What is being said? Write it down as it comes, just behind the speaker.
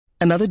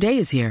Another day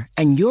is here,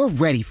 and you're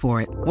ready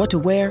for it. What to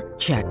wear?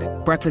 Check.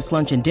 Breakfast,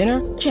 lunch, and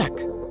dinner? Check.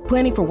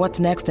 Planning for what's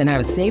next and how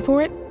to save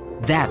for it?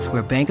 That's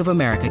where Bank of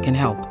America can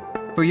help.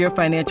 For your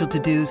financial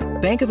to-dos,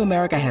 Bank of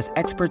America has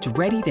experts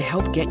ready to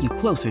help get you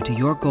closer to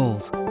your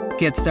goals.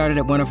 Get started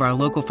at one of our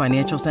local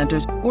financial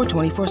centers or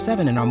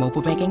 24/7 in our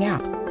mobile banking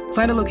app.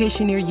 Find a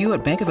location near you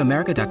at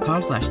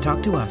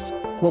bankofamerica.com/talktous.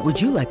 What would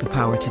you like the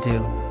power to do?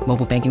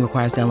 Mobile banking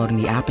requires downloading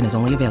the app and is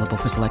only available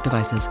for select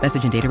devices.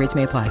 Message and data rates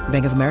may apply.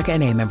 Bank of America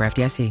N.A., member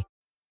FDIC.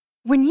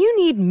 When you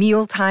need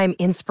mealtime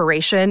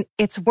inspiration,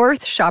 it's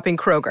worth shopping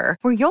Kroger,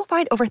 where you'll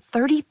find over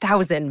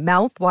 30,000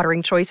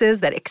 mouth-watering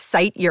choices that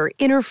excite your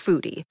inner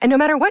foodie. And no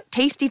matter what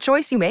tasty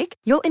choice you make,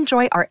 you'll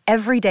enjoy our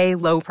everyday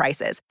low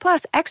prices,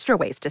 plus extra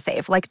ways to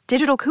save, like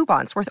digital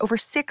coupons worth over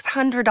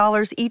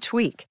 $600 each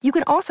week. You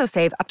can also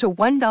save up to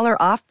 $1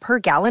 off per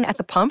gallon at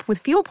the pump with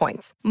fuel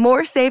points.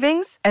 More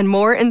savings and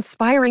more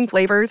inspiring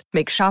flavors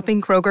make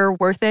shopping Kroger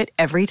worth it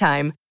every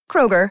time.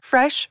 Kroger,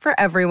 fresh for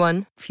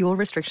everyone. Fuel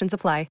restrictions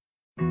apply.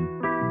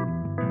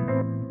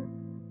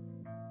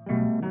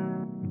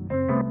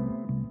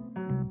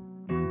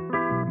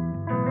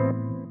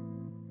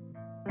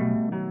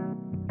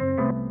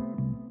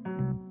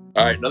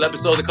 All right, another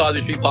episode of the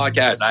College Street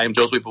Podcast. I am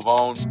Joseph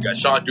Pavone. Got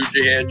Sean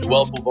Dutra here,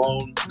 Joel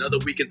Pavone. Another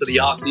week into the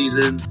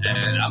offseason,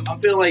 and I'm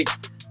feeling like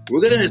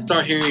we're going to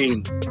start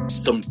hearing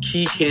some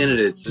key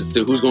candidates as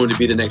to who's going to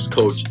be the next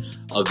coach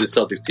of this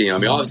Celtics team. I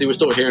mean, obviously, we're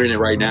still hearing it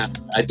right now.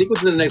 I think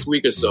within the next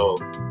week or so,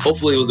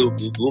 hopefully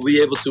we'll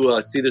be able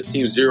to see this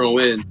team zero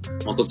in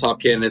on some top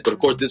candidates. But, of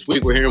course, this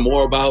week we're hearing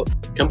more about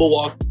Kemba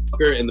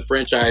Walker and the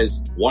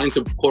franchise wanting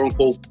to,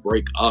 quote-unquote,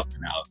 break up.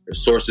 Now,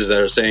 there's sources that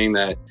are saying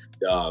that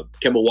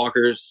Kemba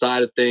Walker's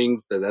side of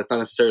things, that's not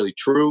necessarily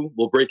true.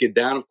 We'll break it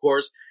down, of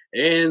course.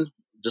 And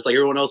just like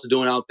everyone else is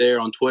doing out there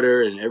on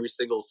Twitter and every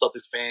single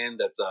Celtics fan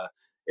that's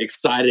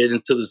excited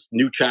into this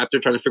new chapter,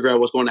 trying to figure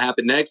out what's going to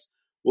happen next,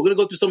 we're going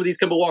to go through some of these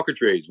Kemba Walker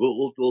trades.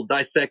 We'll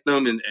dissect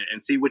them and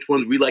see which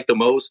ones we like the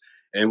most.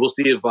 And we'll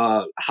see if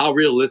how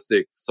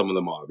realistic some of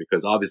them are,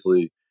 because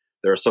obviously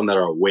there are some that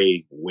are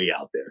way, way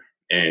out there.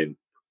 And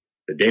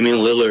the Damian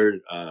Lillard,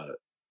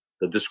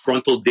 the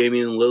disgruntled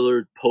Damian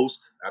Lillard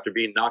post after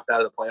being knocked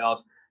out of the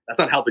playoffs, that's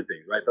not helping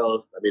things, right,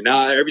 fellas? I mean,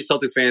 now every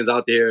Celtics fan's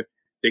out there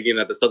thinking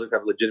that the Celtics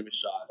have a legitimate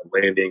shot of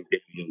landing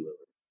Damian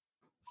Lillard.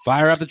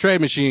 Fire up the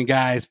trade machine,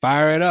 guys.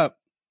 Fire it up.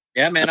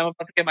 Yeah, man, I'm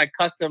about to get my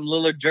custom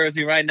Lillard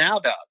jersey right now,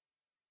 dog.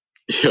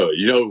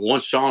 Yo,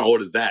 once Sean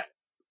orders that,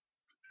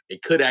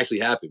 it could actually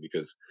happen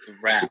because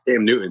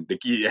Cam Newton.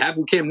 It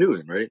happened with Cam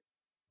Newton, right?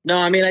 No,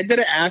 I mean, I did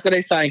it after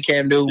they signed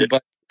Cam Newton,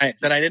 but I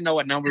didn't know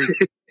what numbers.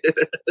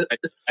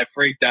 I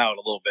freaked out a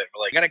little bit.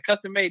 Like, I got a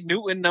custom-made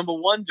Newton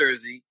 #1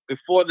 jersey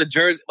before the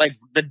jersey, like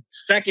the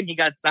second he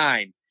got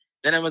signed.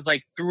 Then it was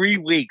like 3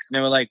 weeks, and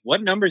they were like,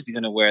 "What numbers are you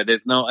gonna wear?"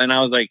 There's no, and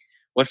I was like,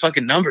 "What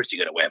fucking numbers are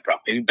you gonna wear, bro?"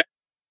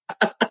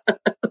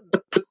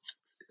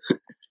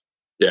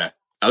 Yeah,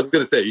 I was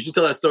gonna say you should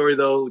tell that story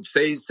though.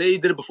 Say you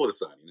did it before the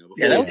sign.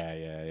 Yeah, that was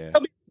yeah.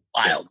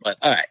 Wild, but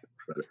all right.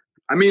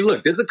 I mean,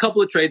 look, there's a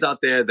couple of trades out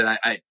there that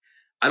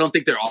I don't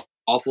think they're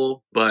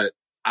awful, but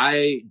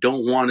I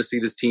don't want to see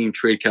this team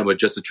trade Kemba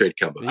just to trade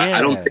Kemba. Yeah.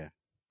 I don't think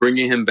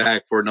bringing him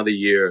back for another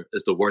year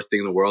is the worst thing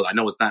in the world. I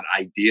know it's not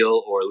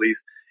ideal, or at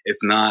least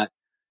it's not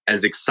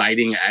as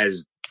exciting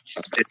as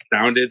it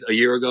sounded a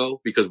year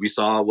ago because we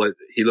saw what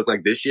he looked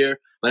like this year.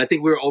 But I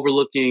think we're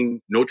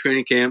overlooking no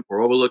training camp.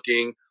 We're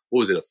overlooking,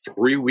 what was it, a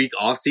 3-week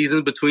off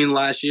season between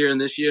last year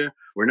and this year.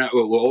 We're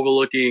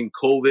overlooking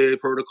COVID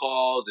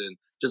protocols and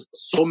just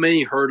so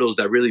many hurdles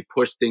that really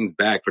push things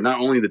back for not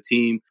only the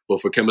team,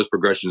 but for Kemba's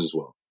progression as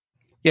well.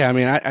 Yeah, I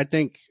mean, I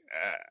think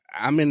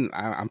I'm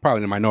probably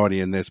in the minority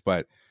in this,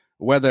 but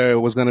whether it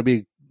was going to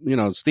be,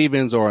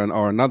 Stevens or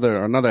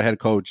another head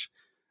coach,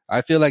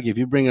 I feel like if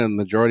you bring a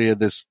majority of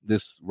this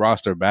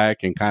roster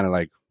back and kind of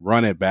like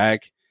run it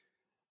back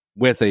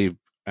with a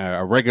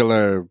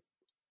regular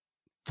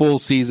full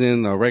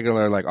season, a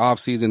regular like off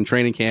season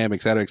training camp,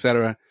 et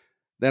cetera,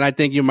 then I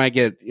think you might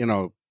get,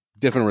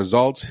 different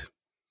results.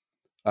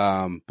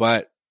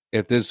 But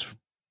if this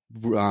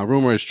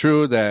rumor is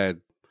true that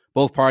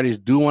both parties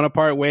do want to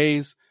part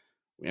ways,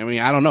 I mean,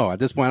 I don't know. At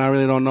this point, I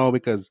really don't know,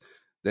 because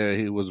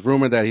it was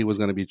rumored that he was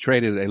going to be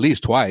traded at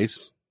least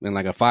twice in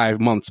like a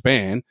 5-month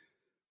span.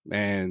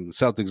 And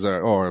Celtics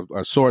or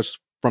a source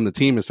from the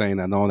team is saying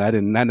that no, that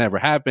never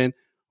happened.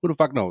 Who the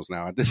fuck knows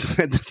now at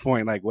this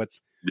point? Like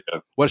what's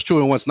true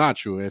and what's not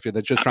true? If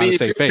they're just trying to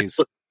save face.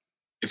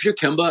 If you're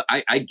Kemba,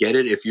 I get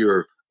it. If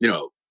you're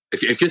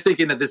if you're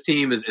thinking that this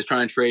team is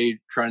trying to trade.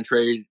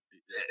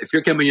 If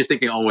you're Kemba and you're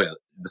thinking, oh well,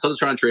 the Celtics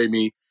trying to trade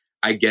me,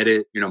 I get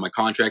it. My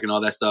contract and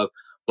all that stuff.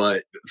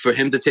 But for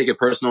him to take it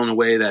personal in a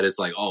way that it's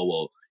like, oh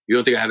well, you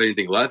don't think I have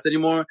anything left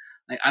anymore?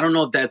 Like, I don't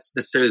know if that's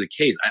necessarily the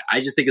case.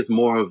 I just think it's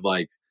more of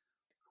like,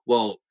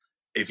 well,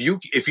 if you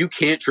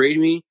can't trade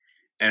me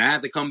and I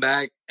have to come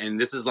back and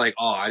this is like,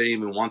 oh, I didn't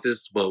even want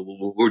this, but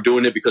we're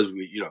doing it because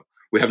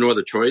we have no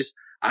other choice.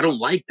 I don't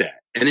like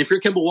that. And if you're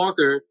Kemba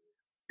Walker,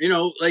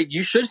 like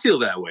you should feel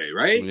that way,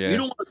 right? Yeah. You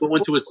don't want to go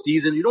into a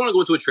season. You don't want to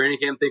go into a training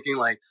camp thinking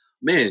like,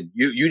 man,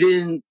 you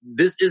didn't,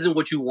 this isn't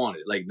what you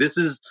wanted. Like, this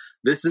is,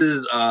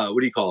 what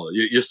do you call it?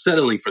 You're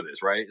settling for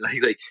this, right?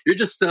 Like, you're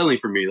just settling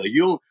for me. Like,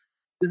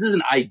 this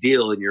isn't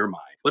ideal in your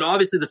mind. But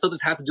obviously the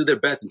Celtics have to do their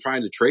best in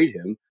trying to trade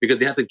him because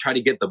they have to try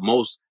to get the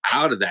most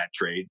out of that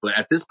trade. But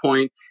at this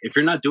point, if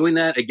you're not doing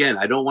that, again,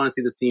 I don't want to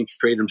see this team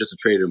trade him just to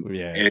trade him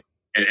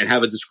and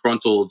have a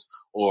disgruntled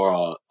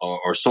or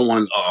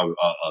someone,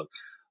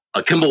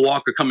 a Kemba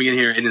Walker coming in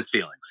here in his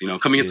feelings,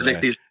 coming into next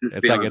season.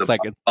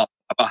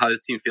 About how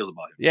this team feels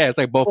about him. Yeah, it's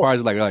like both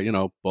parties are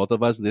like, both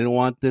of us didn't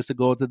want this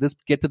to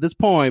get to this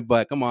point,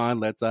 but come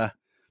on, let's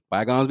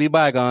bygones be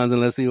bygones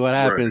and let's see what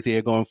happens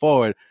here going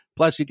forward.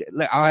 Plus,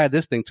 I'll add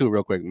this thing too,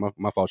 real quick.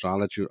 My fault, Sean. I'll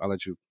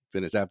let you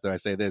finish after I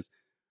say this.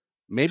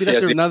 Maybe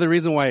that's another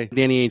reason why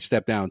Danny Ainge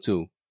stepped down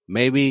too.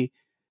 Maybe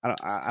I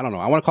don't know.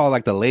 I want to call it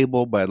like the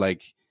label, but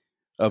like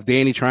of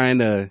Danny trying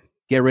to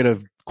get rid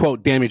of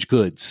quote damaged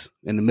goods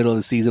in the middle of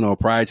the season or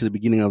prior to the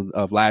beginning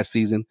of last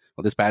season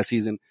or this past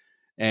season.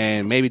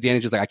 And maybe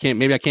Danny's just like,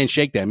 I can't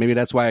shake that. Maybe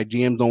that's why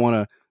GMs don't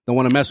want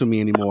to mess with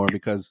me anymore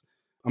because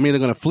I'm either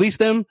going to fleece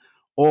them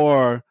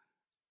or,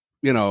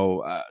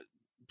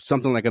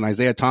 something like an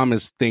Isaiah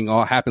Thomas thing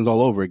happens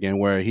all over again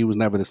where he was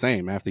never the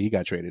same after he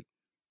got traded.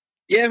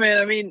 Yeah, man.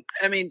 I mean,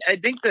 I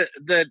think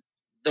the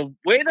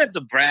way that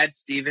the Brad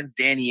Stevens,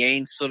 Danny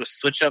Ainge sort of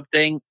switch up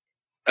thing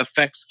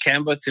affects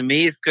Kemba to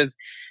me is because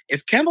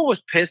if Kemba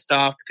was pissed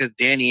off because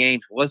Danny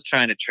Ainge was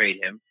trying to trade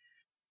him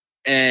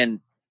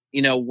and,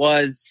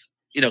 was,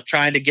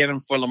 trying to give him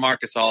for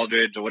LaMarcus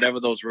Aldridge or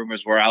whatever those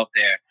rumors were out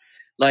there,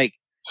 like,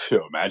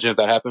 imagine if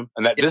that happened.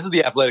 And this is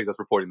the Athletic that's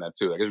reporting that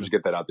too. I guess we should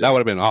get that out there. That would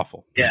have been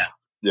awful. Yeah.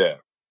 Yeah.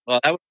 Well,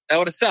 that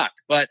would have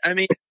sucked. But I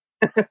mean,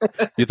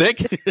 you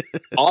think?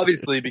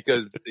 Obviously,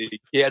 because he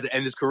had to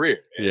end his career.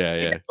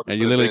 Yeah. And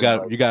you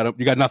literally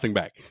got nothing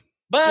back.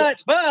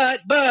 But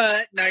now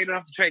you don't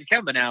have to trade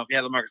Kemba now if you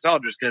have LaMarcus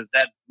Aldridge because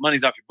that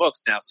money's off your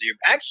books now. So you're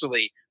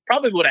actually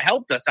probably would have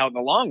helped us out in the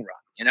long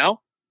run.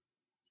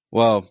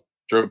 Well,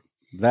 true.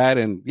 That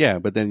and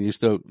but then you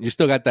still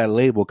got that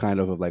label kind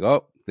of like,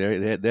 oh,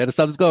 there the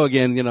Celtics go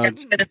again.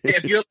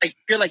 If you're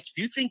like if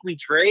you think we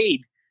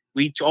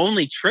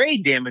only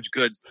trade damaged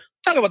goods.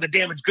 Talk about the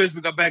damaged goods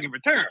we got back in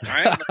return,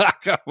 right?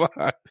 Come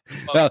on.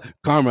 Well,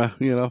 karma,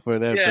 for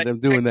them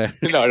doing that.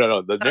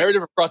 No. The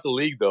narrative across the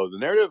league, though, the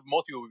narrative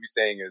most people would be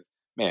saying is,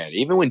 man,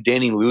 even when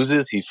Danny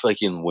loses, he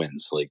fucking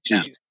wins. Like,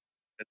 geez.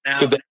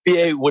 Now, the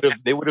NBA would have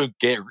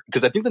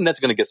because I think the Nets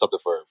are going to get something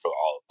for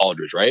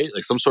Aldridge, right?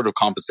 Like some sort of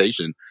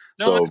compensation.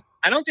 No, so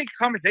I don't think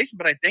compensation,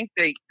 but I think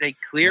they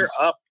clear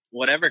up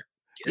whatever.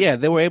 Yeah,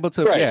 they were able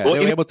to. Right. Yeah, they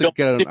were able to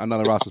get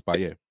another roster spot.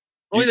 Yeah.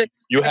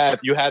 You had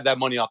that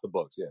money off the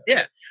books,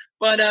 yeah.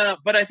 But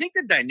I think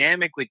the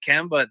dynamic with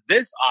Kemba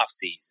this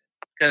offseason,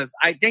 because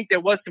I think there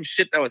was some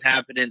shit that was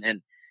happening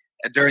and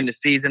during the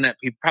season that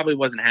he probably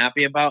wasn't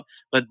happy about.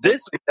 But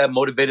this that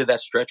motivated that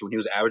stretch when he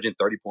was averaging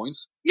 30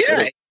 points.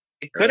 Yeah,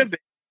 it could have been.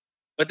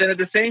 But then at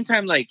the same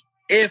time, like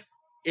if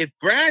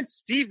Brad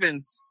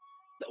Stevens,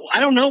 I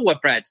don't know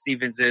what Brad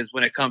Stevens is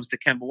when it comes to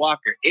Kemba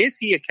Walker. Is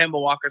he a Kemba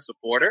Walker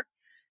supporter?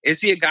 Is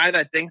he a guy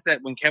that thinks that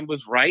when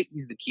Kemba's right,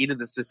 he's the key to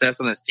the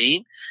success on his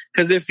team?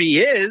 Because if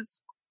he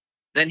is,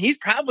 then he's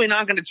probably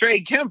not going to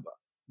trade Kemba.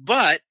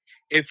 But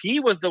if he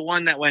was the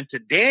one that went to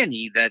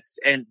Danny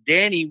and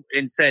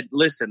said,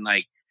 listen,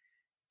 like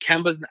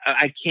Kemba's,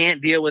 I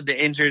can't deal with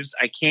the injuries.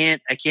 I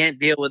can't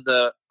deal with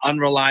the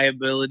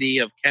unreliability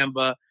of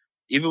Kemba.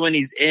 Even when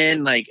he's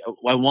in, like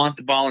I want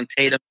the ball in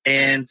Tatum's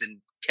hands and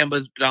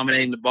Kemba's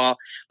dominating the ball.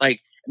 Like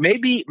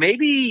maybe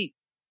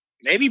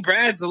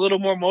Brad's a little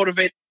more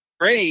motivated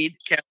trade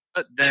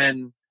Kemba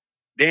than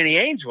Danny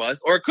Ainge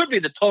was, or it could be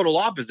the total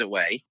opposite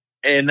way.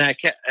 And that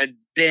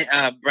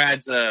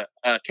Brad's a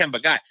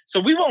Kemba guy,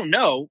 so we won't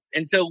know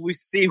until we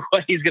see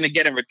what he's going to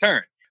get in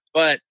return.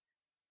 But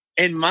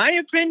in my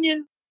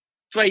opinion,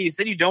 that's why you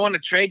said you don't want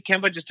to trade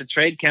Kemba just to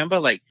trade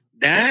Kemba. Like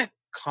that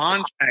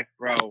contract,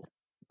 bro.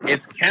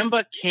 If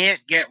Kemba can't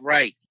get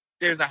right,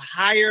 there's a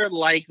higher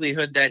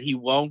likelihood that he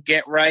won't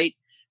get right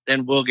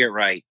than will get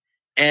right,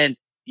 and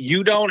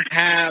you don't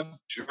have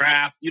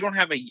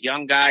a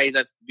young guy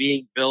that's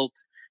being built.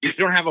 You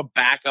don't have a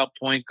backup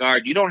point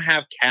guard. You don't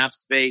have cap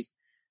space.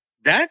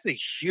 That's a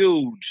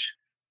huge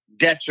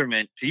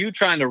detriment to you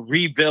trying to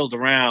rebuild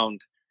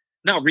around,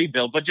 not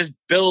rebuild, but just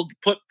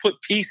put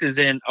pieces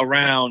in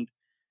around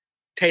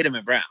Tatum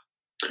and Brown.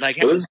 Like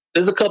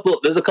there's a couple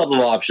of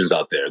options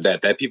out there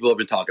that people have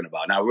been talking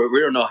about. Now we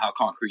don't know how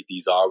concrete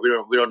these are. We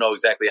don't know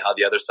exactly how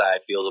the other side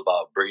feels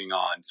about bringing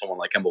on someone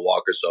like Kemba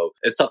Walker. So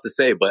it's tough to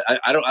say. But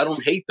I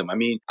don't hate them. I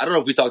mean, I don't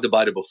know if we talked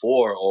about it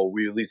before or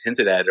we at least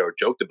hinted at it or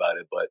joked about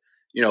it. But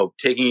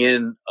taking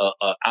in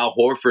Al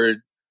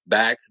Horford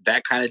back,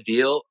 that kind of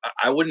deal,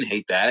 I wouldn't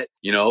hate that.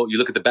 You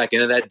look at the back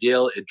end of that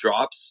deal, it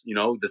drops.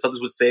 The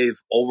Celtics would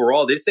save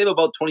overall. They save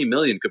about $20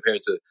 million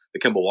compared to the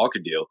Kemba Walker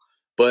deal.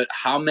 But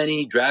how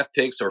many draft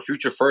picks or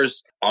future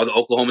firsts are the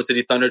Oklahoma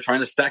City Thunder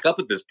trying to stack up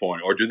at this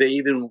point? Or do they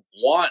even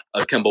want a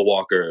Kemba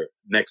Walker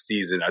next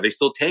season? Are they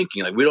still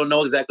tanking? Like, we don't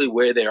know exactly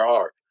where they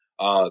are.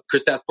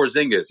 Kristaps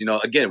Porzingis.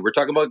 Again, we're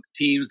talking about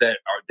teams that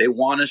they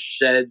want to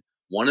shed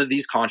one of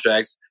these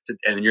contracts,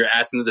 and you're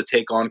asking them to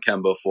take on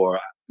Kemba for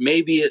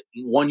maybe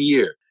 1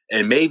 year,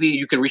 and maybe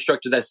you can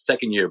restructure that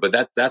second year. But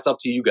that's up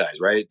to you guys,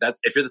 right?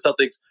 If you're the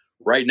Celtics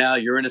right now,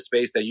 you're in a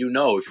space that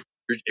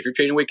if you're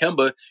trading away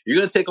Kemba, you're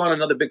going to take on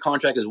another big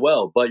contract as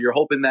well. But you're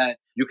hoping that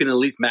you can at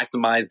least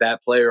maximize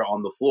that player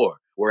on the floor.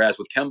 Whereas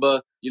with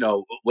Kemba,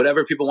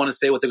 whatever people want to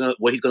say, what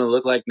he's going to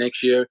look like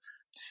next year,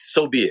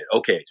 so be it.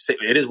 Okay,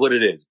 it is what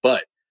it is.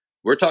 But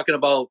we're talking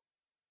about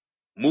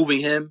moving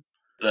him,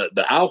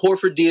 the Al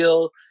Horford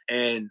deal,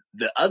 and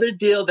the other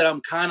deal that I'm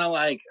kind of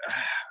like,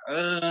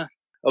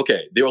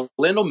 okay, the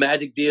Orlando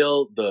Magic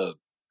deal,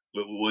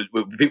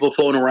 with people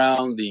floating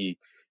around the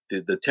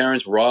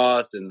Terrence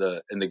Ross and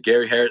the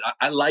Gary Harris.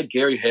 I like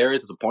Gary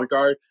Harris as a point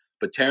guard,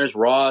 but Terrence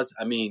Ross,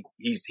 I mean,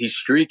 he's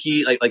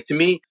streaky. Like to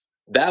me,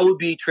 that would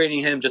be trading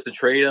him just to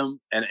trade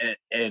him.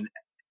 And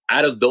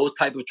out of those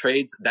type of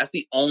trades, that's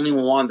the only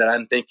one that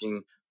I'm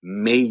thinking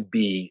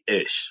maybe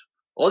ish.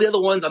 All the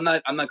other ones I'm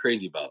not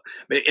crazy about.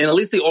 And at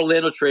least the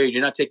Orlando trade,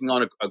 you're not taking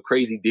on a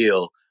crazy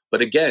deal.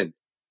 But again,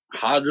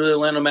 how do the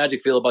Orlando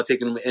Magic feel about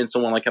taking in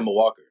someone like Kemba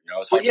Walker?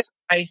 It's hard to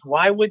say.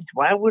 Why would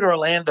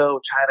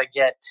Orlando try to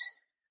get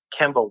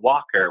Kemba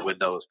Walker with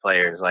those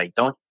players? Like,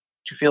 don't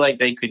you feel like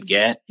they could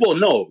get? Well,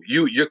 no,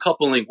 you're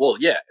coupling. Well,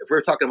 yeah, if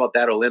we're talking about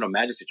that Orlando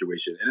Magic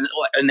situation, and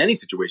in any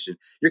situation,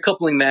 you're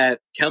coupling that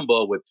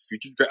Kemba with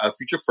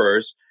future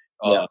first,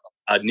 a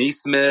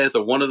Neesmith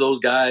or one of those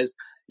guys.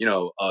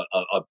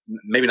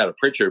 Maybe not a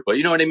Pritchard, but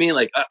you know what I mean.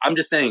 Like, I'm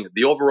just saying,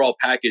 the overall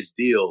package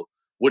deal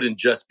wouldn't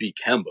just be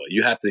Kemba.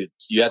 You have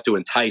to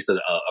entice a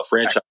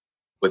franchise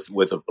with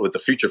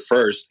the future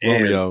first.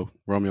 Romeo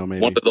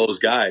maybe one of those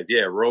guys.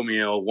 Yeah,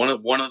 Romeo, one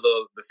of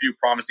the few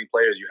promising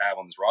players you have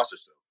on this roster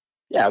still.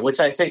 Yeah, which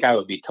I think I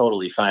would be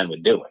totally fine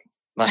with doing.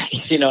 Like,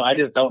 I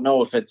just don't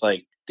know if it's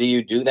like, do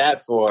you do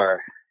that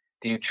for?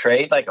 Do you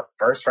trade like a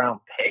first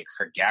round pick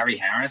for Gary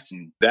Harris?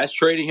 And that's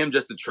trading him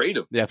just to trade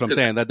him. Yeah, that's what I'm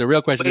saying. That the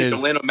real question is, the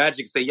Orlando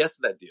Magic say yes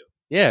to that deal.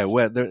 Yeah,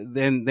 well,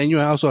 then you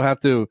also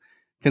have to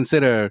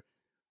consider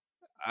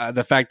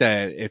the fact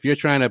that if you're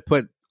trying to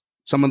put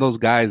some of those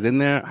guys in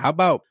there, how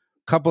about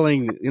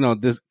coupling,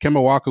 this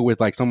Kemba Walker with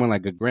like someone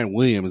like a Grant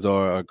Williams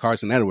or a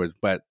Carson Edwards?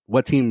 But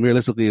what team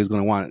realistically is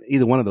going to want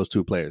either one of those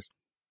two players?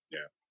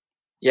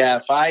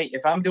 Yeah,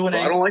 if I'm doing it,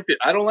 I don't like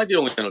the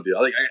Orlando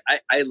deal. Like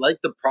I like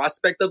the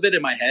prospect of it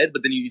in my head,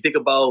 but then you think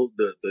about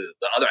the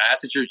other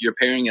assets you're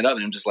pairing it up,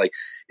 and I'm just like,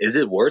 is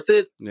it worth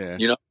it?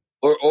 Yeah,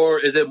 or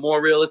is it more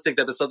realistic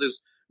that the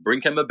Celtics bring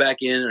Kemba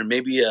back in, or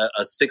maybe a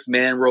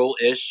 6-man role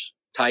ish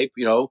type?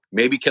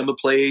 Maybe Kemba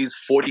plays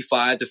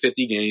 45 to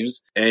 50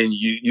 games, and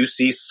you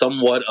see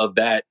somewhat of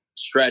that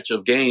stretch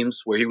of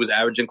games where he was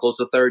averaging close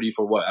to 30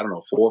 for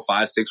 4,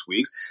 5, 6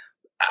 weeks.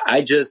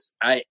 It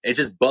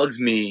just bugs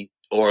me.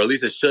 Or at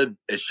least it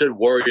should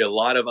worry a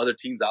lot of other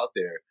teams out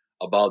there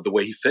about the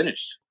way he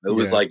finished. It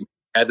was like,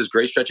 had this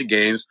great stretch of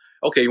games.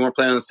 Okay, you weren't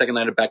playing on the second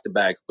night of back to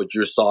back, but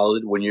you're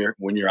solid when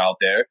you're out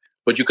there.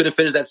 But you couldn't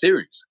finish that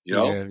series.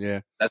 Yeah.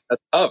 That's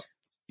tough.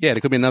 Yeah,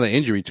 there could be another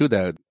injury too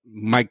that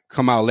might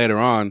come out later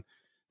on.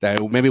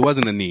 That maybe it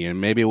wasn't a knee, and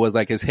maybe it was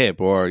like his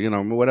hip, or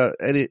what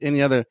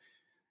any other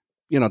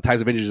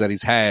types of injuries that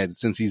he's had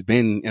since he's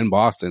been in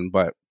Boston.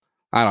 But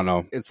I don't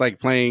know. It's like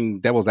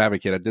playing devil's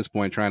advocate at this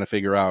point, trying to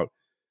figure out,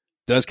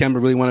 does Kemba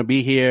really want to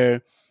be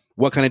here?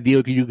 What kind of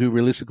deal could you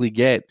realistically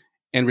get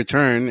in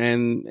return?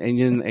 And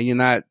you're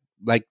not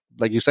like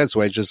you said,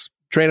 Sway, just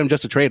trade him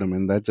just to trade him,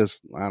 and that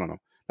just, I don't know.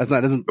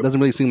 Doesn't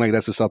really seem like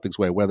that's the Celtics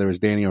way, whether it's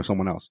Danny or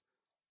someone else.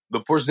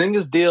 The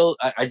Porzingis deal,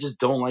 I just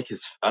don't like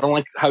I don't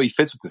like how he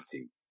fits with this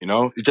team.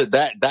 It's just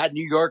that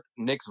New York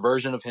Knicks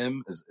version of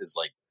him is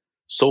like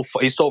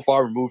he's so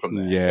far removed from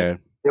that. Yeah,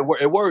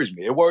 it worries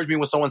me. It worries me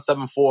when someone's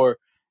 7'4".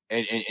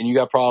 And you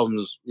got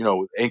problems,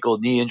 with ankle,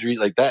 knee injuries,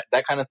 like that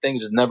kind of thing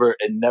just never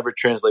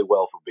translate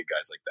well for big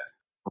guys like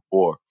that.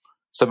 Or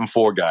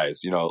 7'4"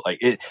 guys, like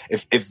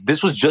if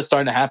this was just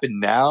starting to happen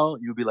now,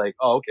 you'd be like,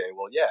 oh, okay,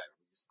 well, yeah,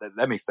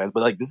 that makes sense.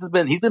 But like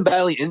he's been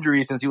battling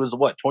injuries since he was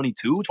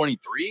 22,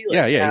 23.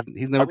 Like, yeah.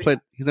 He's never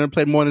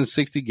played more than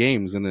 60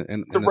 games in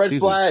it's a red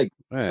season. Flag.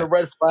 Yeah. It's a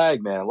red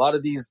flag, man. A lot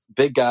of these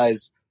big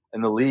guys in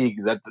the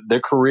league, that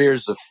their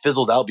careers have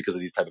fizzled out because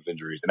of these type of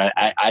injuries, and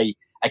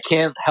I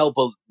can't help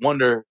but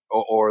wonder,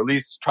 or at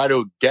least try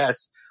to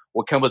guess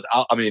what Kemba's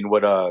out. I mean,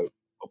 what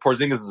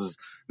Porzingis'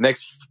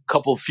 next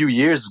few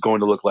years is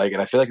going to look like,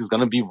 and I feel like it's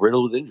going to be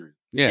riddled with injuries.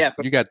 Yeah,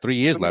 you got 3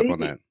 years left on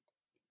that.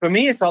 For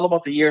me, it's all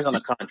about the years on the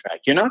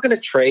contract. You're not going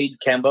to trade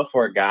Kemba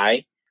for a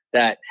guy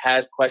that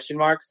has question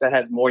marks, that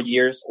has more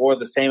years or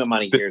the same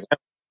amount of years.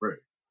 Right.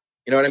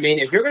 You know what I mean?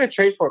 If you're going to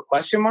trade for a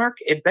question mark,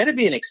 it better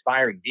be an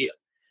expiring deal.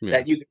 Yeah.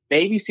 That you can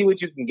maybe see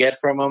what you can get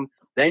from them.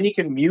 Then you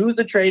can use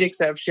the trade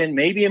exception,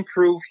 maybe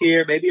improve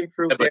here, maybe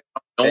improve there.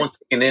 No one's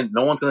taking in.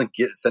 No one's going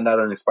to send out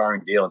an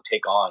expiring deal and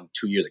take on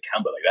 2 years of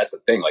Kemba. Like, that's the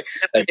thing. Like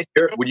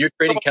when you're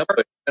trading Kemba,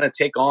 you're going to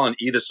take on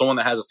either someone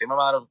that has the same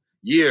amount of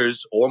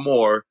years or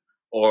more,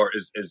 or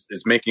is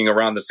making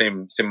around the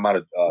same amount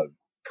of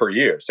per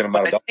year, same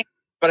amount of dollars.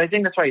 But I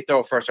think that's why you throw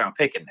a first round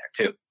pick in there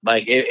too.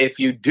 Like if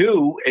you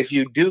do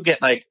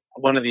get like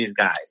one of these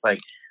guys, like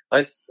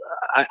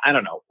I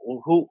don't know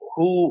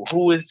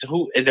who is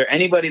there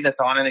anybody that's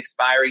on an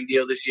expiring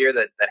deal this year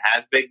that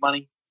has big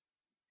money?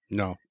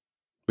 No,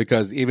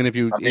 because even if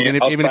you're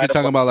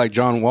talking about like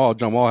John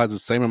Wall has the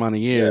same amount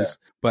of years,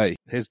 but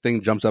his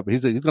thing jumps up.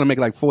 He's going to make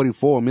like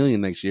 $44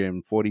 million next year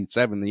and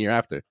 $47 the year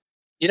after.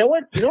 You know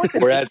what?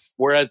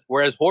 whereas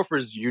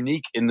Horford's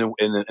unique in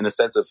the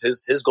sense of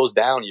his goes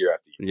down year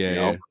after year. Yeah, you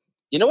know? yeah.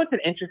 You know what's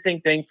an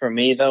interesting thing for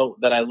me though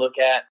that I look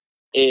at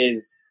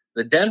is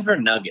the Denver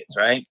Nuggets,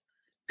 right?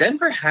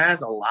 Denver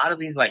has a lot of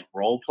these like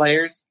role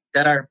players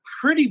that are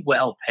pretty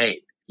well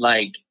paid.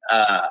 Like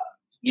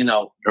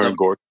Aaron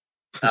Gordon.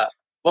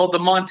 The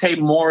Monte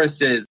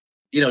Morrises,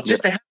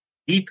 just they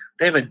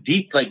have a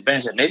deep like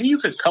bench. Maybe you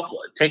could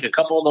take a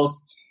couple of those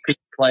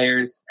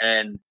players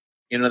and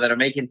that are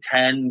making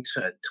 $10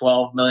 to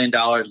 $12 million,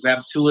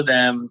 grab two of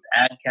them,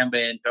 add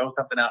Kemba in, throw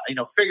something out,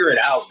 figure it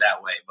out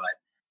that way.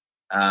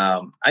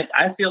 But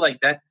I feel like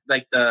that,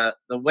 like the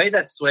way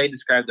that Sway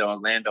described the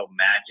Orlando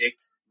Magic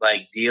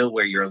like deal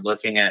where you're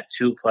looking at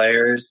two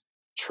players.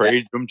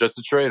 Trade them just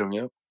to trade them,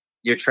 yeah.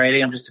 You're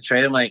trading them just to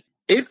trade them. Like,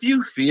 if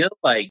you feel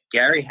like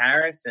Gary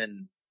Harris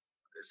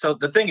so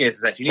the thing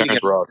is that you need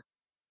Terrence to Ross.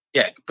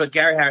 Yeah, but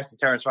Gary Harris and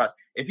Terrence Ross,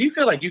 if you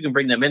feel like you can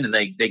bring them in and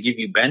they give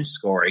you bench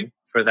scoring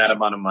for that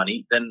amount of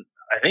money, then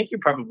I think you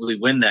probably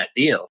win that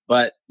deal.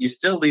 But you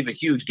still leave a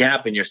huge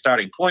gap in your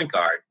starting point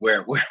guard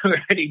where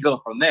do you go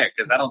from there?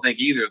 Because I don't think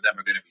either of them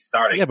are going to be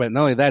starting. Yeah, but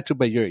not only that too,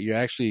 but you're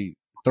actually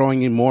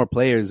throwing in more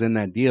players in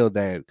that deal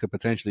that could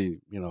potentially,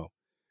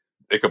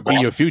 they could be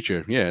your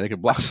future. Yeah, they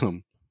could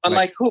blossom. But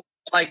like who?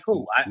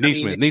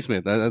 Neesmith.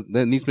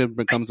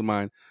 Neesmith comes to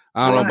mind.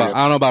 I don't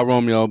know about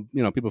Romeo.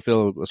 People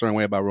feel a certain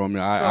way about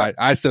Romeo.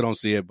 I still don't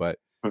see it, but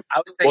I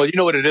would say, well, you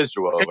know what it is,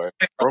 Joel. Right?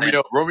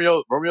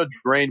 Romeo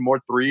drained more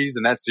threes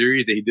in that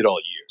series than he did all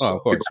year. Oh,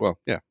 of course. Well,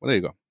 yeah. Well, there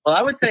you go. Well,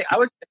 I would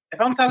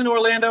if I'm talking to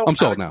Orlando, I'm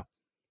sold now.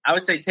 I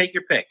would say take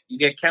your pick. You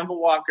get Kemba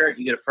Walker,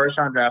 you get a first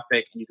round draft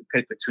pick, and you can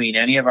pick between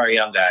any of our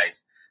young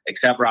guys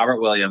except Robert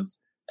Williams,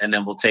 and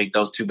then we'll take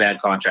those two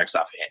bad contracts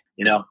off of him.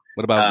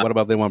 What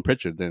about they want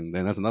Pritchard? Then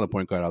that's another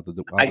point guard out the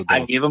door.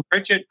 I'd give him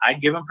Pritchard. I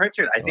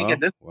think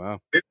at this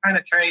point,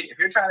 if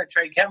you're trying to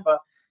trade Kemba,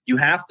 you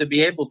have to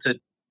be able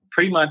to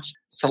pretty much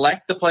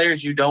select the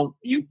players you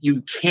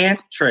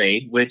can't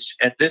trade, which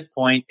at this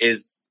point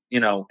is,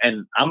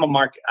 and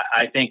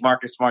I think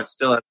Marcus Smart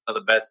still has one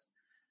of the best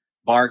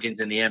bargains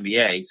in the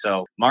NBA.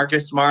 So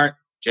Marcus Smart,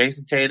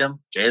 Jason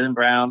Tatum, Jaylen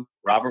Brown,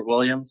 Robert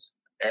Williams,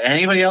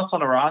 anybody else on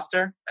the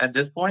roster at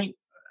this point,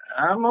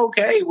 I'm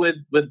okay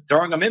with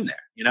throwing them in there.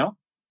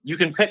 You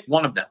can pick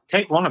one of them.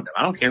 Take one of them.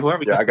 I don't care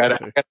whoever. Yeah, I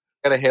got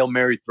a Hail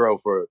Mary throw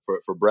for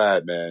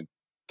Brad, man.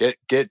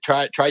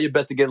 Try your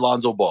best to get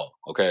Lonzo Ball.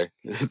 Okay,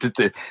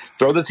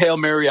 throw this Hail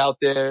Mary out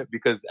there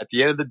because at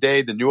the end of the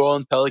day, the New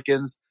Orleans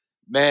Pelicans,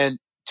 man,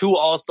 2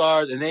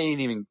 All-Stars and they ain't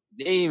even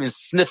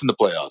sniffing the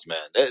playoffs, man.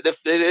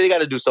 They got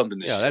to do something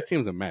this year. Yeah, that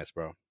team's a mess,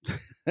 bro.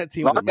 That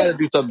team's a mess. Got to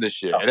do something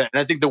this year, and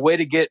I think the way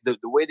to get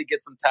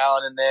some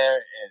talent in there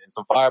and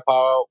some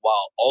firepower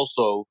while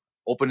also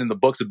opening the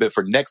books a bit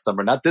for next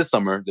summer, not this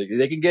summer.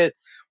 They can get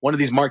one of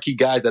these marquee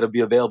guys that'll be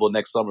available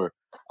next summer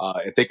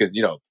if they could,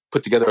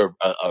 put together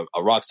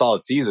a rock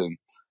solid season.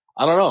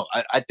 I don't know.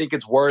 I think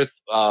it's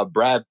worth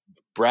Brad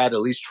at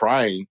least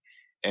trying.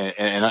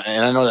 And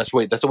I know that's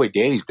the way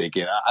Danny's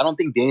thinking. I don't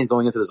think Danny's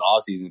going into this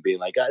offseason being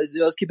like,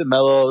 let's keep it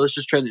mellow. Let's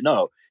just trend it.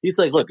 No, he's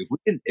like, look,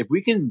 if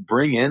we can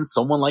bring in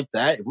someone like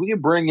that, if we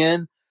can bring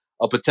in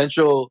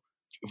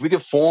if we can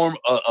form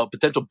a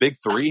potential big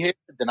three here,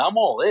 then I'm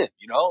all in.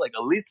 Like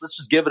at least let's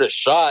just give it a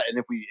shot. And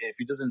if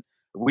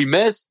we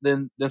miss,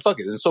 then fuck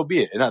it, then so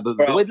be it. And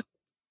the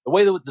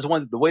way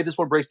this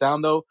one breaks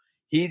down though,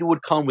 he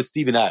would come with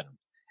Steven Adams.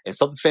 And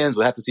Celtics fans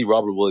would have to see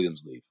Robert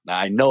Williams leave. Now,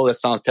 I know that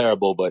sounds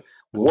terrible, but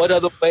what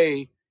other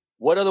way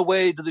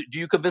do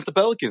you convince the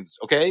Pelicans,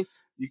 okay?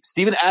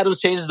 Steven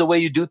Adams changes the way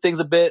you do things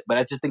a bit, but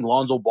I just think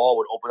Lonzo Ball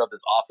would open up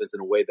this offense in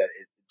a way that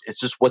it's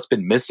just what's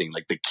been missing,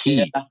 like the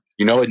key,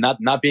 and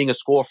not being a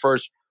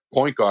score-first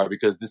point guard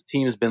because this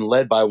team has been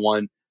led by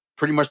one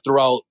pretty much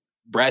throughout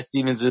Brad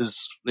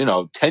Stevens'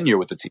 tenure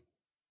with the team.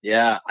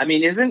 Yeah, I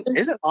mean, isn't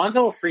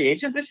Lonzo a free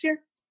agent this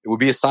year? It would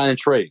be a sign and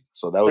trade.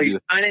 So that would be you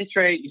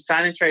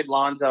sign and trade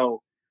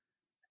Lonzo.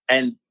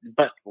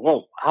 But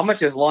how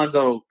much is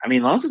Lonzo? I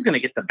mean, Lonzo's going to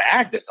get the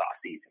bag this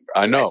offseason,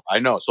 bro. I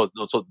know.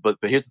 But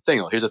here's the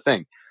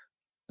thing.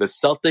 The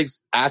Celtics,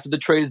 after the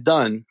trade is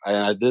done,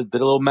 I did a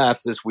little math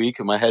this week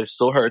and my head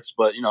still hurts,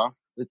 but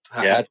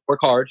I had to work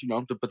hard,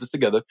 to put this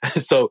together.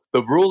 So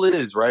the rule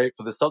is, right,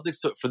 for the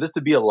Celtics, for this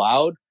to be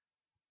allowed,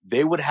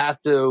 they would have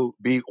to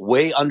be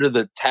way under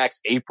the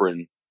tax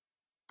apron,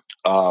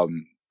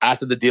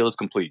 after the deal is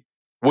complete,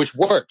 which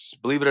works,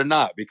 believe it or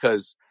not,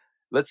 because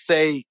let's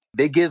say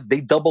they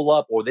double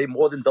up or they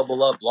more than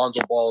double up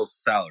Lonzo Ball's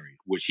salary,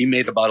 which he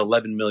made about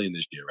 $11 million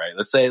this year, right?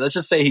 Let's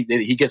just say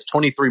he gets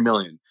 $23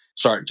 million to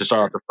start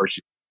off the first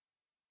year.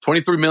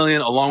 $23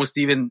 million along with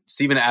Steven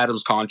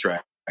Adams'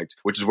 contract,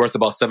 which is worth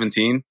about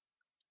 17.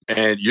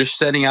 and you're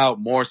setting out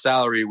more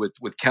salary with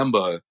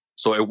Kemba.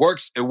 So it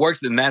works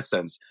in that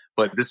sense.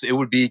 But it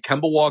would be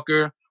Kemba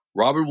Walker,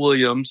 Robert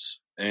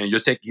Williams, and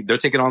they're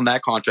taking on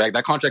that contract.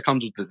 That contract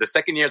comes with the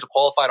second year is a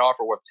qualified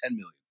offer worth $10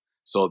 million.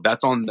 So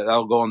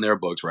that'll go on their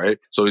books, right?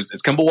 So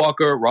it's Kemba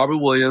Walker, Robert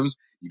Williams.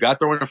 You got to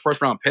throw in a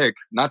first round pick,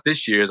 not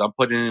this year's. I'm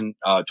putting in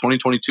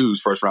 2022's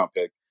first round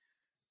pick.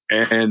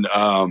 And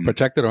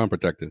protected or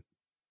unprotected?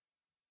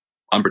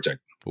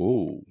 Unprotected.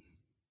 Ooh.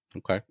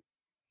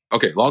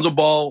 Okay, Lonzo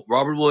Ball,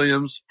 Robert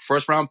Williams,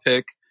 first round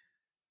pick.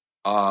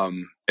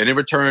 And in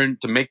return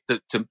to make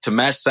to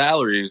match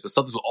salaries, the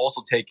Celtics will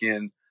also take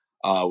in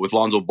with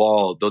Lonzo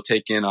Ball, they'll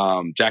take in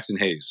Jackson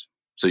Hayes.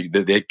 So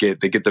they get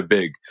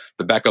the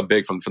backup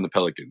big from the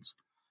Pelicans.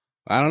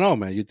 I don't know,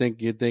 man. You think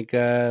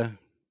the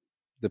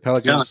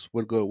Pelicans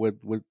would go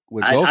for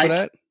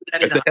that?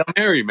 It's a Hail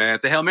Mary, man.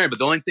 It's a Hail Mary. But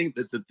the only thing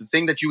the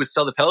thing that you would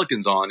sell the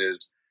Pelicans on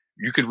is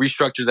you could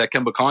restructure that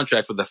Kemba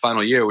contract for the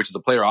final year, which is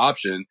a player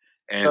option,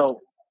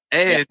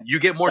 and you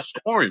get more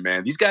scoring,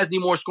 man. These guys need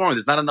more scoring.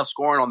 There's not enough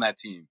scoring on that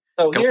team.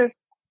 So here's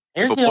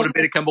if a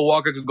motivated Kemba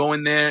Walker could go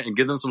in there and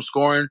give them some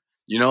scoring,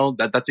 you know,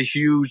 that's a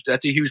huge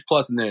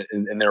plus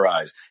in their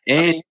eyes.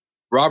 And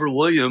Robert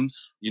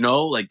Williams, you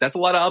know, like that's a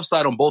lot of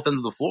upside on both ends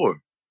of the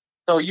floor.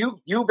 So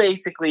you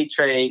basically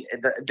trade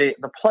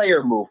the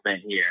player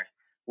movement here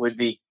would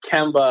be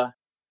Kemba,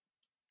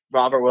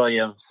 Robert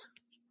Williams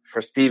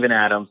for Steven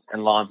Adams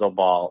and Lonzo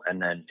Ball,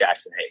 and then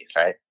Jackson Hayes,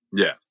 right?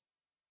 Yeah.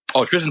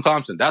 Oh, Tristan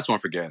Thompson. That's what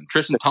I'm forgetting.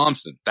 Tristan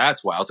Thompson.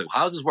 That's why I was like,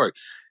 how does this work?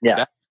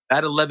 Yeah.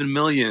 That $11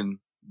 million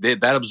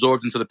that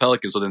absorbed into the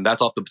Pelicans. So then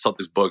that's off the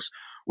Celtics books,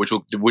 which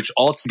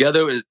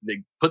altogether it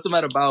puts them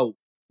at about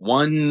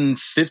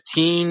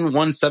 115,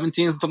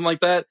 117, something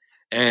like that.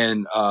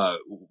 And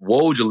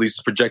Woj at least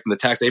is projecting the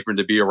tax apron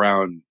to be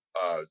around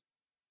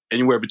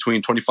anywhere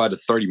between 25 to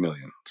 30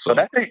 million. So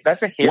that's a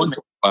Hail Mary.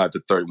 125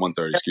 to 30,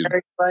 130. Excuse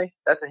me.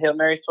 That's a Hail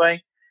Mary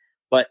sway.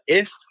 But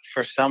if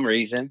for some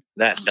reason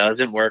that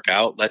doesn't work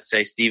out, let's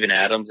say Steven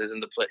Adams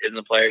isn't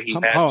the player he's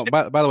had. Oh,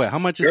 by the way, how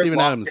much is Steven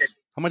Adams?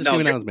 How much is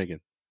Steven Adams making?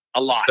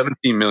 A lot.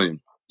 17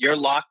 million. You're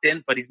locked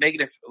in, but he's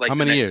making it like how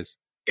many years?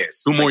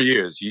 2 more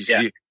years. He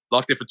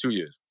locked in for 2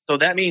 years. So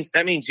that means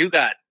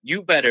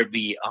you better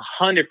be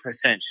 100%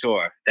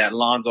 sure that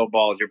Lonzo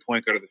Ball is your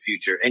point guard of the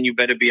future, and you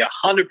better be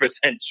 100%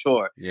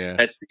 sure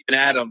that Steven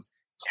Adams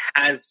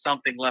has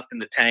something left in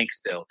the tank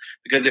still.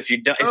 Because if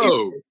you don't,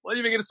 why are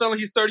you making it sound like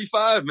he's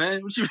 35,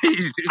 man? What you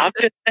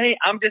mean?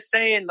 I'm just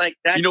saying, like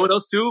that. You know what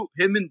else too?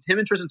 Him and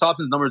Tristan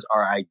Thompson's numbers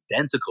are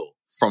identical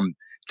from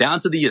down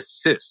to the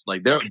assists.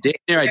 Like they're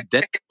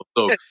identical.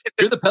 So if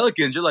you're the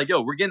Pelicans, you're like,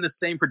 yo, we're getting the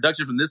same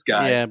production from this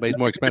guy. Yeah, but he's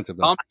more expensive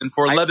though. Thompson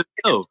for 11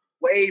 mil.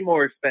 Way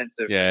more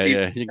expensive.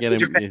 Yeah, you get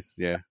him.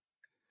 Yeah,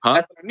 huh?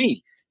 That's what I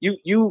mean. You.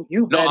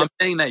 No, I'm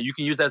saying that you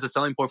can use that as a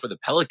selling point for the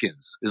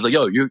Pelicans. It's like,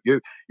 yo, you'll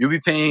be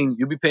paying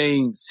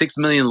 $6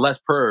 million less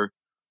per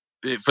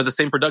for the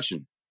same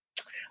production.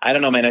 I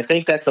don't know, man. I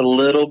think that's a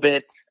little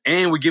bit.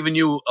 And we're giving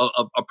you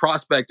a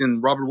prospect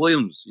in Robert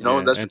Williams. You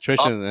know, that's and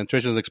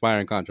Tristan's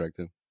expiring contract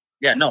too.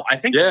 Yeah, no, I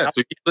think so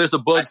he clears the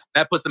books.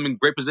 That puts them in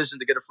great position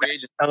to get a free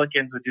agent.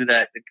 Pelicans would do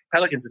that. The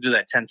Pelicans would do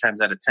that 10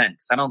 times out of 10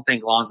 because I don't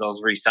think Lonzo's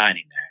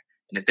re-signing there.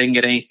 And if they can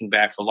get anything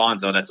back for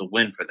Lonzo, that's a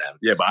win for them.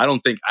 Yeah, but I don't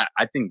think.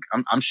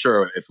 I'm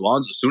sure if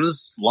Lonzo, as soon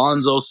as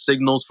Lonzo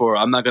signals for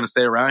I'm not going to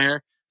stay around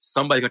here,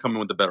 somebody's gonna come in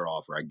with a better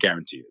offer. I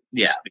guarantee it.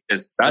 Yeah,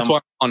 because that's why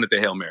I'm on it. The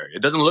Hail Mary.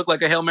 It doesn't look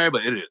like a Hail Mary,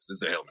 but it is.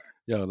 It's a Hail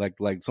Mary. Yo,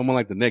 like someone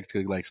like the Knicks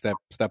could like step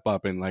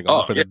up and like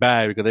offer the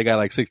bag because they got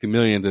like $60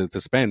 million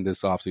to spend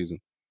this offseason.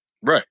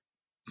 Right,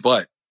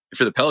 but if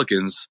you're the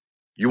Pelicans,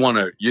 you're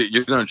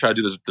gonna try to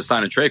do the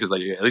sign and trade because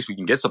like at least we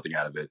can get something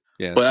out of it.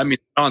 Yeah. But I mean,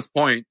 Sean's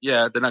point,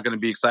 they're not gonna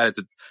be excited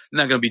they're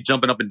not gonna be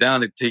jumping up and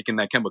down and taking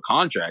that Kemba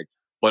contract.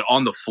 But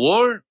on the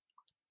floor,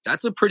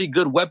 that's a pretty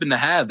good weapon to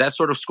have. That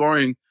sort of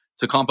scoring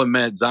to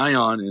complement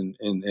Zion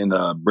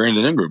and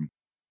Brandon Ingram.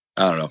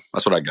 I don't know.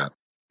 That's what I got.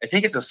 I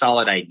think it's a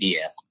solid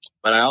idea,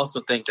 but I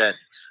also think that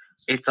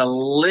it's a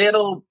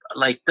little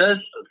like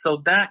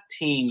that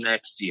team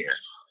next year.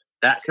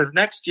 Because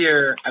next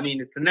year, I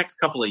mean, it's the next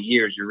couple of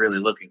years you're really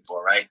looking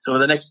for, right? So for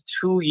the next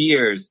 2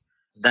 years,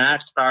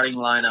 that starting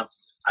lineup,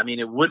 I mean,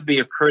 it would be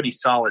a pretty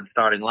solid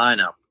starting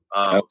lineup.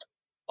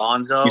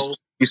 Lonzo.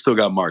 You still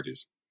got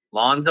Marcus.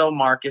 Lonzo,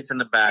 Marcus in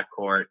the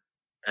backcourt.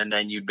 And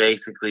then you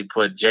basically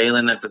put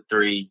Jalen at the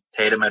 3,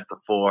 Tatum at the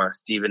 4,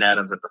 Steven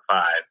Adams at the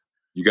 5.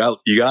 You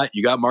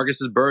got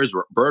Marcus's bird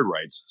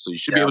rights. So you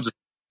should be able to,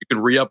 you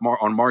can re-up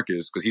on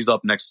Marcus because he's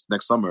up next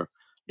summer.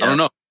 Yeah. I don't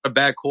know. A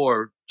bad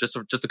core just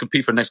to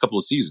compete for the next couple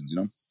of seasons, you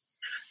know?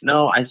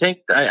 No, I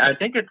think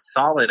it's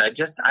solid. I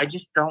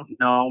just don't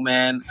know,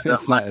 man.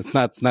 It's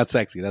not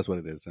sexy. That's what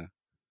it is. Huh?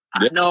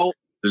 I know.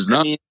 There's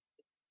not. I mean,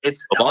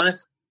 it's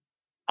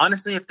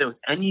honestly, if there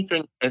was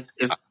anything, if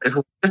it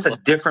was just a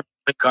different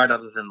point guard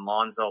other than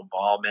Lonzo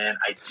Ball, man,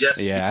 I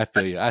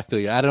feel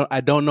you.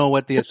 I don't know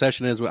what the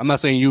obsession is. I'm not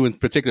saying you in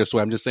particular, so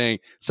I'm just saying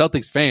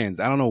Celtics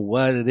fans. I don't know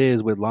what it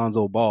is with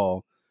Lonzo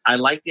Ball. I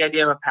like the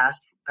idea of a pass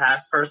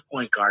first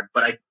point guard,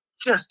 but I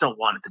just don't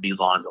want it to be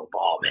Lonzo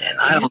Ball, man.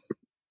 I don't.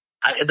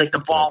 Like the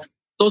ball.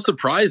 So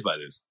surprised by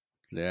this.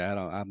 Yeah,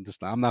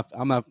 I'm not.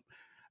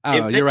 I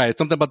don't know. You're right. It's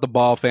something about the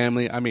Ball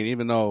family. I mean,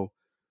 even though,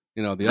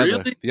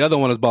 the other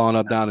one is balling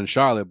up down in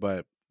Charlotte,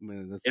 but I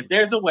mean, if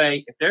there's a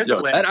way,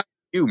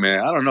 you man,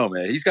 I don't know,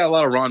 man. He's got a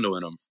lot of Rondo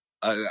in him.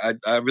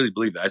 I really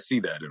believe that. I see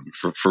that in him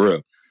for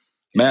real.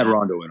 Mad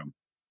Rondo in him.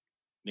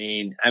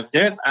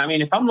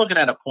 If I'm looking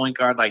at a point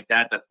guard like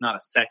that, that's not a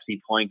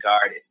sexy point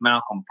guard. It's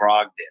Malcolm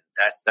Brogdon.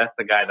 That's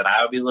the guy that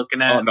I would be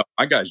looking at. Oh no,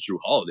 my guy's Drew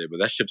Holiday, but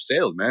that ship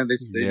sailed, man. They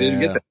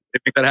didn't get that. They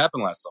think that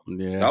happened last summer.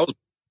 Yeah, that was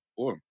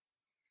before him.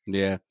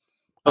 Yeah,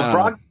 but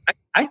Brogdon,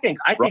 I think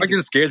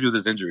Brogdon's scared with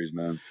his injuries,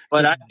 man.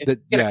 But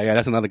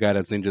that's another guy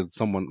that's injured.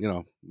 Someone, we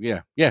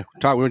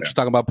were just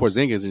talking about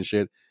Porzingis and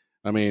shit.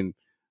 I mean,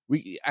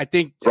 I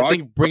think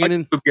bringing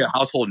in would be a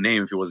household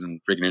name if it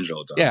wasn't freaking injured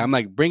all the time. Yeah, I'm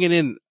like bringing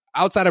in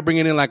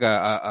like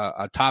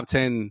a top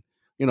 10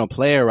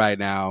 player right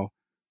now.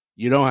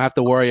 You don't have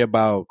to worry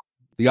about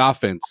the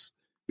offense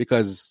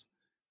because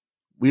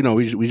we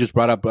just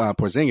brought up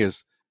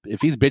Porzingis. If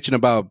he's bitching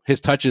about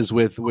his touches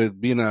with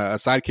being a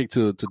sidekick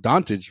to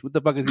Doncic, what the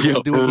fuck is he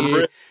doing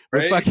here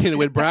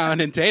with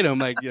Brown and Tatum?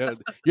 Like,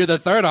 you're the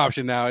third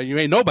option now. You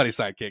ain't nobody's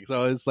sidekick.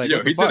 So it's like,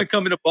 he's going to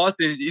come into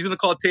Boston. He's going to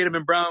call Tatum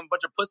and Brown a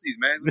bunch of pussies,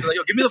 man. He's going to be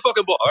like, give me the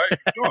fucking ball. All right.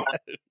 Come on.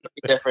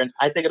 Different.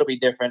 I think it'll be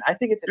different. I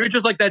think you're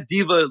just like that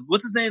diva.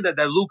 What's his name? That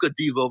Luka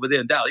diva over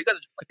there in Dallas. You guys are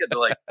just like, they're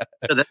like,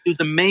 that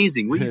dude's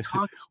amazing. What are you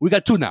talking? We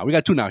got two now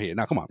here.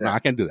 Now, come on. Yeah. No, I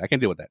can't do that. I can't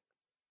deal with that.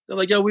 They're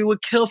like, we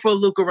would kill for a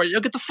Luka right now.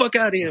 Get the fuck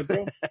out of here,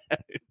 bro. And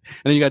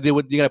then you got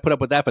to put up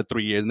with that for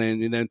 3 years, and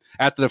then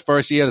after the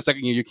first year, the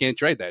second year, you can't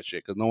trade that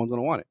shit because no one's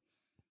gonna want it.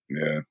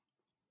 Yeah,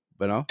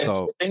 but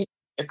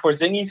if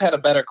Porzingis had a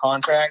better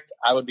contract,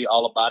 I would be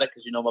all about it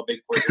because I'm a big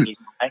Porzingis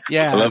guy.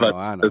 Yeah,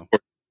 I know.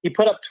 He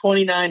put up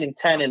 29 and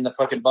 10 in the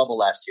fucking bubble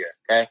last year.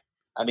 Okay,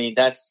 I mean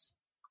that's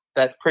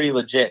pretty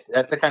legit.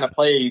 That's the kind of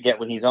player you get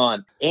when he's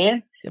on.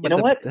 And you know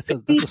what? That's a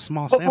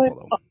small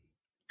sample though.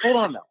 Hold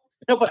on now.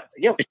 No, but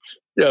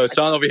Yo,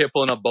 Sean over here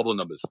pulling up bubble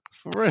numbers.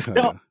 For real.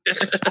 No,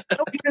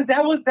 because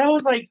that was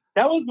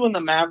when the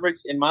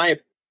Mavericks, in my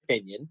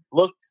opinion,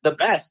 looked the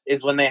best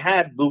is when they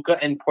had Luka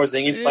and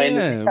Porzingis playing.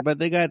 Yeah, but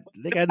they got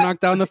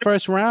knocked out in the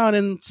first round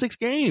in 6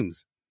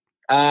 games.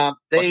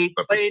 They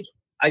played.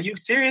 Are you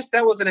serious?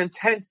 That was an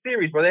intense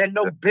series where they had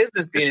no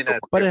business being in that.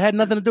 But it had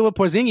nothing to do with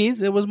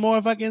Porzingis. It was more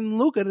fucking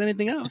Luka than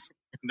anything else.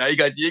 Now you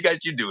got you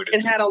doing it.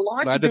 It had a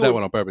lot. I did that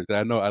one on purpose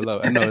because I know that's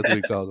what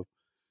he calls him.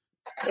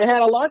 It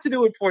had a lot to do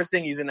with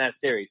Porzingis in that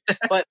series.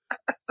 But,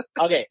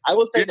 okay, I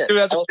will say this. You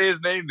didn't have to say his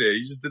name there.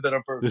 You just did that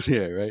on purpose.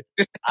 Yeah, right?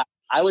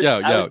 I would.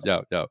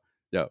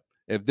 Yo.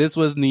 If this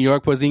was New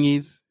York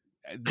Porzingis,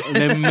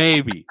 then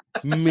maybe.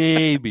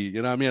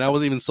 You know what I mean? I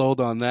wasn't even sold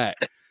on that.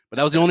 But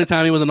that was the only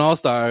time he was an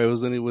all-star. It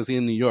was when he was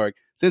in New York.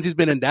 Since he's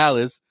been in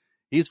Dallas,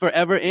 he's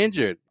forever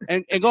injured.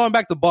 And going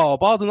back to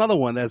Ball's another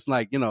one that's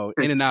like, in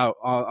and out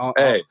on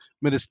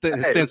his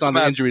stints on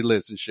the injury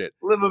list and shit.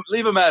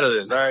 Leave him out of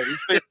this, all right?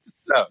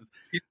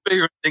 He's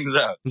figuring things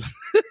out. All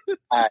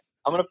right,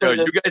 I'm going to put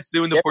you guys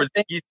doing the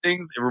Porzingis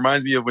things, it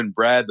reminds me of when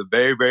Brad, the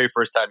very, very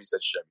first time he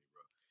said Shemmy,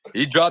 bro.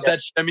 He dropped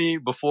that Shemmy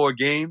before a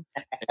game,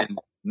 and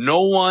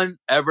no one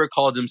ever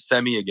called him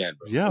Semi again,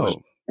 bro. Yo.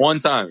 One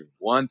time.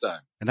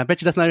 And I bet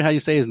you that's not even how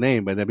you say his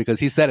name, but then because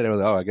he said it, I was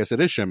like, I guess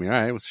it is Shemmy. All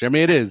right, well,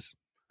 Shemmy it is.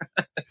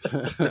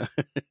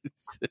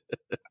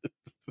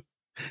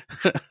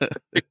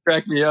 It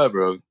cracked me up,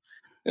 bro.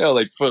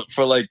 Like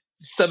for like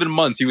 7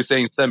 months he was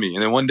saying Semi,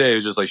 and then one day it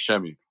was just like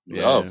Shemmy.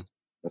 Yeah.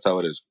 That's how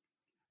it is.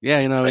 Yeah,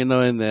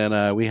 and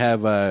then we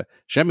have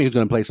Shemmy who's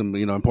going to play some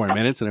important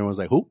minutes, and everyone's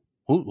like,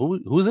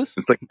 who's this?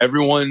 It's like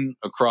everyone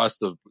across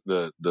the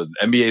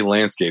NBA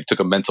landscape took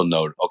a mental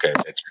note. Okay,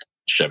 it's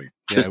Shemmy.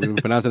 Yeah, we've been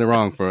pronouncing it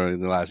wrong for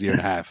the last year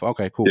and a half.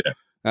 Okay, cool. Yeah.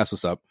 That's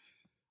what's up.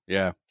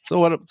 Yeah. So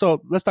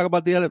let's talk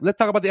about the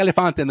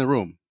elephant in the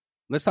room.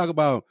 Let's talk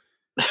about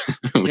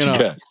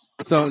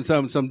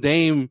some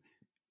Dame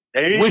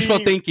wishful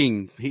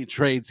thinking. He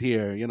trades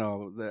here.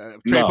 The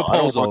trade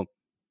proposal.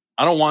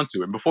 I don't want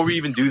to. And before we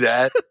even do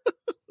that,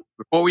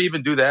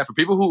 for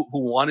people who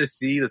want to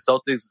see the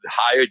Celtics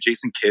hire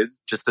Jason Kidd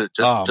just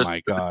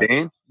my God,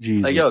 Dame,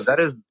 like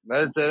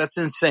that's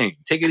insane.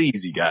 Take it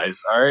easy,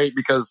 guys. All right,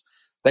 because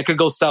that could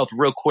go south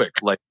real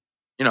quick. Like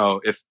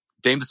if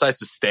Dame decides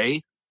to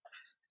stay.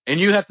 And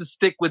you have to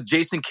stick with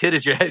Jason Kidd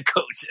as your head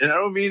coach. And I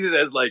don't mean it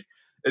as like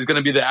it's going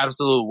to be the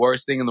absolute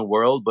worst thing in the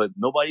world, but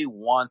nobody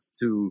wants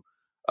to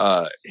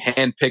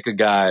handpick a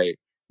guy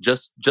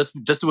just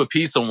to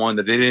appease someone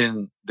that they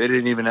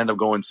didn't even end up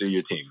going to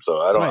your team. So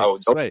I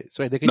don't. Sway.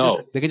 They can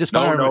just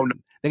fire him.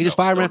 They can just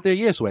fire him after a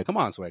year. Sway, come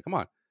on.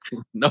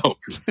 No,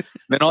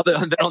 then all the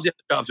other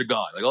jobs are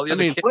gone. Like all the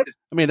other kids.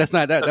 I mean, that's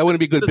not that wouldn't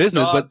be good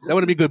business, but that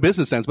wouldn't be good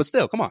business sense. But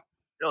still, come on.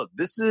 No,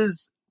 this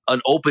is an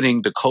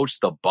opening to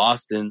coach the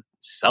Boston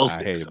Celtics.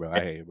 I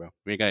hate you, bro.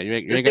 You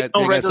ain't got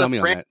to sell me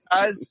on that.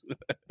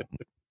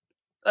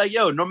 Like,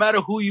 no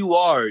matter who you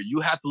are,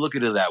 you have to look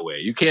at it that way.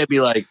 You can't be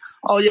like,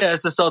 oh yeah,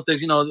 it's the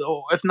Celtics.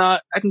 If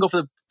not, I can go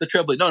for the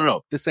Trailblazers.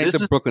 No. This ain't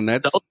the Brooklyn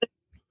Nets.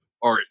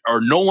 or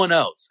no one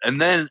else. And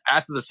then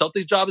after the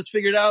Celtics job is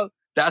figured out,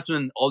 that's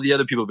when all the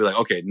other people will be like,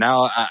 okay,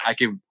 now I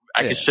can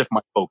shift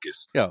my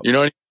focus. You know what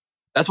I mean?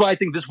 That's why I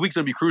think this week's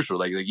going to be crucial.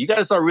 Like you got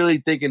to start really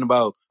thinking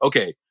about,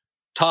 okay,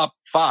 top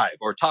 5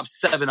 or top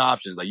 7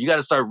 options. Like you got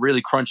to start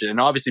really crunching. And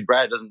obviously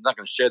Brad not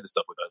going to share this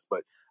stuff with us,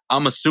 but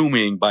I'm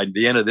assuming by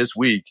the end of this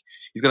week,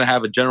 he's going to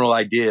have a general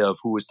idea of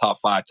who his top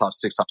 5, top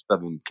 6, top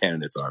 7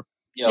 candidates are.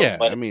 Jay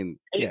Larranaga.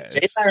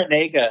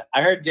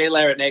 I heard Jay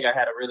Larranaga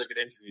had a really good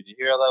interview. Did you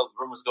hear all those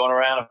rumors going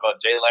around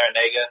about Jay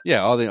Larranaga? Yeah,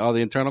 all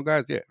the internal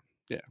guys. Yeah.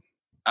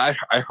 I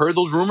heard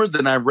those rumors,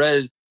 then I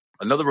read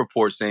another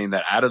report saying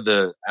that out of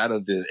the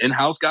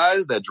in-house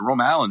guys, that Jerome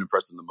Allen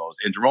impressed him the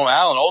most, and Jerome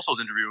Allen also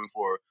was interviewing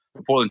for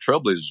the Portland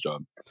Trailblazers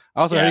job.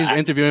 I also heard he's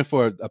interviewing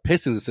for a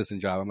Pistons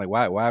assistant job. I'm like,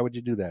 why would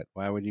you do that?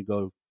 Why would you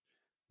go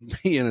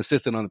be an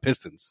assistant on the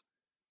Pistons?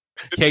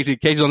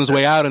 Casey's on his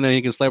way out, and then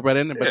he can slip right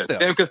in there. But still,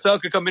 Sam Cassell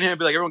could come in here and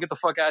be like, "Everyone, get the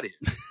fuck out of here."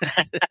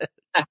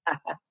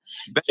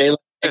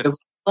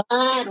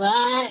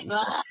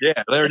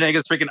 Yeah,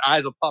 Larranaga's freaking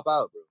eyes will pop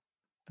out, bro.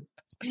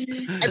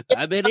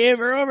 I've been here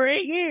for over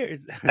 8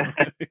 years.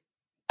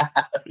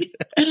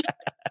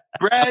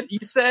 Brad, you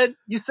said.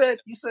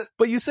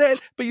 But you said.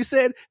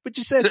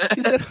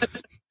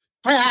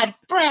 Brad.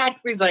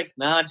 He's like,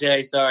 nah,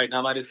 Jay, sorry,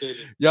 not my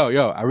decision. Yo,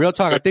 a real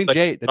talk. I think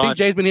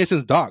Jay's been here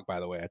since Doc,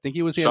 by the way. I think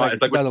he was here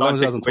it's like 2011,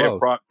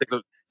 2012. It's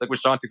like when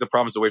Sean takes a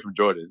promise away from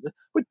Jordan.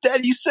 But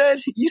Dad, you said.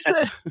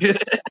 You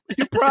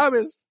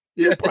promised.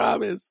 You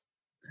promised.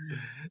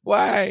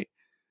 Why?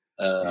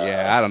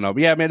 I don't know.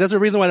 But yeah, man, there's a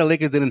reason why the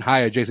Lakers didn't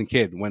hire Jason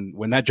Kidd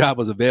when that job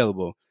was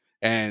available.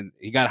 And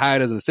he got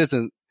hired as an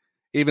assistant,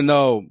 even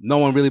though no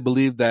one really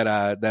believed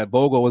that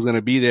Vogel was going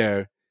to be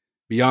there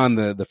beyond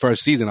the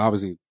first season.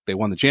 Obviously, they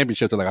won the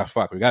championship. They're like, oh,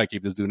 fuck, we got to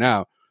keep this dude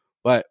now.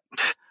 But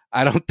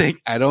I don't think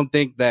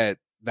that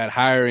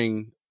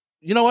hiring,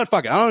 you know what?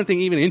 Fuck it. I don't think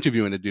even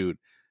interviewing the dude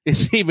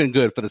is even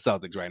good for the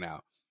Celtics right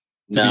now,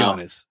 to be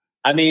honest.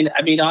 I mean,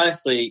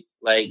 honestly,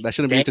 like that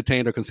shouldn't be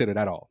entertained or considered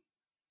at all.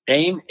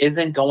 Dame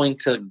isn't going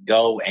to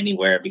go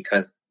anywhere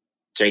because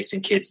Jason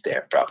Kidd's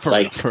there, bro. For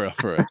real. For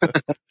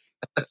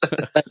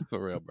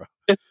real, bro.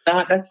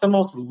 That's the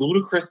most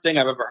ludicrous thing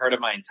I've ever heard in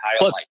my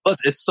entire life. Plus,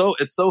 it's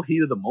so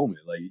heat of the moment.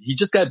 Like he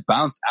just got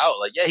bounced out.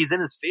 Like he's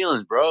in his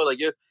feelings, bro. Like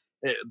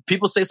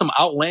people say some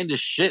outlandish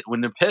shit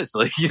when they're pissed.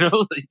 Like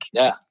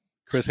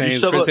Chris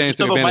Haynes took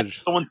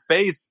advantage. Someone's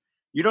face.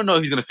 You don't know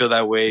if he's gonna feel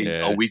that way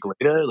a week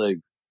later. Like.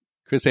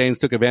 Chris Haynes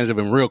took advantage of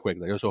him real quick.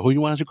 Like, so who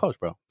you want as your coach,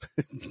 bro?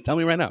 Tell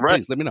me right now.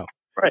 Please, let me know.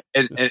 Right.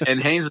 And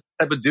Haynes is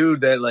the type of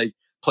dude that, like,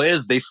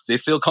 players, they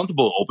feel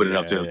comfortable opening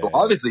up to him. So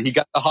obviously, he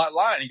got the hot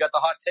line. He got the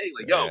hot take.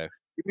 Like, yo, give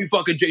me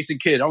fucking Jason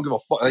Kidd. I don't give a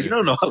fuck. Like, you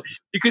don't know.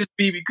 He could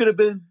have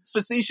been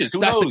facetious.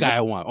 That's the guy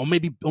I want. Or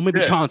maybe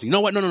Chauncey. You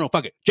know what? No.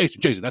 Fuck it.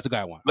 Jason. That's the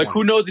guy I want. Like,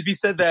 who knows if he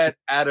said that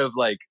out of,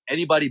 like,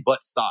 anybody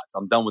but Stotts.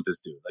 I'm done with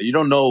this dude. Like, you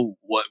don't know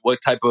what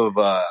type of,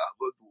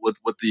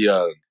 what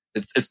the,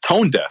 It's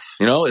tone deaf,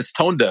 you know. It's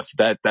tone deaf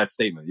that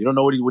statement. You don't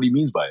know what he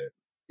means by it.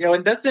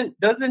 And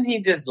doesn't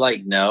he just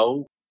like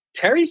know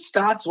Terry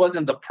Stotts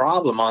wasn't the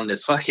problem on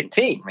this fucking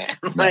team, man?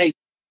 Like,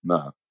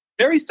 no,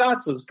 Terry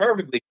Stotts was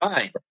perfectly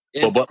fine.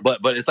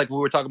 But it's like we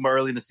were talking about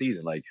early in the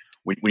season. Like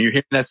when you're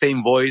hearing that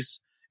same voice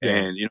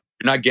and you're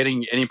not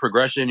getting any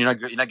progression, you're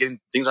not getting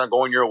things aren't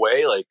going your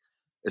way. Like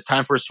it's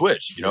time for a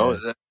switch. You know,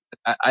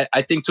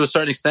 I think to a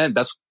certain extent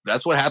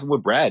that's what happened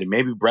with Brad, and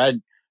maybe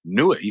Brad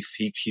knew it.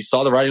 He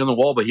saw the writing on the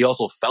wall, but he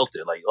also felt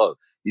it. Like, oh,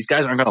 these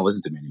guys aren't going to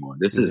listen to me anymore.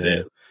 This is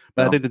it.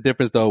 But I think the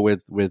difference though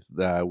with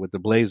the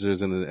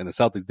Blazers and the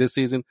Celtics this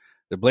season,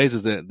 the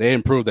Blazers they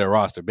improved their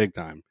roster big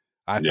time.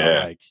 I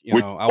felt like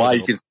you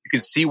can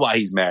see why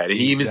he's mad. And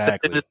he even said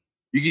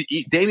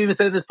Dame even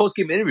said in his post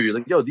game interview, he's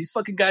like, "Yo, these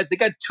fucking guys, they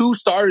got 2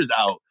 starters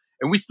out,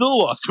 and we still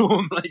lost to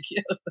them."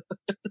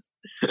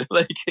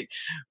 Like,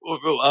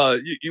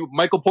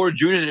 Michael Porter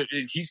Jr.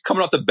 He's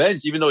coming off the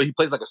bench, even though he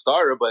plays like a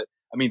starter. But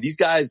I mean, these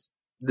guys,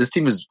 this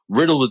team is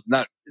riddled with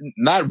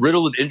not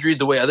riddled with injuries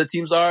the way other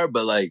teams are,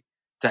 but like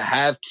to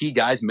have key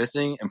guys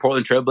missing and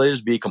Portland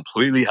Trailblazers be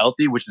completely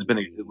healthy, which has been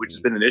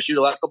an issue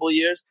the last couple of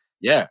years.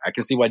 Yeah, I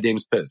can see why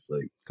Dame's pissed.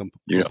 Like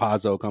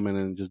Campazzo coming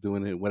in and just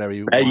doing it whatever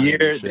you that want.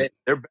 Year,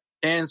 their best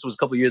chance was a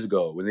couple of years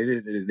ago when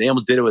they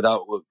almost did it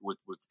without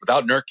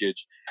Nurkic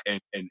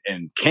and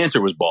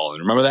Cantor was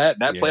balling. Remember that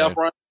playoff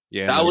run?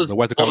 Yeah, that was the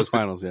Western Conference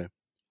Finals. Yeah.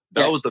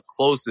 That was the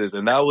closest,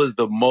 and that was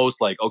the most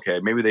like, okay,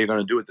 maybe they're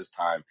going to do it this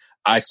time.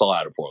 I saw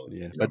out of Portland.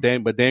 Yeah,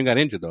 but Dame got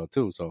injured though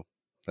too. So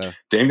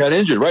Dame got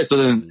injured, right? So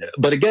then,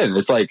 but again,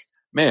 it's like,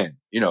 man,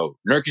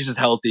 Nurkic is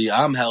healthy.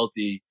 I'm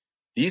healthy.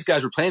 These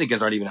guys we're playing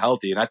against aren't even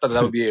healthy, and I thought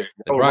that would be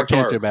brought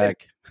Cantor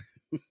back.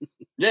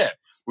 Yeah,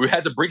 we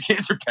had to bring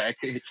Cantor back.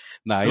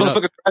 Nah,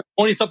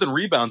 20-something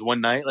rebounds one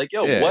night. Like,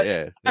 yo, what?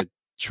 Yeah,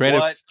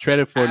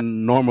 traded for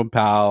Norman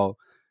Powell.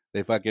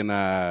 They fucking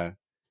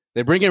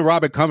they bring in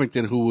Robert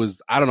Covington, who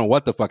was, I don't know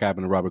what the fuck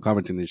happened to Robert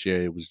Covington this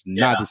year. It was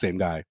not the same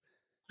guy.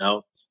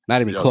 No. Not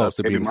even close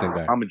to being the same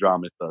guy. I'm a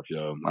drama and stuff,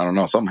 yo. I don't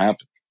know. Something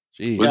happened.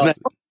 Jeez.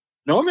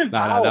 Norman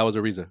Powell. That was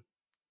Ariza.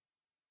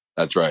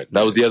 That's right.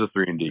 That was the other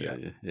 3 and D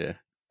guy. Yeah.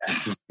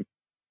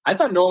 I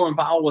thought Norman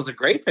Powell was a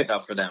great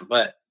pickup for them,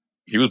 but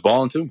he was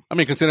balling too. I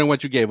mean, considering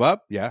what you gave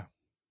up, yeah.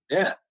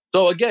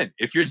 So again,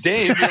 if you're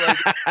Dame, you're like,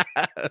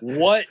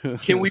 what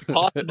can we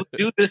possibly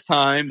do this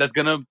time that's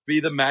gonna be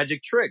the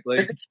magic trick? Like,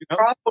 this is the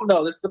problem,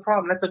 though. This is the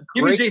problem. That's a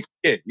give me great. Jason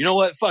Kidd. You know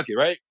what? Fuck it,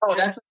 right? Oh,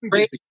 that's a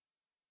great.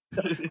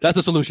 That's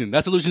a solution.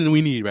 That's a solution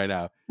we need right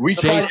now. We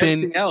Jason- tried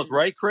everything else,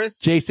 right, Chris?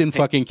 Jason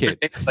fucking Kidd.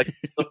 Like,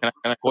 look, can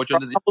I quote you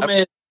on this?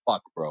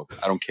 Fuck, bro.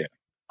 I don't care.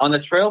 On the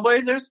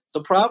Trailblazers,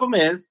 the problem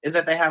is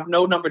that they have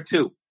no number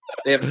 2.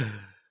 They have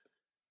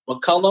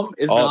McCollum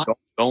is not.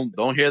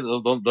 Don't hear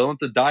don't let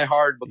the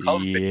diehard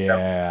McCollum.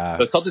 Yeah.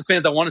 The Celtics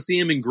fans that want to see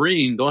him in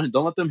green, don't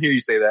let them hear you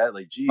say that.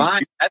 Like, geez.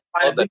 Fine. That's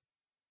fine.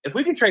 If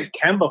we can trade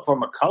Kemba for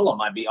McCollum,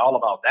 I'd be all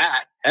about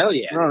that. Hell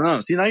yeah. No.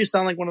 See, now you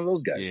sound like one of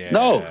those guys. Yeah.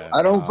 No,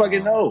 I don't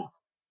fucking know.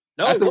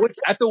 No,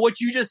 After what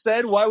you just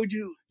said, why would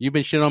you? You've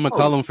been shitting on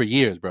McCollum for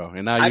years, bro,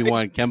 and now you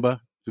want Kemba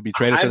to be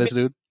traded for this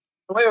dude?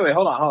 Wait,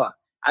 hold on.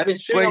 I've been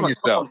shitting on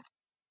McCollum.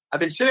 I've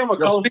been shitting on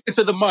McCollum. Speak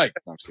to the mic.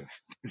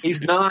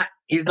 He's not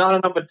a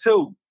number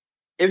 2.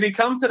 If he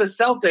comes to the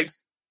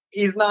Celtics,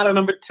 he's not a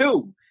number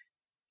 2.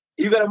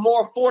 You got a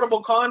more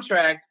affordable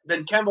contract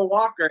than Kemba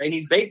Walker, and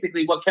he's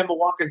basically what Kemba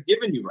Walker's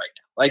giving you right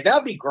now. Like,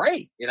 that'd be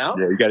great, you know?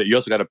 Yeah, you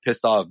also got a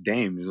pissed off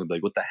Dame. He's gonna be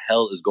like, what the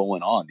hell is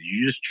going on? Did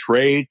you just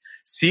trade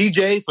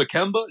CJ for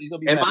Kemba? He's gonna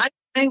be Am mad. I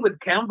playing with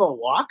Kemba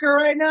Walker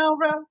right now,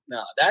 bro?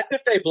 No, that's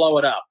if they blow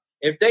it up.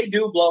 If they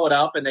do blow it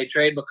up and they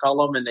trade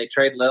McCollum and they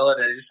trade Lillard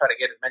and they just try to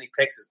get as many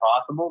picks as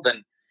possible,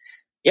 then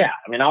yeah,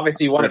 I mean,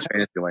 obviously you want to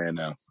change the land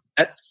now.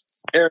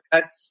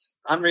 That's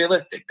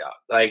unrealistic, dog.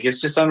 Like, it's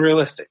just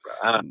unrealistic,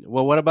 bro.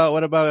 Well, what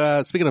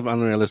about speaking of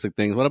unrealistic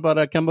things? What about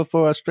Kemba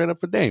for straight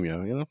up for Dame? You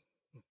know,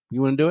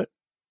 you want to do it?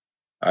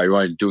 You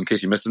want to do in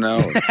case you missed it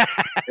now?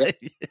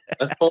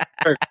 Let's pull.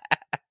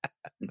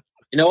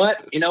 You know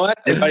what?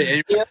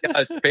 Anybody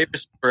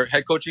favors for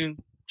head coaching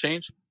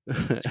change?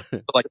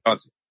 Like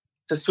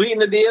to sweeten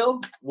the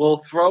deal, we'll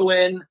throw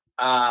in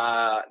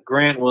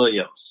Grant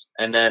Williams,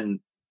 and then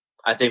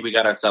I think we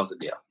got ourselves a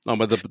deal. No,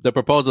 but the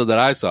proposal that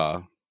I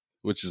saw,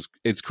 which is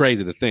it's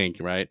crazy to think,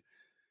 right,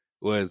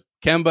 was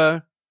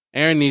Kemba,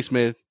 Aaron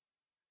Nesmith,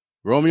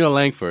 Romeo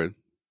Langford,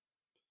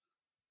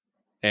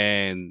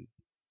 and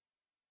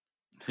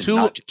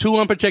two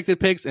unprotected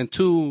picks and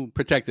 2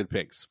 protected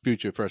picks,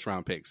 future first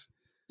round picks.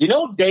 You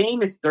know,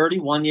 Dame is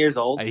 31 years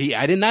old.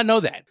 I did not know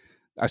that.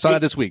 I saw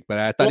that this week, but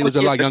I thought he was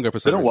a lot younger for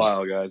some reason. It's been a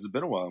while, guys. It's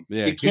been a while.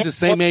 Yeah, he's the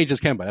same age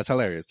as Kemba. That's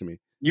hilarious to me.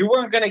 You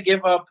weren't going to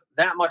give up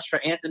that much for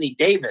Anthony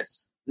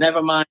Davis.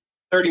 Never mind,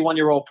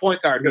 31-year-old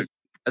point guard.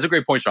 That's a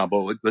great point, Sean.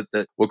 But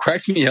what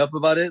cracks me up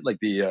about it, like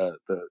the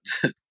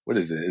what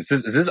is it? Is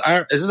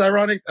this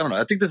ironic? I don't know.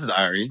 I think this is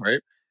irony, right?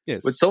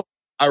 Yes. What's so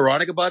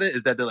ironic about it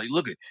is that they're like,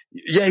 look,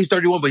 yeah, he's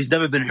 31, but he's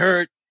never been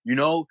hurt. You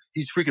know,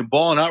 he's freaking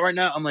balling out right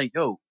now. I'm like,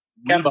 yo,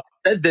 Kemba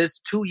said this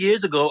 2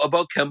 years ago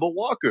about Kemba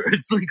Walker.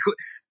 It's like,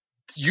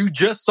 you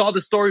just saw the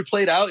story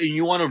played out and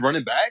you want to run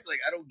it back? Like,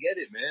 I don't get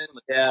it, man.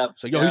 Like, yeah.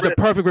 So, he's a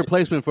perfect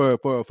replacement for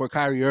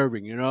Kyrie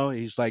Irving, you know?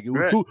 He's like,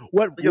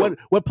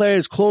 what player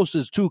is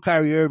closest to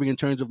Kyrie Irving in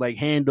terms of, like,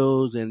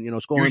 handles and, you know,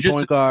 scoring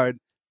point guard?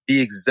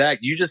 You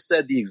just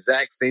said the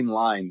exact same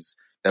lines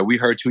that we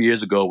heard 2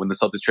 years ago when the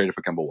Celtics traded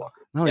for Kemba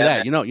Walker. No,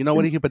 yeah. You know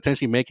what he could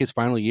potentially make his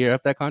final year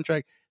of that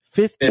contract?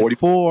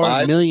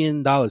 $54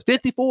 million.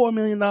 $54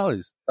 million.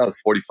 That was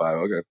 45.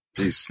 Okay.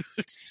 Jeez.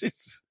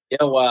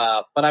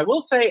 But I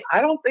will say,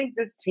 I don't think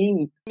this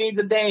team needs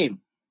a Dame.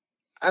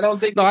 I don't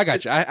think. No, I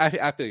got you.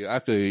 I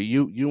feel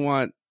you. You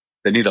want.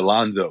 They need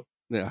Alonzo.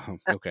 Yeah.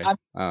 Okay.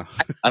 Not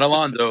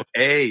Alonzo.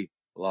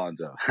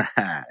 Alonzo.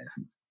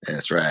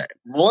 That's right.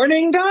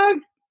 Morning, dog.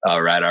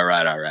 All right.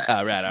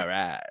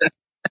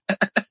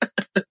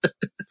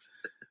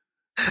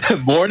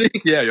 Morning?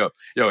 Yeah,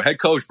 yo, head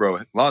coach, bro.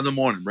 Alonzo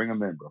Mourning, bring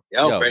him in, bro.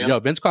 Yo,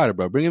 Vince Carter,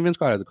 bro. Bring in Vince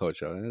Carter as a coach,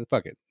 yo.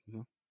 Fuck it.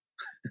 You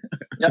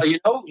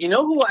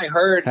know who I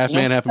heard? Half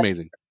man, half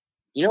amazing.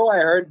 You know who I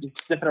heard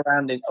sniffing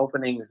around in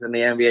openings in the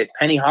NBA?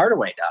 Penny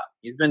Hardaway, dog.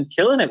 He's been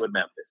killing it with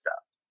Memphis, dog.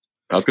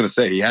 I was gonna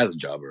say he has a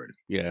job already.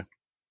 Yeah.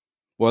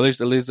 Well, at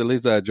least,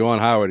 Juwan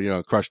Howard, you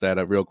know, crushed that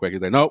up real quick.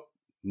 He's like, nope,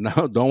 no,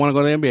 don't want to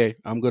go to the NBA.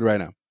 I'm good right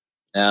now.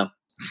 Yeah.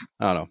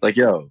 I don't know. Like,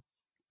 yo,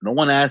 no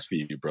one asked for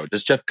you, bro.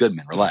 Just Jeff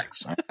Goodman.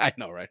 Relax. Right? I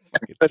know, right?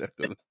 Fucking Jeff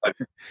Goodman.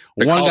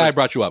 One guy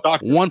brought you up.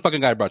 One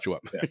fucking guy brought you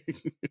up. Yeah.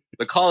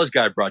 The college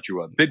guy brought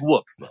you up. Big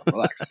whoop, bro.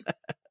 Relax.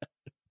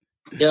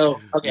 Yo,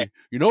 okay.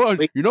 You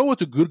know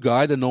what's a good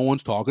guy that no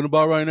one's talking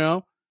about right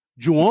now?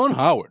 Juwan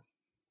Howard.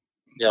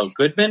 Yo,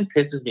 Goodman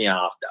pisses me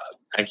off,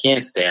 dog. I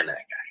can't stand that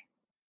guy.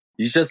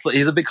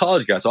 He's a big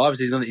college guy, so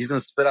obviously he's gonna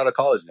spit out a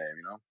college name,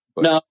 you know.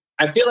 But, no,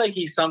 I feel like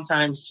he's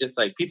sometimes just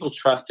like people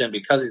trust him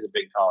because he's a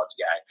big college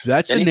guy.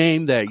 That's a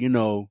name that, you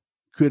know,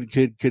 could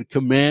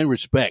command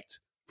respect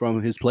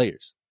from his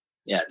players.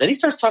 Yeah. Then he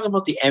starts talking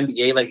about the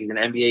NBA like he's an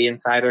NBA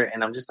insider,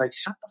 and I'm just like,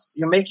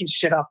 you're making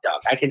shit up,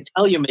 dog. I can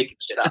tell you're making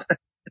shit up.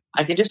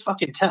 I can just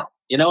fucking tell.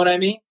 You know what I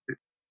mean?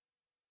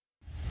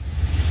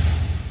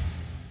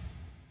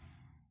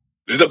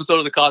 This episode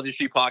of the College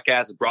Street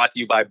Podcast is brought to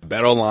you by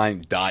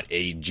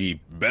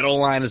BetOnline.ag.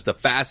 BetOnline is the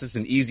fastest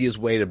and easiest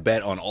way to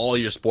bet on all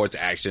your sports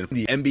action.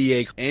 The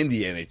NBA and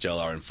the NHL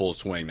are in full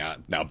swing now.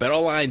 Now,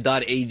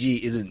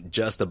 BetOnline.ag isn't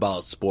just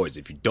about sports.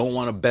 If you don't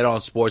want to bet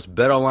on sports,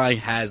 BetOnline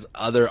has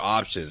other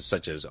options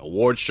such as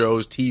award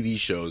shows, TV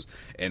shows,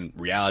 and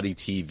reality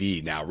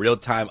TV. Now,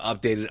 real-time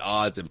updated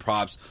odds and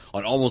props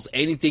on almost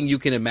anything you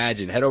can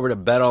imagine. Head over to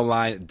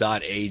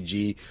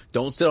BetOnline.ag.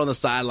 Don't sit on the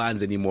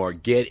sidelines anymore.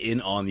 Get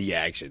in on the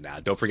action. Now,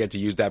 don't forget to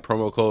use that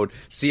promo code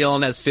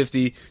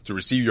CLNS50 to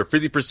receive your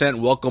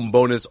 50% welcome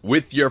bonus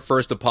with your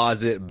first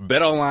deposit.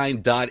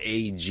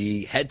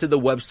 BetOnline.ag. Head to the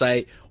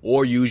website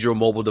or use your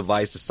mobile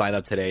device to sign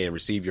up today and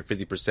receive your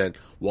 50%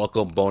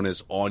 welcome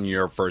bonus on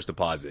your first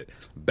deposit.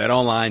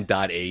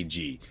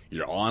 BetOnline.ag,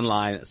 your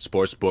online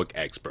sportsbook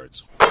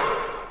experts.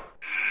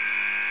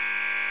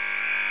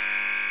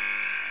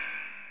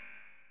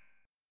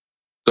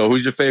 So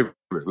who's your favorite?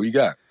 Who you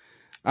got?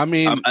 I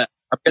mean, I'm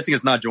guessing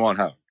it's not Juwan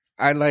Howard.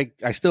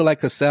 I still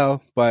like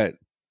Cassell, but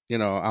you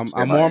know, I'm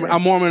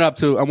warming up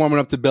to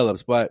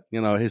Billups, but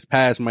you know, his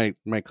past might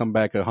come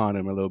back and haunt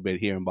him a little bit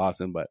here in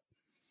Boston. But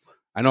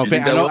I know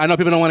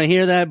people don't want to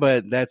hear that,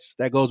 but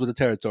that goes with the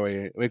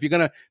territory. If you're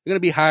gonna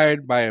be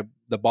hired by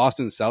the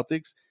Boston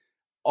Celtics,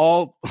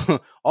 all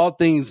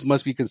things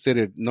must be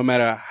considered, no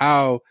matter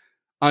how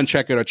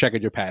uncheckered or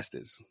checkered your past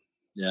is.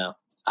 Yeah,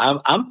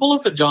 I'm pulling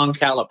for John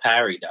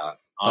Calipari, dog.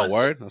 Honestly.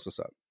 Oh, word? That's what's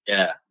up.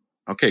 Yeah.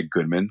 Okay,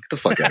 Goodman, get the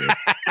fuck out of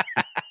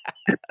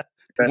here.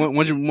 Why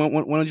don't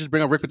you just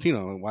bring up Rick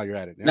Pitino while you're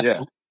at it?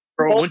 Yeah.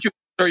 Bro, why don't you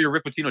throw your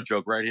Rick Pitino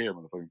joke right here,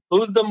 motherfucker?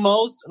 Who's the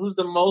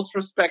most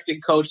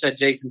respected coach that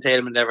Jason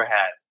Tatum never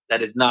has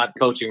that is not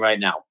coaching right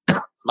now?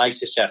 Mike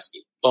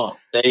Krzyzewski. Boom.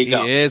 There you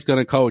go. He is going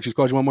to coach. He's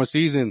coaching one more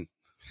season.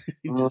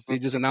 He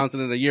just announced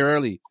it a year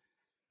early.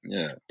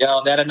 Yeah.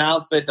 Yo, that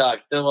announcement, dog,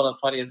 still one of the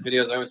funniest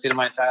videos I've ever seen in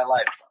my entire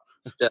life.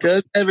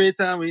 Because every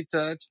time we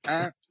touch,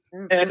 I'm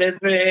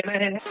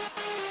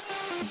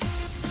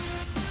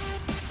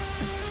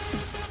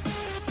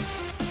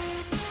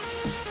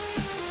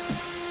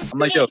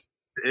like, yo,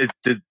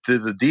 did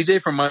the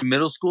DJ from my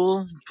middle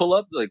school pull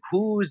up? Like,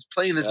 who is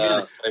playing this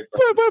music?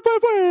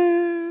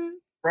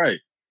 Right.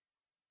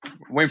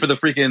 Waiting for the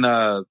freaking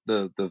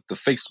the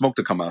fake smoke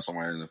to come out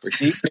somewhere in the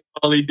freaking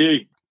Paulie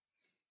D.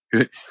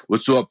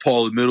 What's up,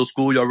 Paul? Middle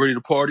school, y'all ready to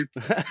party?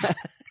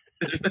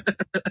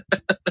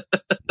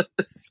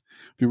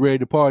 If you're ready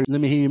to party,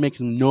 let me hear you make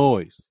some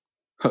noise.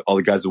 All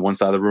the guys on one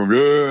side of the room,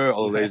 yeah.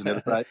 All the ladies on the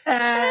other side.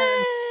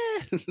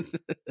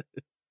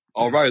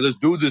 All right, let's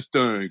do this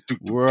thing.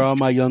 Where are all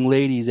my young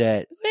ladies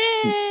at?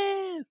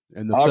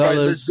 And the all fellas. Right,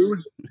 let's do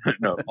it.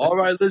 No. All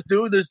right, let's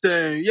do this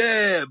thing.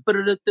 Yeah.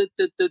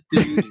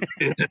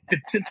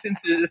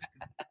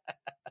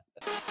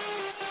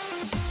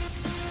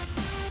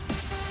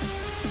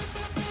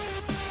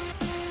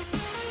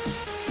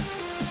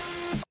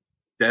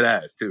 Dead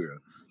ass too.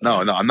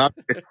 No, I'm not.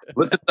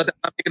 Listen, I'm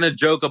not making a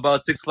joke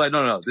about Six Flags.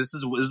 No. This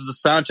is the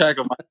soundtrack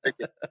of my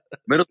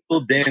middle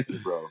school dances,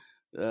 bro.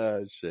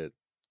 Oh shit!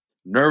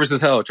 Nervous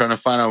as hell, trying to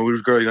find out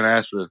which girl you're gonna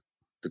ask for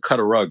to cut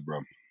a rug,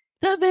 bro.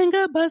 The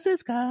finger bus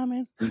is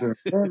coming.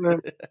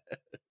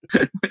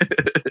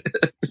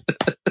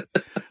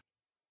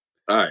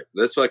 All right,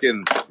 let's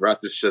fucking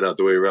wrap this shit up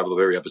the way we wrap up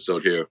every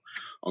episode here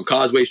on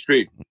Causeway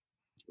Street.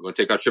 We're gonna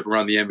take our trip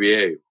around the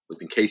NBA,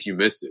 in case you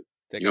missed it.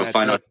 You're gonna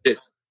find out shit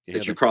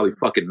that you probably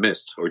fucking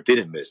missed or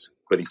didn't miss.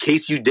 But in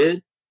case you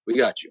did, we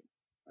got you.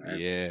 Right?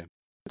 Yeah.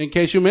 In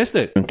case you missed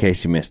it. In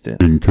case you missed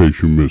it.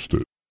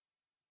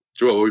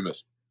 Joel, what we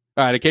missed?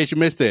 All right, in case you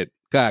missed it.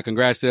 God,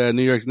 congrats to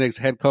New York Knicks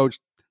head coach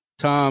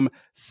Tom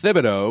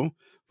Thibodeau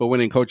for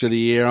winning Coach of the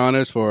Year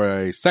honors for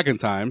a second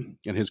time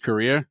in his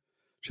career.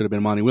 Should have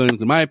been Monty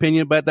Williams, in my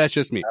opinion, but that's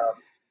just me.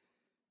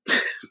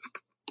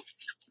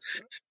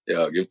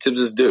 Yeah, give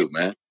Tibbs his due,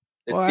 man.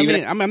 Well, I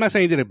mean, I'm not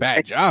saying he did a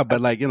bad job, but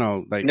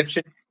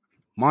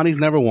Monty's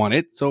never won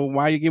it, so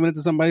why are you giving it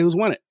to somebody who's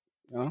won it?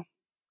 You know,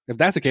 if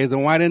that's the case,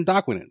 then why didn't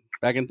Doc win it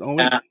back in?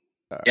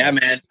 Yeah,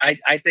 man. I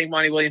think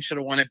Monty Williams should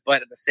have won it,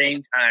 but at the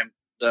same time,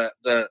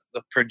 the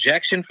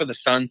projection for the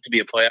Suns to be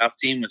a playoff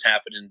team was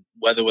happening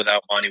whether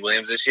without Monty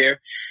Williams this year.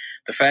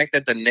 The fact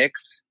that the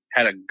Knicks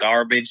had a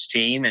garbage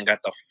team and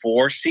got the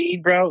 4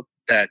 seed, bro,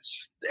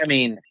 that's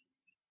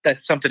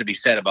something to be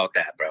said about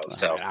that, bro.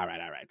 So all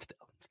right.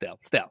 Still.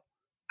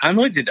 I'm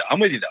with you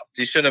though.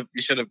 You should have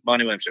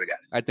Monty Williams should have got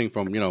it. I think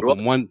from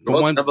one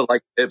never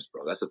like Tibbs,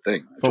 bro. That's the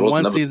thing. From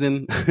one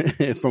season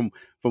from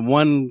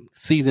one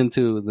season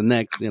to the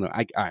next,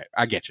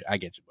 I get you,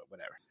 but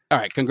whatever. All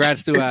right,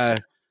 congrats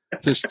to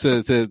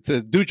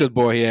Dutra's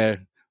boy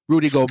here,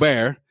 Rudy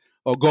Gobert,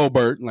 or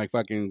Gobert, like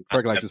fucking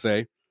Kirk likes to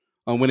say,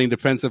 on winning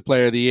Defensive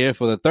Player of the Year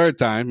for the 3rd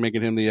time,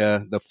 making him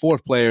the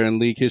 4th player in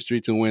league history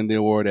to win the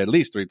award at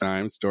least 3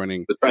 times,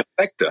 joining the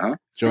trifecta, huh?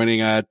 Joining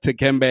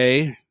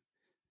Kemba,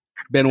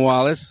 Ben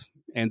Wallace,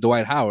 and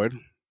Dwight Howard.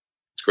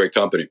 It's great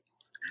company.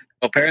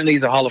 Apparently,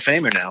 he's a Hall of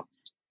Famer now.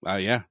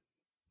 Yeah,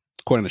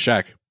 according to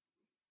Shaq.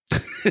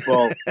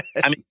 Well,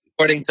 I mean,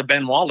 according to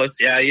Ben Wallace,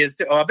 yeah, he is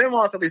too. Ben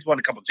Wallace at least won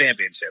a couple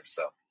championships,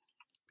 so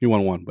he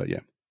won 1, but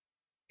yeah,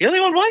 he only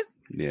won 1.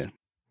 Yeah,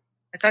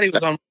 I thought he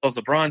was on those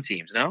LeBron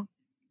teams, no?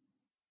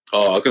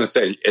 Oh, I was going to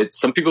say,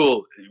 some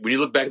people, when you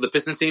look back at the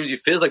Pistons teams, it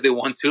feels like they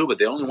won 2, but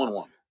they only won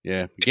 1.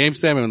 Yeah, Game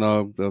 7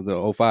 of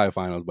the 05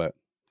 finals, but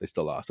they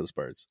still lost to the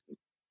Spurs.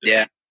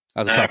 Yeah.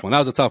 That was a tough one. That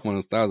was a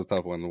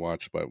tough one to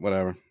watch, but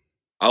whatever.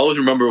 I always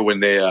remember when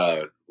they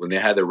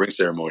had the ring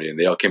ceremony and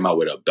they all came out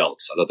with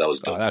belts. I thought that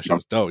was dope. Oh, that shit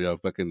was dope, yo.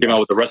 Fucking came out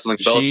with the wrestling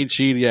belts.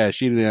 She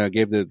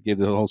gave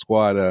the whole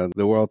squad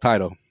the world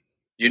title.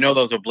 You know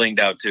those are blinged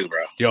out too,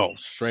 bro. Yo,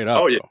 straight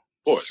up. Oh yeah, bro.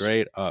 of course.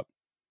 Straight up.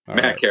 All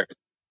Matt Carey.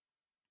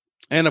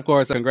 And of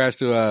course, congrats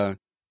to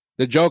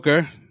the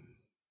Joker,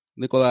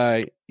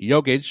 Nikola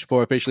Jokic,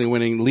 for officially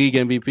winning league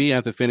MVP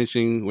after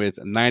finishing with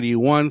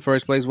 91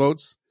 first place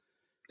votes.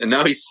 And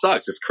now he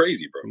sucks. It's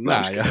crazy, bro.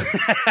 Nah,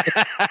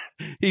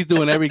 he's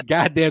doing every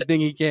goddamn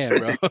thing he can,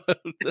 bro.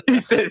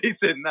 he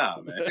said,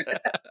 nah, man.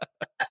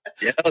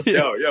 Yo.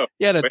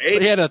 He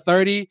had a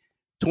 30,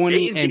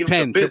 20, and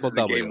 10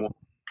 triple-double.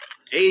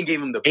 Aiden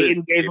gave him the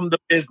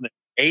business.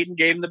 Aiden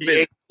gave him the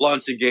business.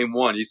 Launched in game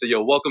 1. He said,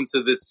 yo, welcome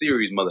to this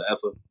series, mother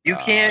effer. You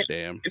can't.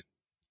 Damn.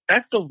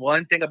 That's the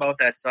one thing about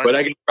that Suns. But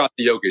I can drop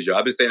the Jokic, yo.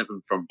 I've been saying it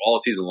from all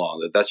season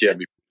long. That's your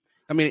MVP.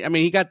 I mean,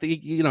 he got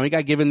he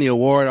got given the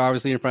award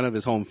obviously in front of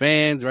his home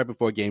fans right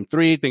before Game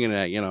 3, thinking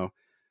that it's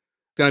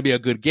gonna be a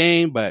good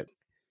game, but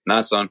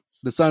not son.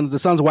 The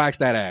Suns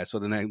waxed that ass for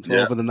the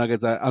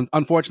Nuggets,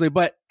 unfortunately.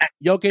 But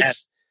Jokic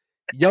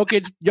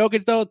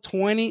though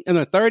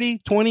 30,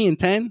 20, and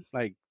 10,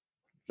 like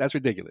that's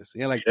ridiculous. He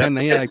had like 10.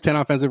 He had like 10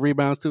 offensive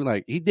rebounds too.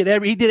 Like he did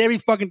every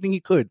fucking thing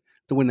he could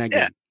to win that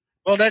game.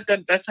 Well,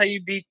 that's how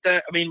you beat the.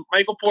 I mean,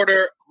 Michael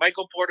Porter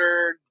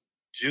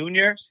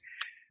Jr.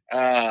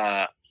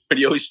 But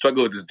you always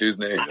struggle with this dude's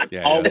name.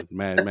 Yeah, always,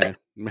 man. And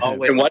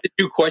why did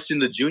you question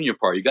the junior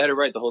part? You got it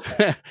right the whole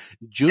time.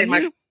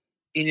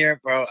 Senior,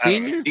 bro.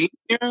 Senior?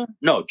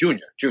 No,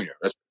 junior.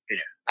 That's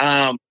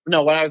junior.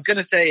 No, what I was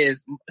gonna say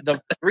is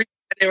the reason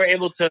they were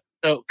able to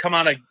come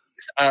out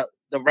of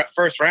the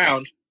first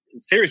round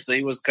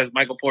seriously was because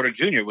Michael Porter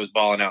Jr. was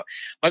balling out.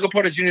 Michael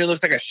Porter Jr.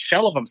 looks like a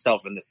shell of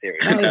himself in the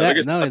series. Not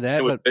only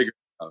that, but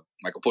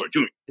Michael Porter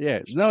Jr. Yeah,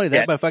 not only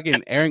that, but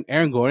fucking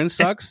Aaron Gordon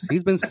sucks.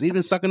 He's been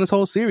sucking this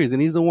whole series,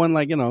 and he's the one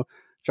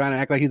trying to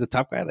act like he's a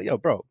tough guy. Like, yo,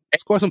 bro,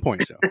 score some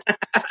points, yo.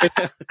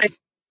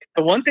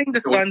 The one thing the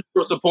Suns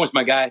score some points,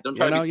 my guy. Don't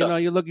try to be tough.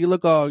 You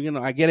look all,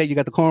 I get it. You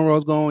got the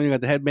cornrows going, you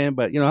got the headband,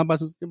 but how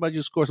about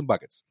you score some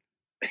buckets?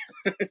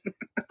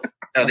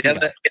 The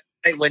other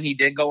night when he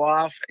did go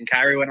off, and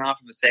Kyrie went off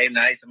on the same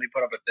night, somebody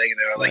put up a thing, and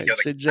they were like,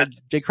 "Yo,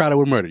 Jay Crowder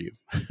would murder you."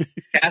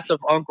 Cast of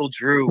Uncle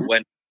Drew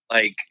went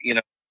like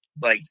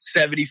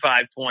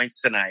 75 points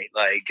tonight.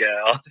 Like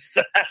all this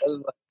stuff.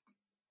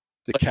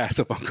 The cast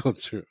of Uncle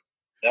Drew.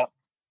 Yep.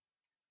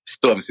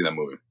 Still haven't seen that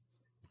movie,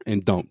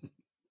 and don't.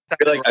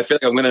 I feel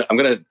like I'm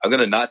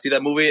gonna not see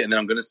that movie, and then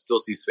I'm gonna still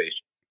see Space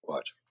Jam.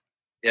 Watch.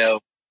 Yo,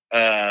 all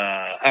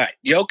right,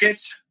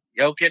 Jokic,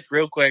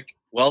 real quick,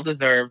 well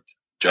deserved.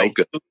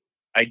 Joker.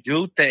 I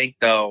do think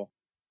though,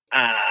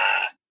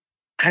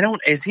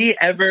 is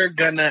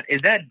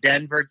that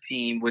Denver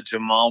team with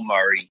Jamal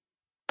Murray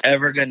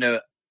ever gonna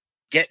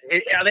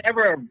are they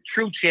ever a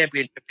true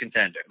championship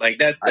contender? Like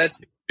that's I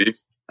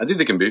think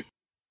they can be.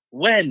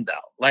 When though?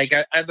 Like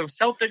are the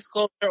Celtics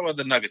closer or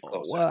the Nuggets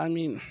closer? Well, I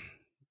mean,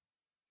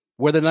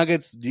 were the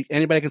Nuggets,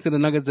 anybody consider the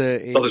Nuggets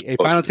a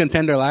finals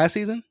contender last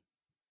season?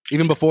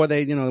 Even before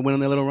they, went on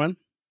their little run?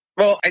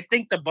 Well, I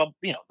think the bubble,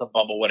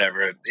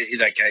 whatever.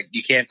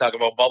 You can't talk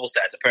about bubble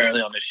stats apparently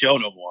on the show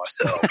no more.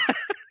 So,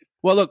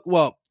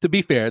 well, to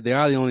be fair, they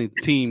are the only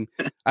team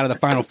out of the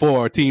Final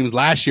Four teams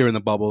last year in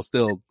the bubble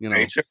still,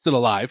 still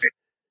alive.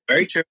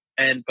 Very true.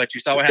 But you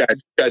saw what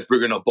happened. You guys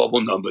bringing up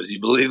bubble numbers. You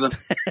believe them?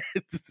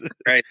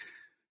 Right.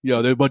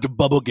 Yo, they're a bunch of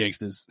bubble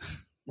gangsters.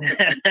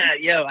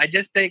 Yo, I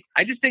just think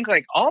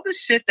like all the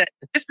shit that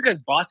just because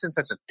Boston's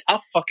such a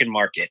tough fucking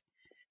market,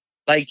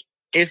 like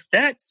if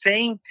that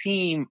same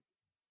team,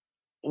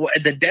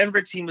 the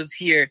Denver team was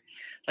here,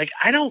 like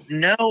I don't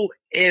know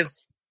if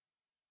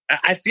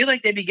I feel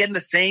like they'd be getting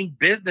the same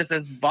business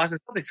as Boston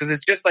Celtics because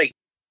it's just like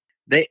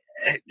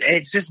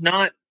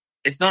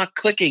it's not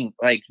clicking.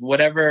 Like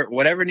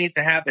whatever needs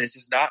to happen, it's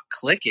just not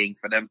clicking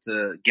for them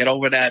to get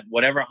over that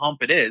whatever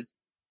hump it is.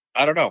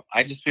 I don't know.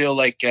 I just feel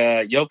like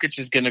Jokic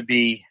is going to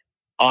be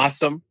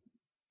awesome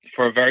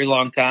for a very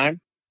long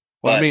time.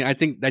 Well, I mean, I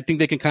think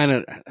they can kind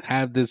of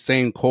have this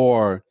same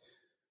core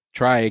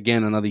try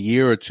again another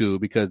year or two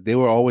because they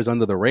were always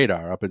under the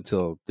radar up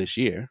until this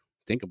year.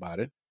 Think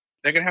about it.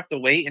 They're going to have to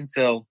wait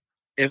until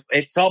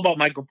it's all about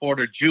Michael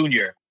Porter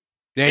Jr.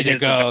 There you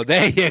go.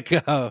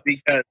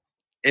 Because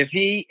if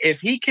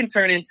he can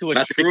turn into a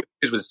true,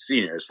 he was a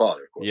senior, his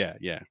father, of course.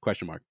 Yeah.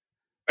 Question mark.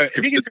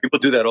 People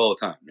do that all the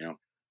time, If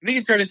he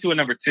can turn into a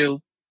number 2,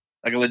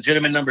 like a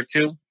legitimate number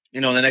 2,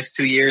 in the next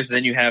 2 years,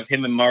 then you have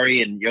him and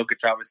Murray and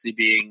Jokic obviously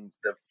being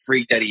the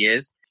freak that he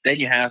is. Then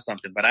you have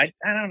something. But I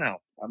don't know.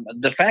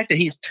 The fact that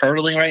he's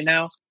turtling right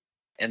now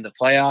in the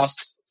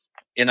playoffs,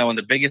 in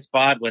the biggest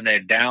spot when they're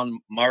down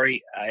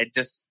Murray,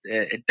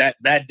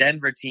 that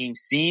Denver team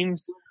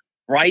seems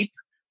ripe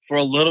for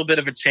a little bit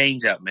of a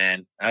change up,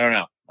 man. I don't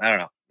know. I don't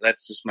know.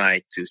 That's just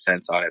my 2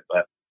 cents on it.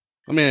 But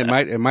I mean,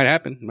 it might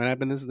happen. It might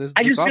happen this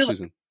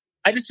offseason.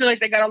 I just feel like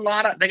they got a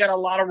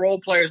lot of role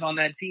players on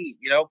that team.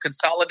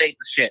 Consolidate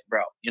the shit,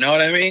 bro. You know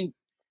what I mean?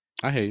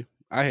 I hear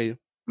you.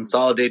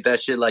 Consolidate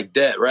that shit like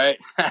debt, right?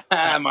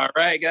 Am I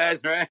right,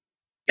 guys? Right?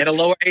 Get a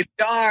lower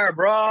APR,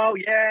 bro.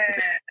 Yeah,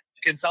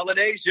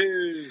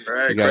 consolidation.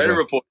 Right, credit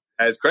report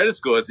has credit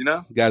scores.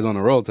 You guys on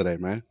the roll today,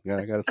 man.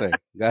 I gotta say,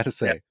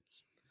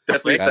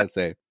 definitely gotta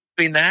say.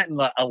 Between that and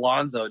the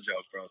Alonzo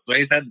joke, bro.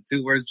 Sway's had the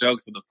 2 worst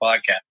jokes of the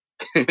podcast.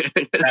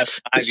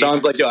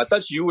 Sean's like, yo, I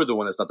thought you were the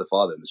one that's not the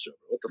father in this show.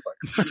 What the fuck?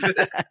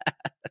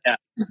 Yeah.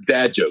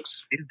 Dad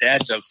jokes. These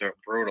dad jokes are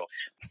brutal.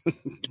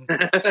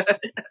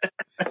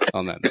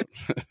 On that note.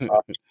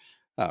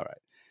 All right.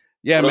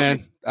 Yeah, man.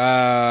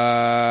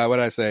 What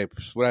did I say?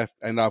 What did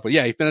I end off with?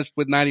 Yeah, he finished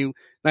with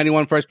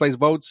 91 first place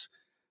votes.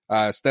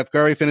 Steph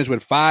Curry finished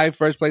with 5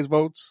 first place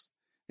votes.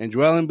 And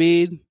Joel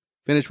Embiid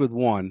finished with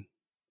 1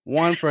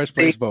 first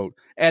place vote.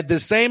 At the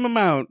same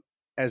amount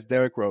as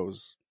Derrick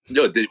Rose.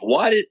 Yo,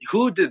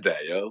 who did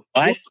that, yo?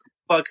 What?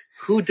 Fuck,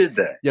 who did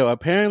that? Yo,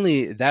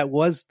 apparently that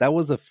was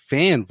a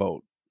fan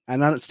vote.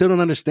 And I still don't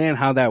understand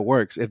how that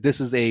works. If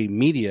this is the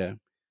media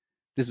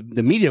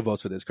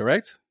votes for this,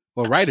 correct?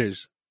 Or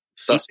writers.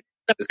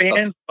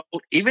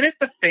 Even if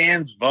the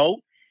fans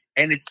vote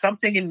and it's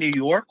something in New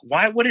York,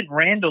 why wouldn't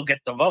Randall get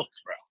the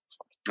votes, bro?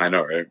 I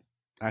know, right?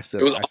 I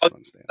still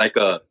understand. Like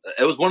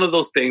it was one of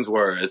those things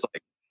where it's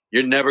like,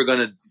 you're never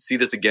going to see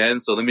this again,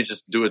 so let me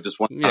just do it this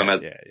one time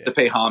to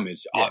pay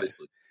homage,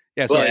 obviously.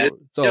 Yeah,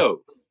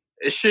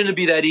 it shouldn't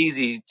be that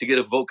easy to get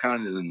a vote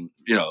counted and,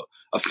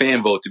 a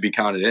fan vote to be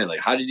counted in.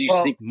 Like, how did you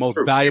think? Most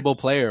valuable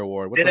player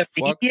award. What the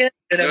fuck? Did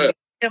a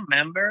media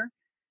member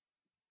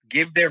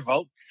give their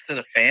votes to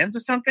the fans or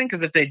something?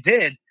 Because if they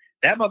did,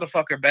 that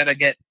motherfucker better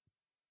get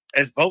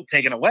his vote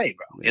taken away,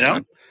 bro. You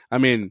know? I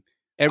mean,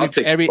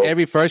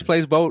 every first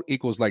place vote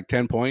equals like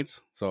 10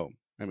 points. So,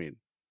 I mean,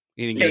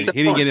 he didn't get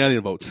any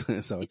other votes.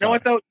 So you know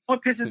what though?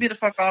 What pisses me the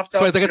fuck off though?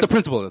 So it's like it's the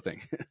principle of the thing.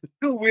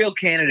 2 real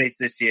candidates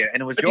this year, and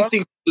it was Joel.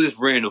 This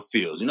Randall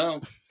feels,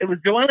 It was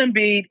Joel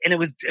Embiid, and it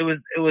was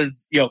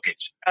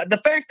Jokic. The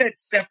fact that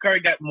Steph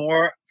Curry got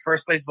more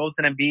first place votes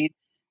than Embiid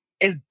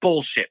is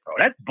bullshit, bro.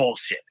 That's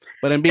bullshit.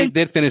 But Embiid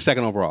did finish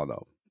second overall,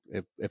 though.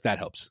 If that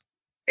helps.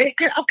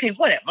 Okay,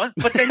 whatever.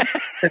 But then.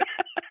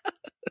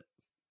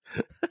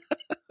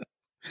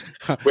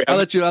 Wait, I'll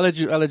let you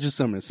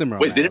simmer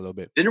on that a little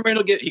bit. Didn't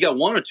Randall he got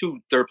 1 or 2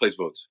 third place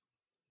votes?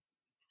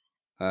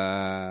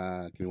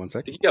 Give me 1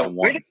 second. I think he got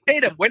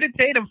 1. Where did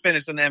Tatum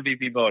finish in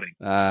MVP voting?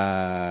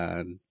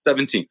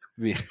 17th.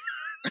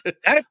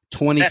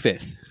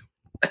 25th.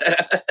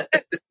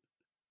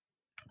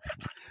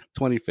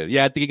 25th.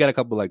 Yeah, I think he got a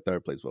couple like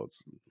third place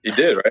votes. He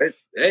did, right?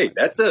 Hey,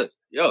 that's a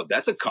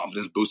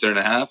confidence booster and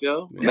a half,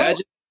 yo.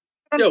 Imagine.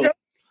 All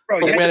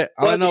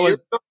I know is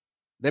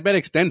they better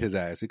extend his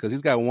ass because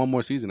he's got 1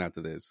 more season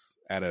after this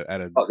at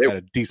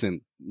a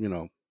decent,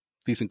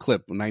 decent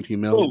clip,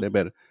 19 million. They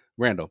better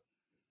Randall.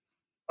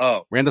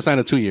 Oh, Randall signed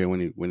a 2-year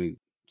when he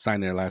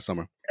signed there last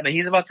summer. I mean,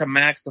 he's about to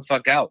max the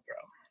fuck out, bro.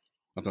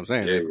 That's what I'm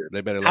saying.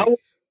 They better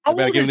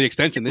give him the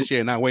extension this year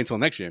and not wait until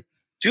next year.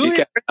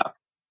 Julius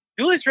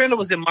Randle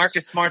was in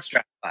Marcus Smart's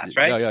draft class,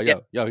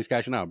 right? Yo, he's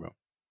cashing out, bro.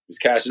 He's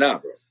cashing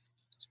out, bro.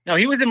 No,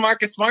 he was in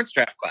Marcus Smart's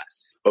draft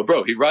class. But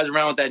bro, he rides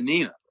around with that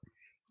Nina,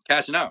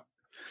 cashing out.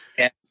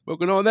 Yeah.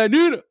 Smoking on that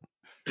Nina.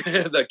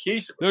 The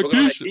Keisha.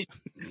 Smoking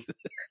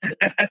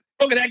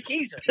that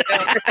Keisha.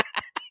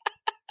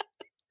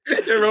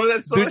 You remember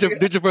that song?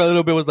 Dude, for a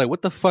little bit was like,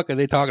 what the fuck are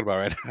they talking about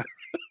right now?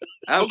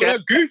 I'm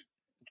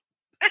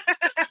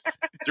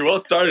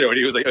Joel started it when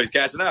he was like, oh, he's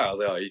cashing out. I was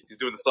like, oh, he's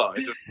doing the song.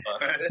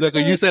 Look,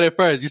 you said it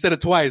first. You said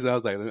it twice. And I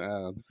was like,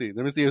 let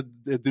me see if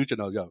Ducha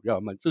knows. Yo,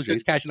 I'm like, Ducha,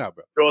 he's cashing out,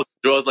 bro.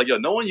 Joel's like, yo,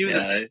 no one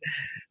uses it.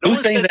 Who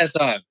sang that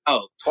song?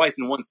 Oh, twice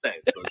in one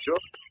sentence. So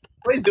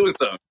Joel's doing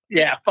something.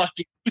 Yeah, fuck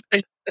you.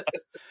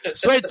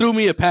 Straight threw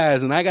me a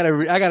pass, and I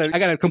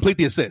gotta complete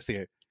the assist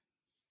here.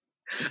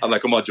 I'm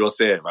like, come on, Joel,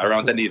 say it. Right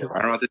around that needle.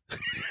 Right around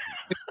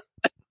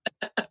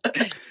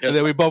And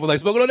then we both were like,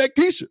 smoking on that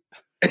Keisha.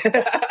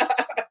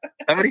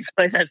 Somebody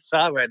play that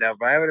song right now,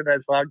 bro. I haven't heard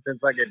that song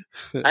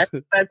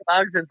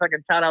since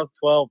fucking Townhouse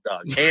 12,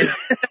 dog.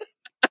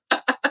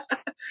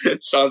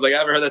 Sean's like, I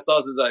haven't heard that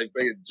song since I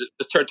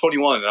just turned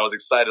 21, and I was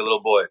excited,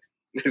 little boy.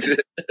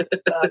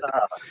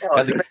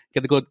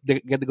 Get to go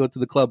to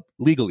the club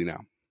legally now.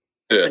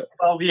 Yeah.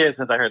 12 years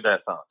since I heard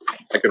that song.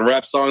 I can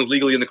rap songs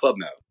legally in the club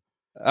now.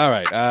 All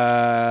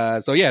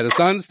right. So yeah, the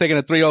Suns taking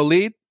a 3-0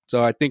 lead.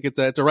 So I think it's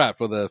a wrap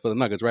for the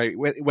Nuggets, right?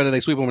 Whether they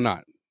sweep them or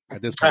not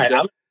at this point. All right,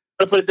 I'm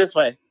gonna put it this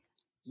way: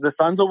 the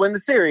Suns will win the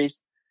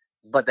series,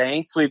 but they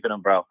ain't sweeping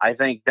them, bro. I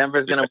think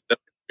Denver's gonna.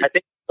 I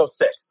think go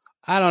 6.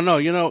 I don't know.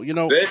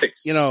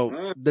 Six.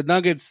 The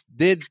Nuggets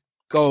did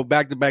go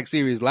back-to-back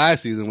series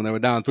last season when they were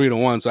down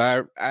 3-1. So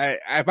I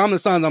if I'm the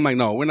Suns, I'm like,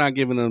 no, we're not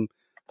giving them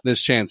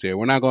this chance here.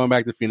 We're not going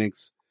back to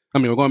Phoenix. I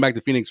mean, we're going back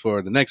to Phoenix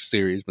for the next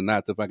series, but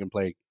not to fucking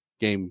play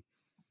game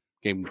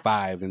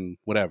 5 and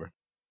whatever.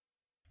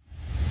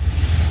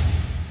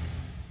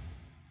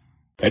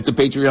 Head to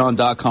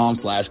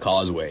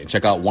patreon.com/causeway and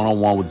check out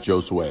One-on-One with Joe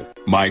Sway.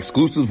 My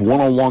exclusive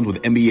one-on-ones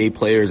with NBA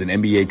players and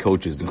NBA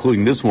coaches,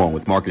 including this one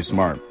with Marcus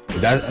Smart.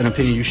 Is that an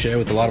opinion you share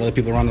with a lot of other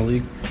people around the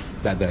league?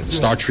 That the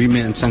star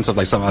treatment in sense of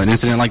like an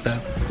incident like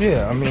that?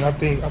 Yeah, I mean, I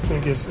think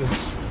it's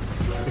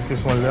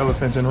just one of the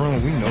elephants in the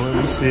room. We know it,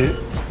 we see it.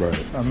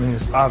 Right. I mean,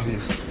 it's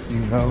obvious,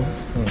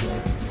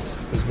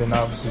 It's been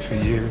obvious for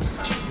years.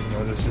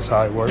 This is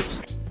how it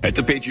works. Head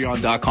to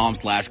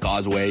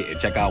patreon.com/causeway and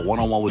check out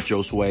One-on-One with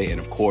Joe Sway and,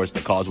 of course, the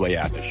Causeway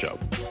After Show.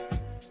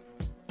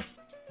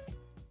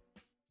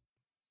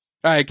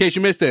 All right, in case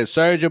you missed it,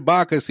 Serge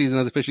Ibaka's season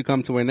has officially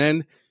come to an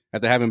end.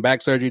 After having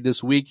back surgery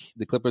this week,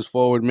 the Clippers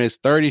forward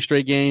missed 30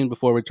 straight games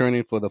before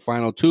returning for the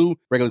final 2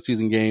 regular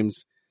season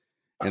games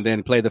and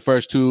then played the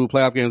first 2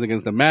 playoff games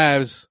against the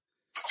Mavs,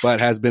 but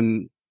has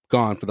been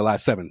gone for the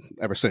last 7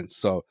 ever since.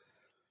 So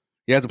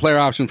he has a player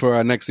option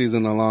for next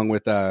season along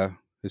with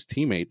his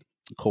teammate,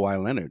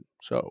 Kawhi Leonard.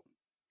 So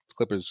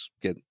Clippers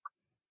get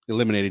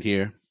eliminated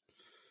here.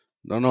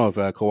 Don't know if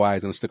Kawhi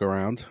is going to stick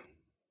around.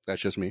 That's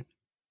just me.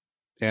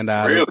 And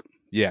really?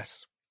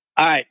 Yes.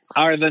 All right.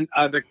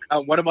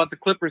 What about the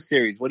Clippers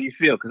series? What do you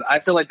feel? Because I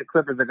feel like the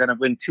Clippers are going to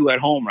win 2 at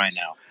home right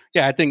now.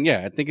 Yeah, I think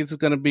it's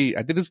going to be.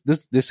 I think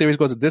this series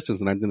goes a distance,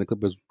 and I think the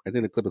Clippers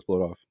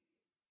pull it off.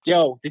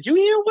 Yo, did you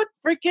hear what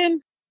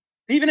freaking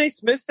Stephen A.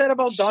 Smith said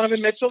about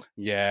Donovan Mitchell?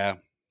 Yeah.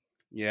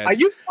 Are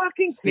you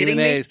fucking kidding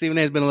me? Stephen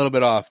A. has been a little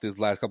bit off these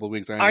last couple of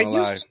weeks. I ain't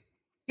gonna lie.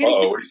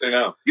 Oh, what do you say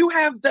now? You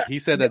have He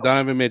said that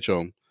Donovan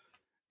Mitchell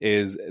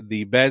is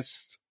the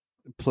best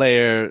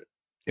player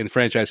in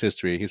franchise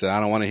history. He said, I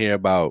don't want to hear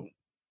about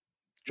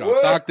John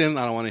Stockton.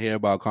 I don't want to hear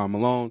about Karl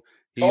Malone.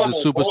 He's a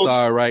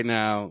superstar right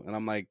now. And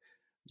I'm like,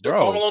 bro.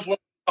 Karl Malone's one of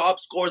the top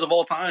scorers of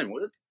all time.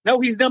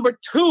 No, he's number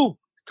 2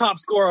 top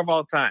scorer of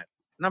all time.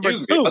 Number 2. I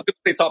was going to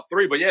say top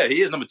 3, but yeah,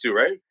 he is number 2,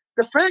 right?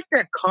 The fact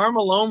that Karl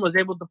Malone was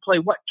able to play,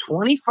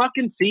 20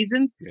 fucking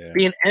seasons,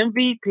 be an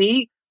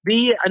MVP,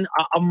 be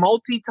a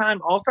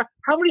multi-time All-Star.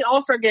 How many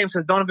All-Star games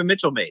has Donovan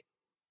Mitchell made?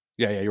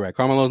 Yeah, you're right.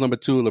 Karl Malone's number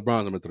 2,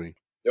 LeBron's number 3.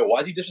 Yo,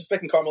 why is he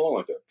disrespecting Karl Malone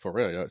like that? For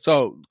real, yeah.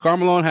 So Karl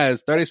Malone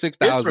has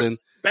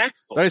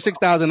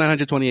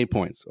 36,928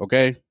 points,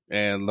 okay?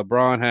 And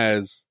LeBron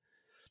has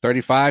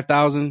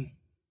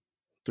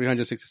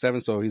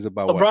 35,367, so he's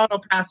about LeBron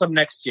will pass him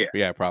next year.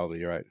 Yeah, probably,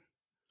 you're right.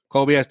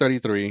 Kobe has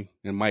 33,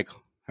 and Mike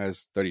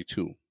has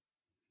 32.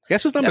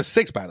 Guess who's number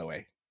 6, by the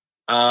way?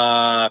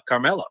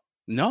 Carmelo.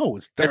 No,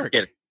 it's Dirk.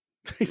 Dirk,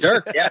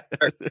 yeah.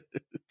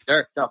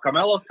 Dirk. No,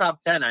 Carmelo's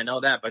top 10. I know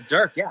that. But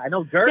Dirk, yeah, I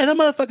know Dirk. Yeah, that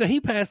motherfucker, he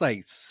passed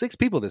like 6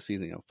 people this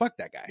season. Fuck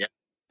that guy. Yeah.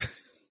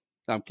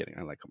 No, I'm kidding.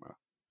 I like Carmelo.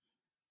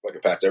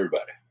 Fucking pass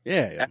everybody.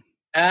 Yeah.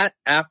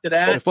 After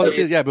that.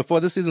 Before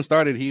the season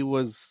started, he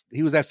was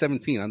at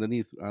 17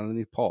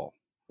 underneath Paul.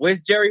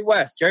 Where's Jerry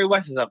West? Jerry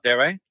West is up there,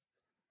 right?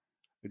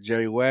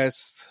 Jerry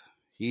West,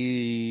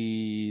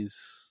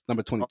 he's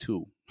number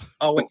 22.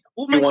 Oh, wait.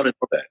 You want to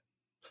know that?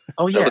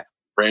 Oh, yeah.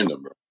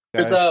 Random, bro.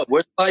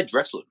 Where's Clyde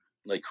Drexler?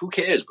 Like, who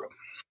cares, bro?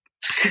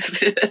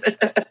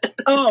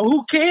 Oh,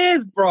 who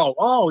cares, bro?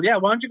 Oh, yeah.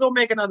 Why don't you go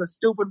make another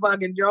stupid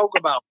fucking joke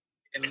about,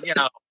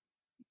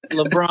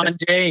 LeBron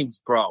James,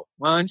 bro?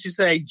 Why don't you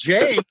say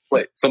James?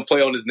 Some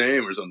play on his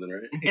name or something,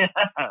 right? Yeah.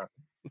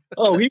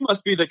 Oh, he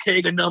must be the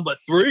king of number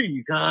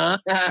 3s, huh?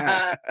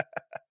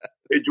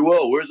 Hey,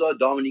 Joel, where's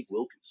Dominique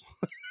Wilkins?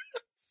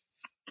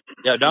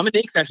 Yeah,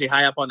 Dominique's actually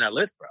high up on that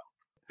list, bro.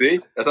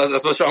 See?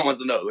 That's what Sean wants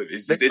to know. Look,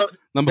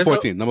 number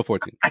 14. Number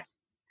 14. I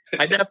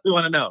definitely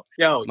want to know.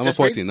 Yo, number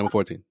 14. Number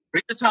 14.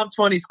 Read the top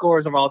 20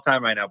 scores of all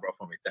time right now, bro,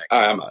 for me. Thanks.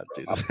 All right, I'm out.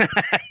 Jesus.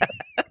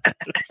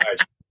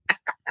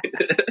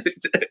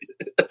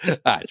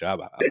 All right, Joe,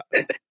 I'm out.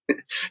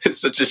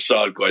 It's such a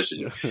Sean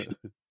question.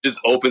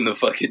 Just open the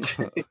fucking...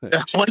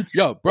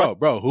 Yo,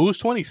 bro, who's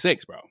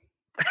 26, bro?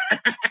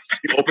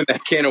 You open that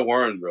can of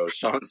worms, bro.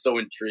 Sean's so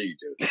intrigued,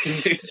 dude.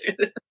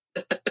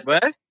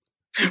 What?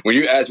 When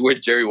you asked where's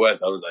Jerry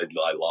West, I was like,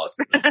 I lost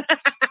it.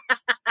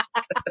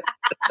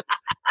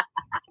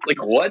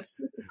 Like, what?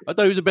 I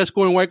thought he was the best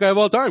scoring white guy of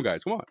all time,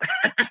 guys. Come on.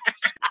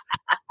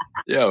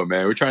 Yo,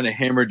 man, we're trying to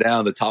hammer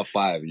down the top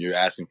 5, and you're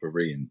asking for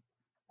freaking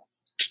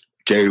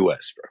Jerry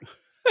West, bro.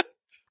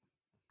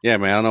 Yeah,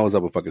 man, I don't know what's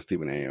up with fucking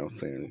Stephen A.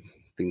 saying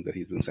things that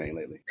he's been saying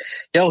lately.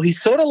 Yo, he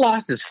sort of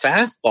lost his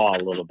fastball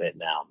a little bit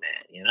now,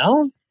 man.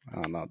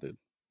 I don't know, dude.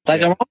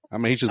 Like, yeah. I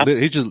mean,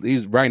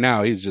 he's right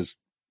now. He's just,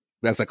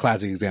 that's a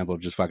classic example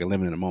of just fucking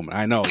living in the moment.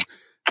 I know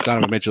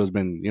Donovan Mitchell has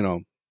been,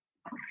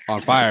 on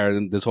fire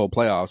in this whole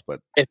playoffs, but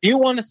if you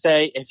want to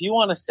say, let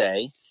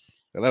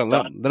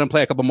him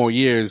play a couple more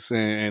years,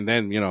 and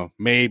then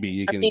maybe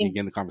you can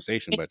begin the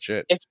conversation. But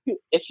shit,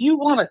 if you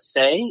want to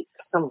say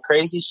some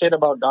crazy shit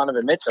about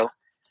Donovan Mitchell,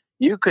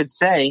 you could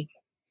say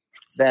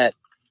that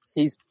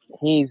he's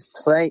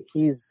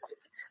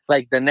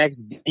like the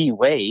next D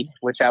Wade,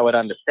 which I would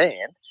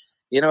understand.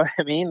 You know what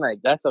I mean?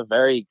 Like, that's a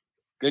very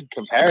good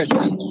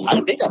comparison.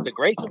 I think that's a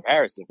great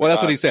comparison. Well,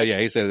 that's what he said. Yeah,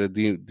 he said that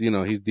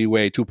he's D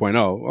Wade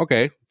 2.0.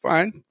 Okay,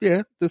 fine.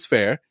 Yeah, that's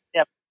fair.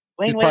 Yeah,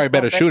 he's probably a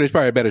better shooter. He's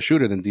probably a better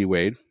shooter than D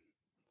Wade.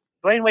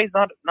 Dwayne Wade's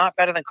not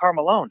better than Karl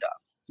Malone, dog.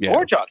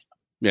 or Johnson.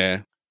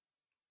 Yeah.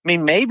 I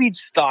mean, maybe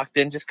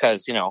Stockton, just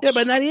because, you know. Yeah,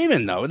 but not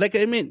even, though. Like,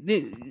 I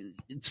mean,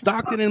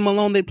 Stockton and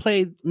Malone, they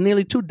played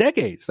nearly 2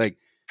 decades. Like,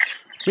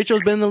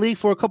 Mitchell's been in the league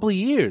for a couple of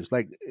years.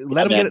 Like,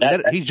 let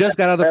him he just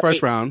got out of the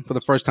first round for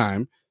the first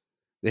time.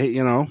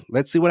 You know,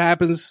 let's see what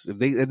happens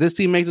if this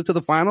team makes it to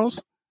the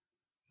finals.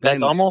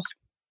 That's almost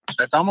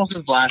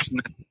as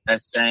blasphemous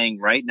as saying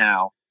right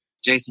now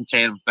Jason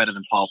Tatum's better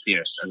than Paul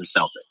Pierce as a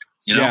Celtic.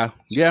 You know?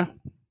 Yeah.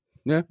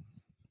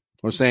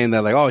 We're saying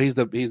that like, oh, he's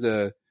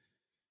the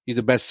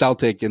best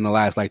Celtic in the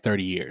last like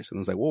 30 years, and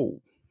it's like,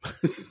 whoa,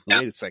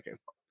 wait a second.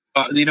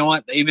 You know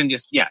what? Even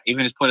just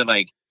put it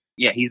like,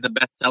 yeah, he's the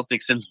best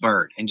Celtic since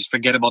Bird, and just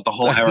forget about the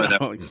whole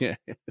era. Yeah.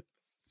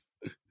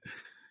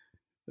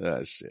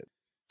 Oh shit.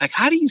 Like,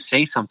 how do you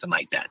say something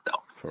like that,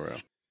 though? For real.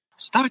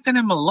 Stockton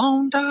and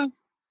Malone, dog,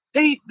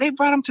 they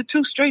brought him to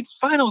 2 straight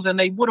finals, and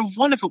they would have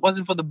won if it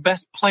wasn't for the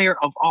best player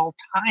of all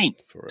time.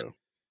 For real.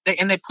 They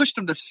pushed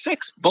him to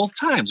 6 both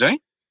times,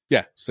 right?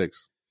 Yeah,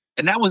 6.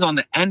 And that was on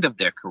the end of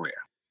their career,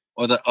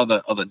 or the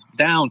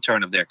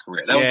downturn of their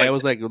career. It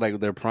was like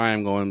their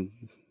prime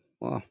going.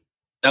 Well,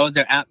 that was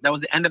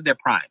the end of their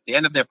prime. The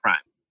end of their prime.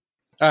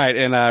 All right,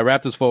 and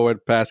Raptors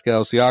forward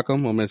Pascal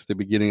Siakam will miss the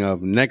beginning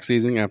of next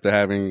season after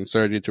having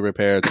surgery to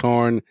repair a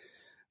torn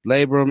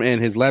labrum in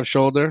his left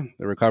shoulder.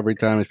 The recovery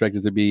time is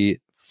expected to be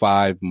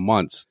 5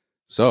 months.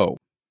 So,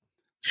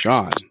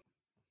 Sean,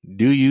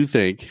 do you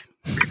think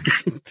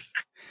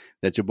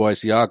that your boy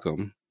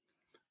Siakam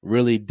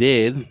really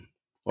did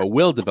or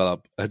will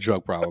develop a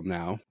drug problem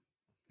now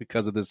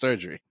because of the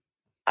surgery?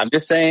 I'm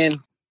just saying,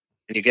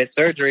 when you get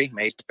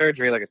major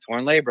surgery like a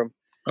torn labrum.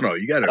 Oh no,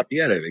 you gotta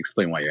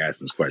explain why you're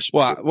asking this question.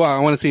 Well, I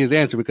want to see his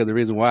answer because the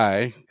reason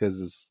why,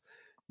 because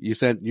you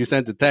sent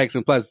the text,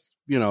 and plus,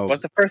 you know,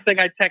 what's the first thing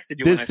I texted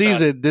you? This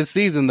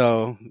season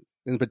though,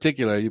 in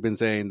particular, you've been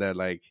saying that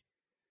like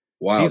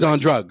he's on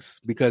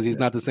drugs because he's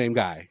not the same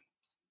guy.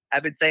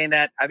 I've been saying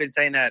that.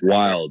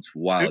 Wild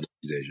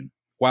accusation.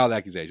 Wild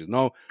accusations.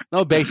 No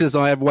basis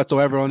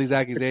whatsoever on these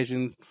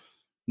accusations.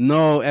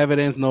 No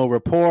evidence, no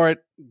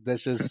report.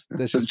 That's just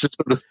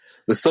the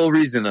sole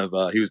reason of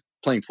he was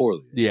playing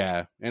poorly.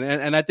 Yeah,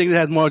 and I think it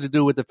has more to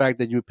do with the fact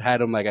that you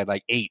had him like at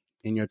like 8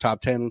 in your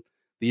top 10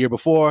 the year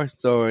before.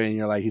 So and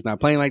you're like, he's not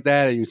playing like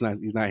that. He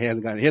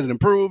hasn't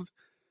improved.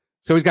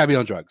 So he's got to be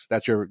on drugs.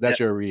 That's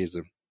your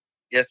reason.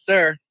 Yes,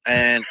 sir.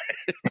 And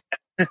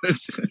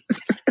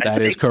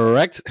that is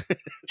correct.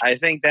 I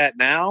think that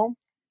now,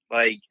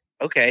 like,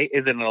 okay,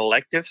 is it an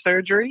elective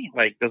surgery?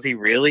 Like, does he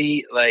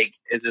really, like,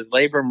 is his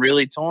labrum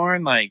really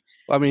torn? Like,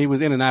 well, I mean, he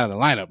was in and out of the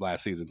lineup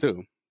last season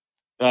too.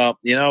 Well,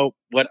 you know,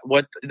 what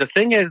the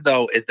thing is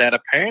though, is that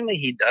apparently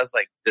he does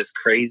like this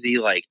crazy,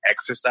 like,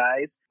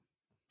 exercise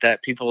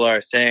that people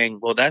are saying,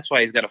 well, that's why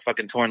he's got a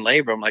fucking torn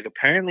labrum. Like,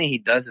 apparently he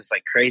does this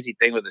like crazy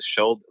thing with his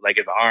shoulder, like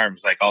his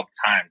arms, like all the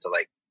time to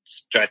like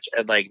stretch.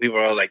 And like people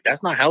are like,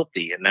 that's not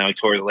healthy. And now he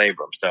tore his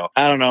labrum. So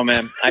I don't know,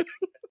 man.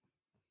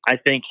 I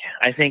think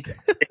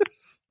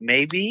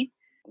maybe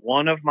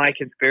one of my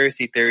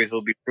conspiracy theories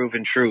will be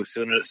proven true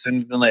sooner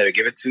than later.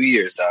 Give it 2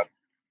 years, dog.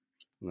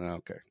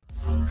 Okay.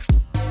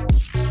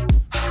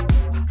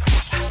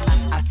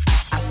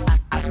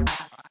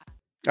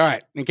 All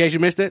right. In case you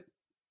missed it,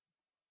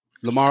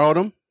 Lamar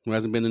Odom, who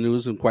hasn't been in the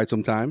news in quite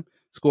some time,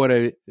 scored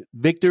a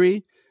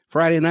victory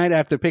Friday night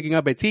after picking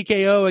up a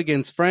TKO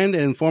against friend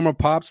and former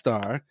pop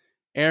star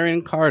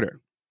Aaron Carter.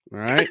 All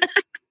right.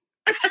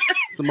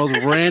 It's the most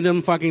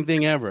random fucking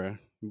thing ever.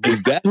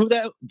 Is that who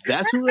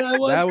that's who that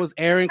was? That was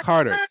Aaron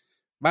Carter.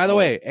 By the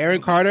way,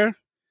 Aaron Carter,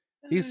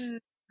 he's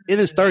in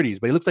his 30s,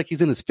 but he looks like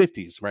he's in his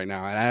 50s right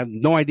now, and I have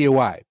no idea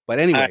why. But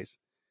anyways.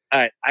 All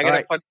right. I got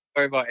a fucking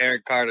story about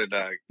Aaron Carter,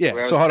 dog.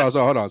 Yeah, so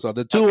hold on. So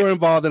the two were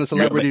involved in a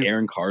celebrity...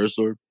 Aaron Carter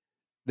story?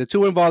 The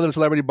two were involved in a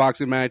celebrity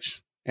boxing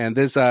match, and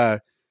this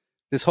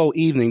whole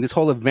evening, this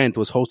whole event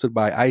was hosted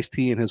by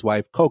Ice-T and his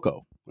wife,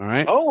 Coco. All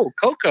right? Oh,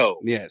 Coco.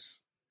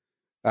 Yes.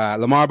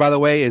 Lamar, by the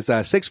way, is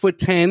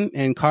 6'10",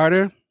 and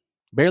Carter,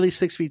 barely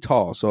 6 feet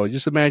tall. So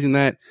just imagine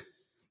that.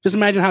 Just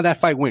imagine how that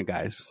fight went,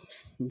 guys.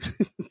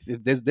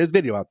 There's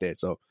video out there.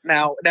 So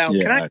now,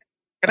 yeah,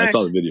 I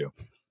saw the video.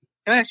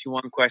 Can I ask you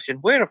one question?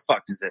 Where the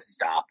fuck does this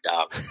stop,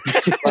 dog?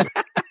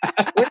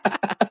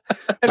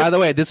 By the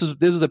way, this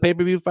was a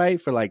pay-per-view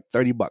fight for like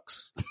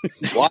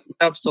 $30. Walking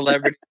up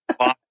celebrity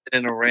boxing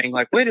in a ring,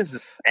 like where does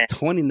this end?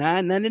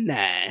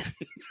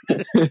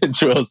 $29.99.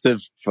 Joel said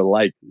for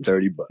like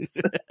 $30.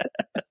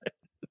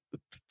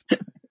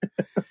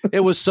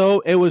 It was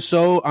so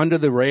under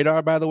the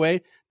radar, by the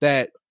way,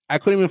 that I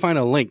couldn't even find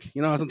a link.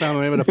 You know, sometimes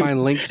I'm able to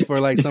find links for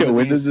like some.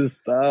 When does this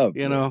stop?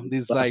 You know,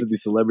 these like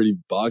these celebrity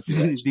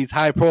boxing, these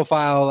high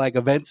profile like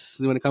events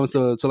when it comes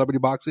to celebrity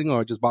boxing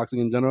or just boxing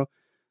in general.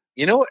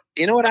 You know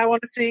what I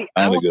want to see?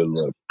 I have a good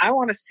look. I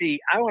want to see.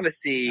 I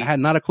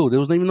had not a clue. There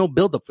was even no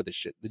build up for this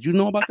shit. Did you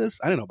know about this?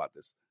 I didn't know about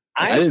this.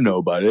 I didn't know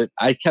about it.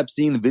 I kept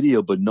seeing the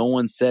video, but no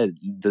one said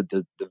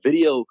the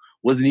video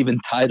wasn't even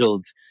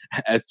titled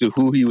as to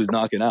who he was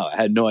knocking out. I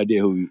had no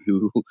idea who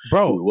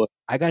Bro, who it was.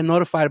 I got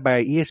notified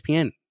by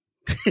ESPN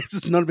It's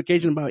this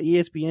notification about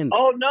ESPN.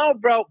 Oh no,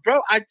 bro.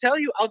 I'll tell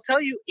you,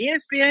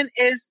 ESPN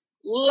is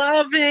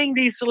loving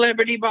these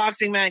celebrity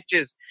boxing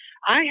matches.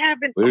 I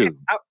haven't. Okay,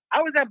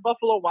 I was at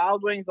Buffalo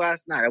Wild Wings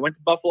last night. I went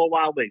to Buffalo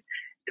Wild Wings.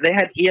 They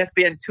had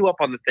ESPN2 up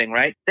on the thing,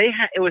 right?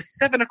 It was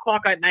 7:00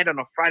 at night on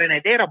a Friday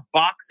night. They had a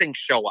boxing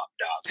show up,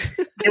 dog.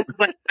 It was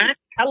like Matt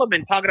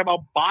Kellerman talking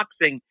about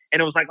boxing,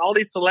 and it was like all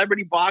these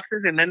celebrity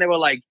boxers, and then they were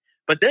like,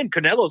 but then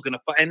Canelo's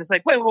gonna fight, and it's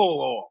like,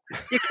 whoa.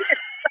 You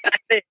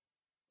can't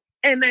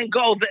and then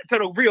go to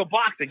the real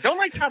boxing. Don't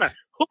like try to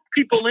hook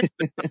people in.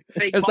 It's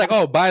boxing. Like,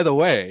 oh, by the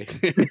way.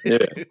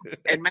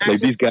 And like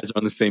these guys are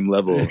on the same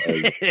level.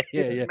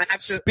 Yeah.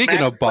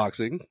 Speaking of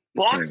boxing.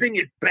 Boxing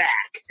is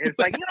back. It's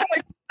like, no,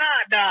 it's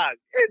not, dog.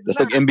 It's not.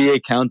 Like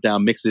NBA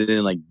Countdown, mix it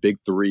in like Big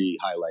 3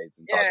 highlights.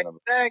 And talking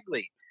about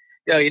exactly.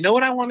 Yo, you know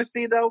what I want to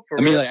see, though?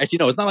 I mean, like, actually,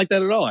 no, it's not like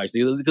that at all,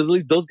 actually, because at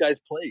least those guys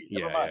play.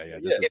 Yeah.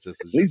 At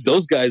least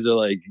those guys are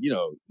like,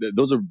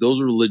 those are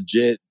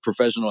legit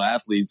professional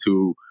athletes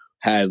who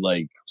had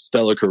like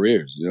stellar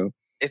careers,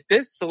 If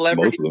this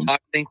celebrity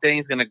boxing thing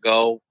is gonna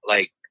go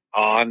like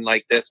on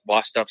like this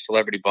washed up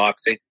celebrity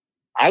boxing,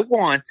 I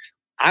want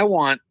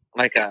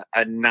like a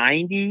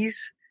 90s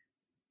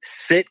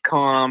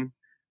sitcom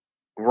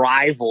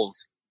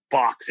rivals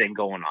boxing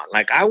going on.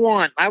 Like I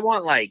want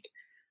like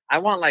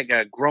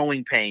a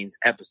Growing Pains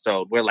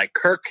episode where like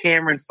Kirk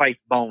Cameron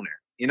fights Boner.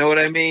 You know what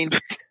I mean?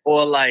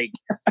 or like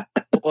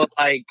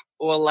the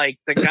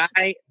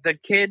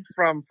kid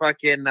from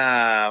fucking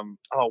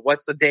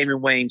what's the Damon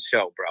Wayans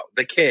show, bro?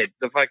 The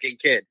fucking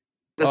kid.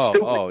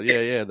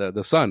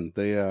 The son.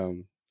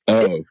 The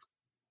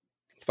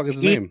fuck is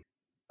his name?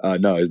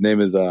 No, his name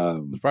is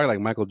it's probably like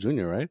Michael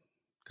Jr., right?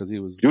 Because he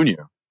was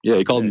Junior. Yeah,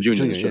 he called him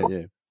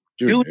Junior.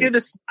 Junior.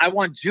 I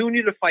want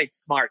Junior to fight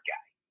Smart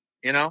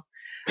Guy.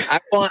 I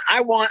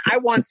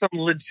want some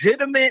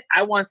legitimate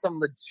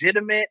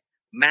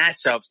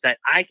matchups that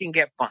I can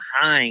get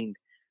behind,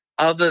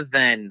 other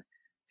than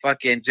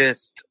fucking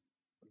just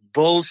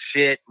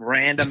bullshit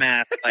random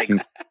ass like.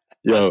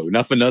 Yo,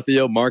 not for nothing,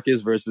 yo.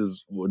 Marcus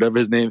versus whatever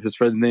his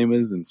friend's name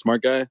is, and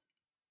Smart Guy.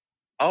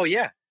 Oh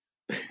yeah.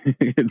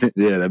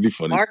 Yeah, that'd be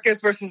funny.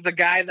 Marcus versus the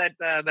guy that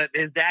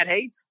his dad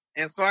hates,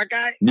 and Smart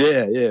Guy.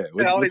 Yeah.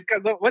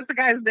 What's the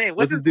guy's name?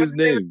 What's his dude's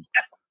name?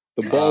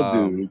 The bald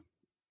dude.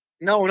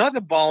 No, not the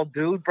bald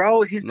dude,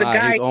 bro. He's the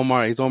guy.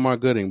 He's Omar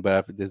Gooding,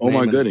 but his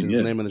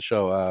name of the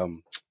show.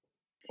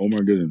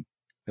 Omar Gooding.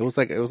 It was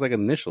like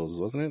initials,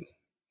 wasn't it?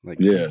 Like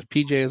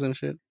PJs and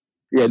shit.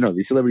 Yeah, no,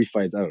 these celebrity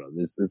fights. I don't know.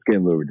 It's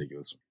getting a little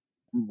ridiculous.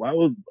 Why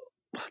would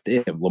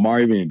Lamar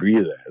even agree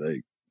to that?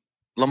 Like,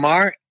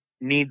 Lamar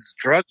needs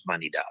drug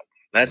money, dog.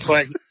 That's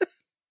why.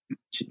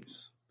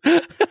 Jeez.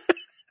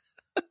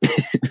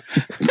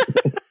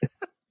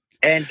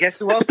 And guess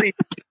who else needs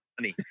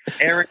money?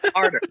 Aaron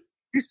Carter.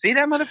 You see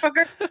that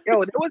motherfucker?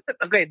 Yo, there was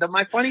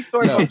my funny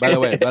story. No, by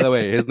the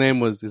way, his name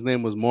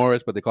was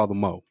Morris, but they called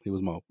him Mo. He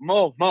was Mo.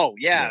 Mo,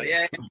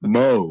 yeah.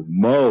 Mo.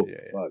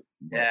 Fuck.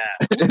 Yeah.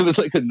 It was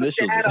like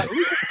initials.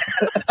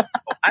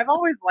 I've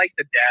always liked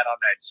the dad on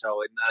that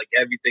show and like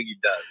everything he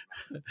does.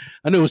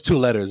 I knew it was 2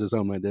 letters or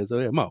something like that. So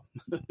yeah, Mo.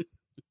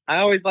 I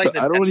always like.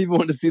 I don't even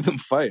want to see them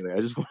fight. Like,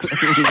 I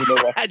don't even know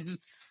why.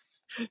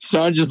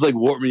 Sean just like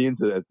warped me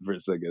into that for a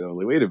second. I was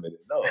like, wait a minute.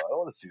 No, I don't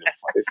want to see them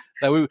fight.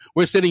 Like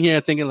we're sitting here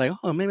thinking like,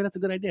 oh, maybe that's a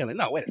good idea. Like,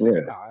 no, wait a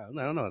second.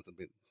 No, I don't know.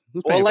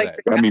 Who's paying for that?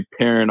 Got me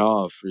pairing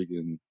off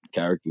freaking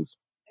characters.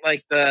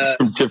 Like the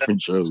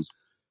different shows.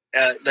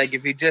 Like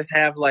if you just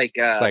have like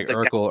it's like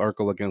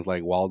Urkel against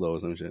like Waldo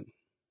or some shit.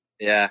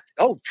 Yeah.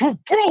 Oh,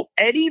 bro,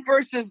 Eddie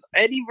versus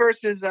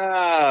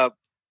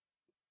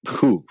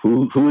who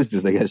is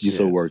this? I guess you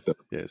so worked up.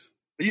 Yes.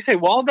 Did you say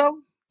Waldo?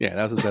 Yeah,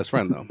 that was his best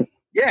friend though.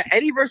 Yeah,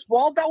 Eddie versus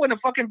Waldo in a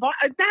fucking bar.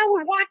 That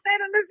would watch that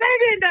on the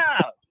second,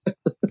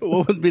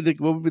 What would be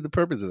the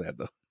purpose of that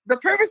though? The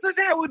purpose of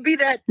that would be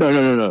that.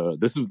 No.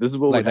 This is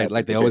what would happen.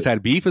 Like they always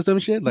had beef or some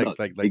shit. Like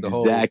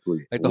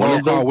exactly. The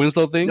whole Carl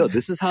Winslow thing. No,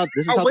 this is how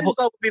Winslow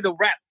would be the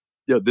rep.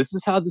 Yo, this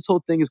is how this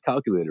whole thing is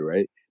calculated,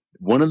 right?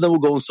 One of them will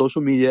go on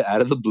social media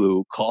out of the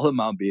blue, call him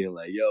out, being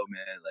like, "Yo,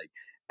 man, like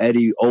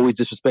Eddie always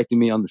disrespecting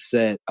me on the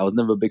set. I was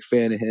never a big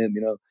fan of him,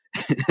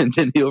 And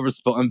then he'll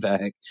respond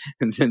back,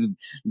 and then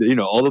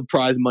all the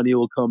prize money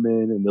will come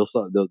in, and they'll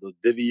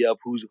divvy up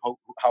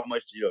how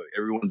much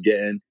everyone's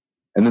getting,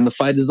 and then the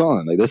fight is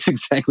on. Like that's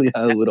exactly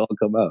how it would all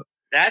come out.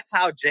 That's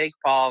how Jake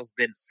Paul's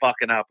been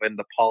fucking up, and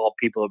the Paul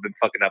people have been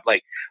fucking up.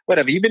 Like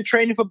whatever, you've been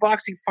training for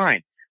boxing,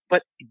 fine,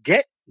 but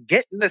get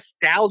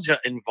nostalgia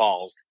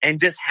involved,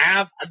 and just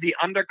have the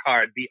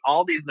undercard be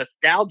all these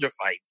nostalgia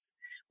fights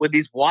with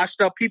these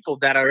washed up people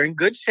that are in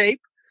good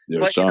shape. Yo,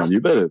 but, Sean, you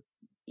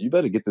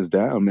better get this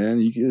down,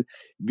 man. You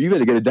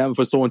better get it down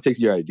before someone takes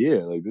your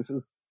idea. Like this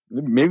is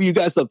maybe you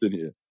got something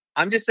here.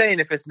 I'm just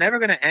saying, if it's never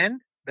going to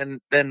end, then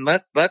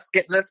let's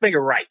make it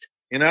right.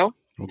 We'll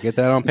get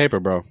that on paper,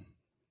 bro.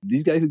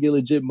 These guys can get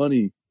legit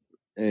money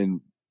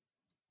and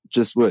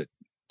just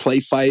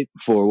play fight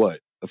for what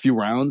a few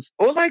rounds.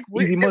 Well, like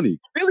easy money.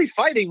 Really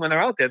fighting when they're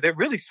out there. They're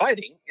really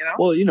fighting, you know.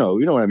 Well, you know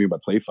what I mean by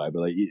play fight,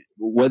 but like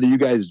whether you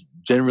guys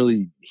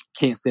generally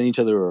can't stand each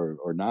other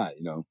or not,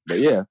 you know. But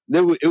yeah,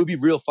 it would be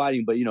real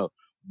fighting. But you know,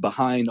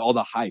 behind all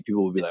the hype,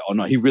 people would be like, "Oh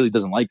no, he really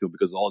doesn't like him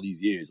because of all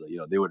these years." Like, you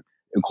know, they would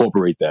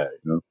incorporate that.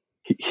 You know,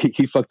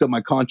 he fucked up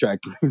my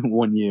contract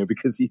 1 year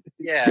because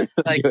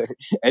like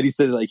Eddie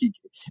said like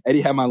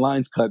Eddie had my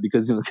lines cut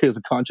because there's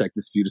a contract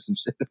dispute or some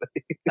shit.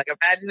 Like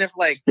imagine if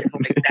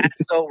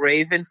That's So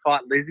Raven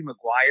fought Lizzie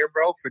McGuire,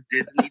 bro, for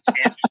Disney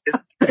Channel.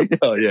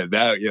 Oh yeah,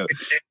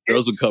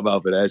 girls would come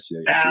out for that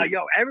shit.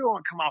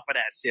 Everyone come out for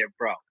that shit,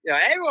 bro.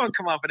 Everyone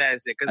come out for that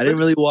shit. I didn't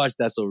really watch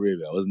That's So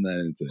Raven. I wasn't that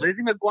into it.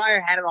 Lizzie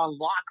McGuire had it on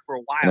lock for a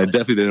while. And I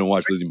definitely didn't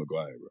watch Lizzie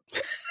McGuire,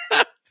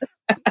 bro.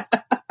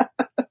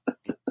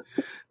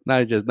 Now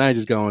you just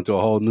going into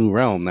a whole new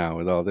realm now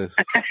with all this.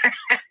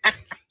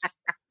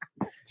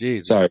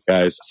 Jesus. Sorry,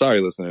 guys. Sorry,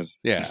 listeners.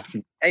 Yeah.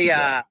 Hey,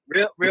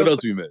 real. What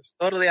else we missed?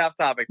 Totally off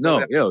topic.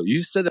 No,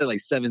 you said that like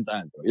 7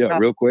 times, bro. Yo,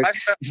 real quick.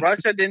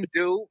 Russia didn't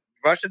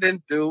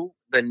do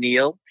the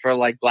kneel for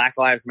like Black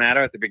Lives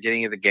Matter at the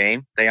beginning of the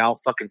game. They all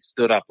fucking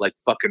stood up like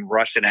fucking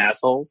Russian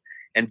assholes,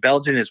 and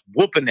Belgium is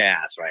whooping their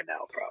ass right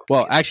now, bro.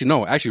 Well,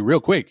 actually,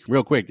 real quick.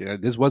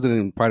 This wasn't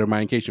in part of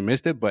mine in case you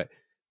missed it, but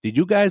did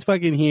you guys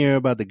fucking hear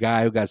about the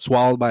guy who got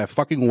swallowed by a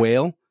fucking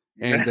whale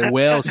and the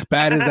whale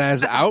spat his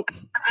ass out?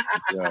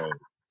 Yo.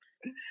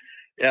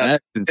 Yeah,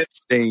 that's an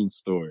insane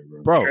story,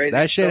 bro. Crazy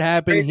that shit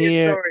happened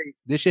here. Story.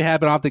 This shit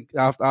happened off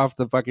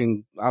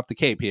the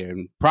Cape here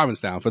in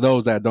Provincetown. For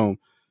those that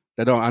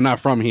are not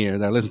from here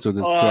that listen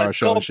to our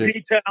show. Go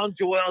P-Town,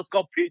 Joel. Let's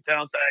go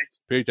P-Town, thanks.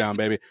 P-Town,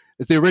 baby.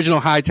 It's the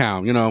original High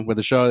Town, you know, with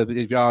the show.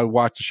 If y'all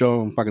watch the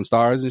show on fucking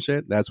Stars and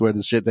shit, that's where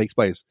this shit takes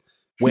place.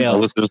 Well,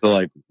 listeners are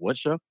like, what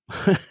show?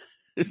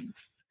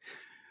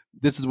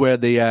 This is where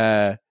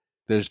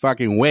this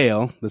fucking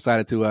whale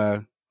decided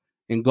to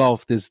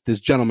engulf this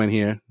gentleman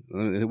here.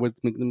 Let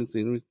me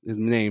see his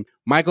name.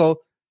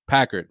 Michael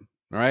Packard.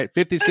 All right.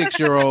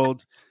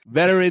 56-year-old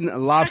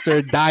veteran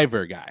lobster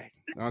diver guy.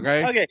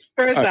 Okay. Okay.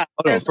 First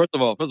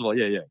of all,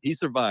 yeah. He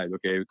survived,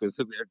 okay, because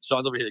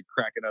Sean's over here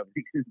cracking up,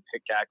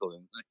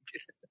 cackling.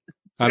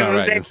 I know,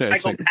 right?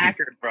 Michael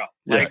Packard, bro.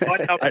 Yeah.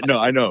 Like,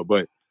 I know,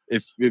 but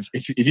if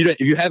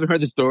you haven't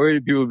heard the story,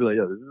 people will be like,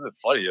 "Yo, this isn't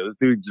funny. Yo, this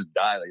dude just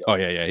died." Like, oh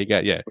yeah, he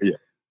got yeah.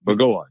 But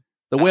go on.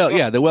 The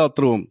whale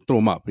threw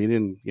him up. He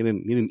didn't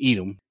eat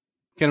him.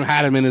 Kind of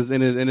had him in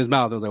his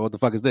mouth. I was like, "What the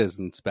fuck is this?"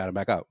 And spat him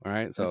back out. All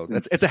right, so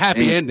it's a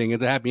happy ending.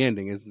 It's a happy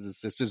ending. It's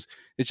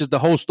just the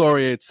whole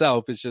story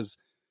itself. It's just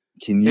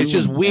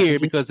weird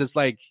because it's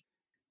like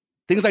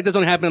things like this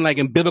don't happen like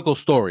in biblical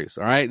stories.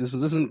 All right, this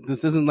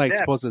isn't like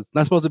it's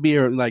not supposed to be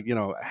like, you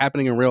know,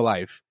 happening in real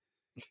life.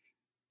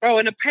 Bro,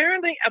 and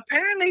apparently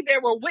there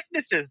were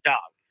witnesses, dog.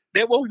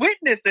 There were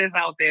witnesses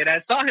out there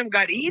that saw him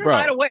got eaten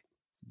by the whale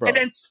and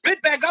then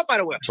spit back up by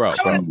the whale. Bro,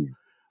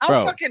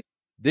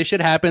 this shit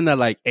happened at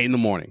like 8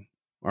 a.m. All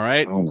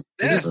right,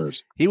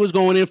 he was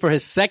going in for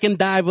his second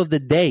dive of the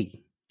day.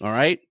 All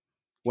right,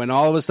 when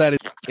all of a sudden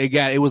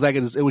it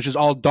was just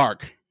all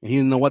dark and he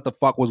didn't know what the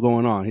fuck was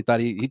going on. He thought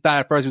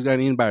at first he was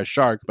getting eaten by a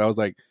shark, but I was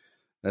like,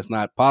 that's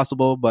not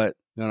possible. But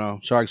you know,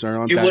 sharks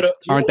aren't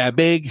that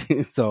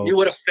big, so you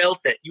would have felt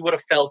it. You would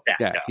have felt that.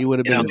 Yeah, he would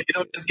have been. You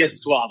don't just get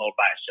swallowed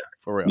by a shark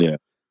for real. Yeah,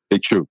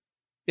 it's true.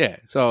 Yeah,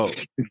 so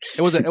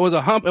it was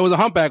a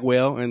humpback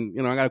whale, and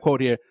you know, I got a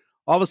quote here.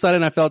 All of a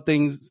sudden, I felt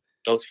things.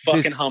 Those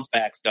fucking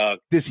humpbacks, dog.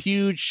 This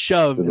huge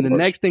shove, and the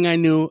next thing I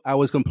knew, it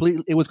was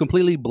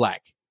completely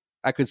black.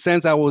 I could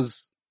sense I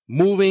was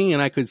moving,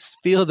 and I could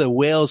feel the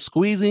whale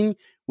squeezing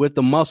with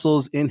the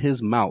muscles in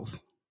his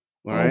mouth.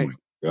 All right.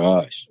 Oh my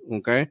gosh.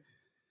 Okay.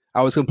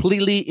 I was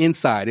completely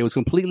inside. It was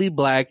completely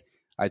black.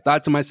 I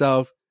thought to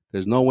myself,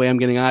 there's no way I'm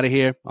getting out of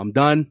here. I'm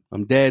done.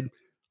 I'm dead.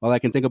 All I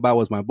can think about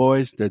was my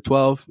boys. They're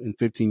 12 and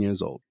 15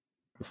 years old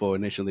before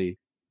initially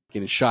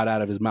getting shot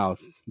out of his mouth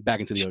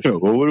back into the ocean. Sure.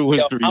 Well, what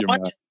went through your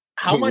mind?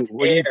 How much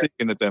what air? Are you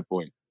thinking at that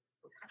point?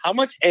 How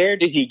much air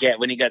did he get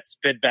when he got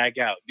spit back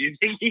out? Do you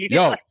think he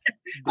like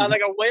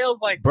a whale's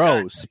like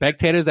bro?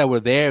 Spectators that were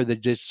there that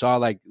just saw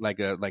like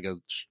a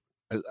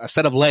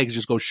set of legs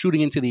just go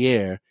shooting into the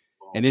air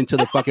and into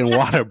the fucking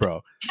water,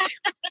 bro.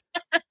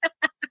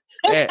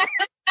 Yeah.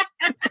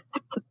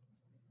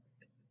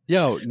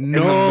 Yo,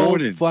 no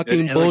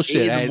fucking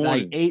bullshit. At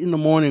like 8 in the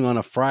morning on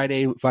a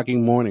Friday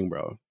fucking morning,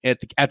 bro. At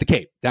the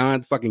Cape, down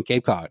at the fucking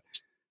Cape Cod.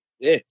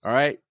 All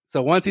right.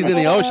 So once he's in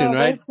the ocean,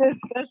 right?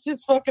 That's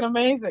just fucking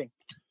amazing.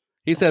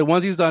 He said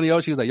once he's on the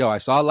ocean, he was like, yo, I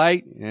saw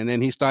light. And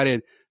then he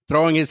started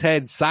throwing his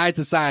head side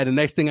to side. The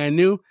next thing I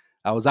knew,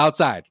 I was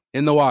outside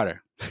in the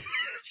water.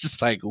 It's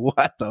just like,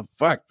 what the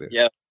fuck, dude?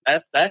 Yeah,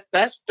 that's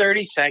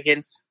 30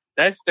 seconds.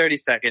 That's 30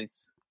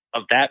 seconds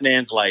of that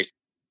man's life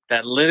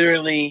that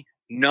literally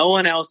no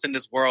one else in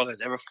this world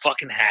has ever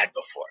fucking had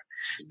before.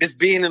 Just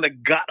being in the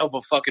gut of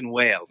a fucking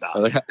whale, dog. I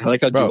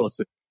like how Joel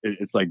said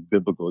it's like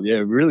biblical. Yeah,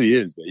 it really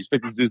is, man. You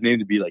expect this dude's name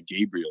to be like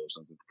Gabriel or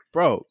something.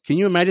 Bro, can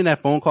you imagine that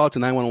phone call to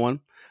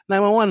 911?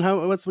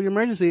 911, what's your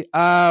emergency?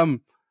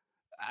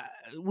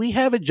 we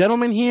have a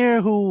gentleman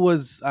here who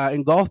was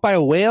engulfed by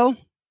a whale,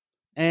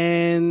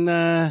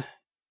 and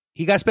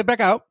he got spit back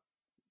out.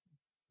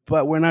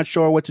 But we're not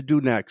sure what to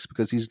do next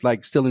because he's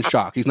like still in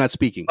shock. He's not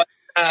speaking.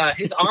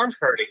 His arm's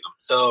hurting him.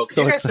 So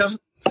So you it's- guys come.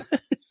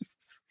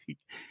 Can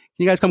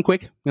you guys come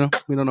quick? You know,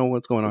 we don't know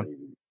what's going on.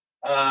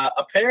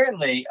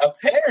 Apparently,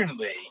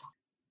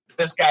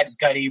 this guy just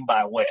got eaten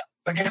by a whale.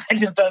 The guy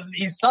just doesn't.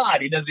 He saw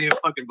it. He doesn't even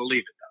fucking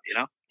believe it, though. You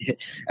know.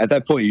 At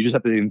that point, you just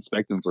have to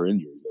inspect him for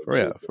injuries.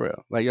 Like, For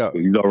real. Like, yo,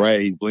 he's all right.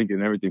 He's blinking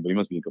and everything, but he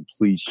must be in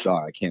complete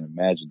shock. I can't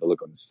imagine the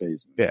look on his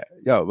face. yeah,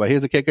 yo. But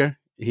here's the kicker: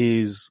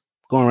 he's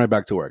going right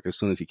back to work as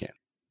soon as he can.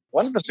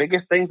 One of the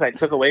biggest things I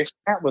took away from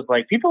that was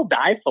like people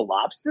die for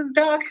lobsters,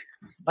 dog.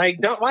 Like,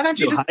 why don't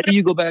you? Yo, how do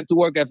you go back to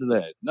work after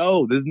that?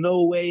 No, there's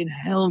no way in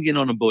hell I'm getting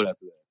on a boat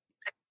after that.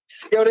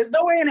 Yo, there's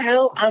no way in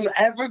hell I'm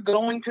ever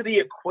going to the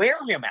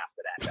aquarium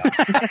after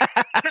that,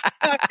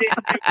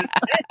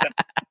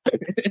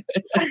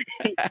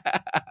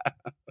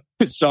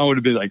 dog. Sean would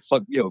have been like,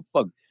 fuck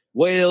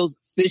whales,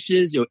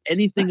 fishes,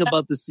 anything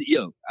about the sea.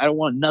 I don't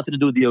want nothing to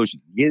do with the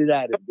ocean. Get it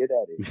out of here.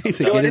 He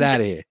said, "Get it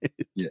out of here."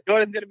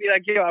 Jordan's gonna be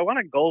like, yo, I want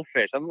a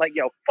goldfish. I'm like,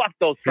 yo, fuck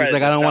those He's predators.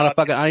 like, I don't want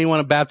dog. I don't even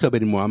want a bathtub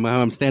anymore.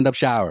 I'm stand up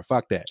shower.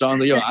 Fuck that.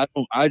 Sean's like,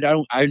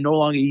 I no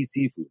longer eat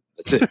seafood.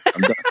 That's it.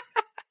 I'm done.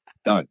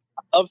 Done.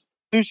 Of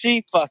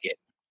sushi, fuck it.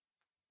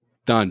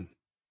 Done.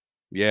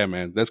 Yeah,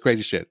 man, that's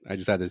crazy shit. I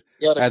just had to.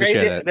 Yo, I had to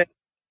share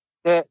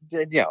that.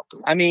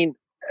 I mean,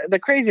 the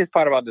craziest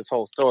part about this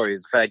whole story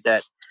is the fact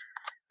that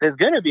there's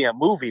gonna be a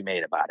movie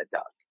made about it,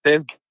 dog.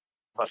 There's a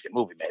fucking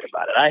movie made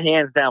about it. I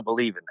hands down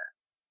believe in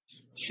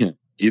that.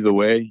 Either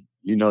way,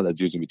 you know that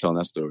dude's gonna be telling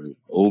that story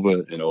over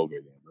and over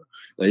again, bro.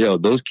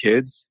 Like, those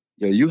kids,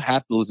 you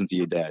have to listen to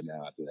your dad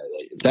now after that.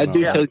 Like, if that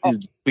dude tells you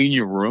to clean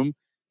your room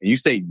and you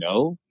say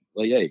no,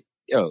 like, hey,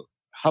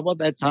 how about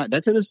that time?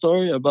 That's the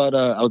story about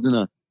I was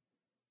in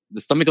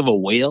the stomach of a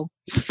whale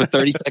for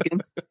 30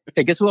 seconds.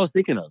 Hey, guess who I was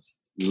thinking of?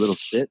 You little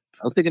shit.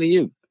 I was thinking of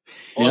you.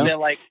 They're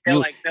like,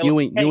 You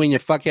and your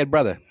fuckhead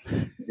brother.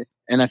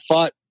 And I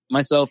fought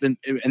myself and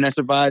I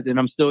survived and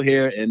I'm still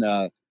here and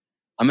I'm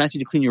asking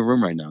you to clean your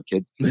room right now,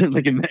 kid.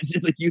 Like,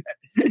 imagine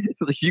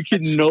you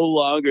can no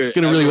longer. It's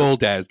getting really old,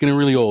 Dad. It's getting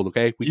really old.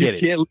 Okay, we get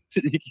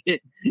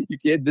it. You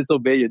can't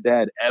disobey your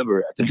dad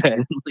ever after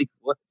that. Like,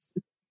 what?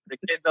 the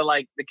kids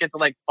are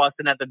like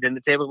fussing at the dinner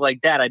table,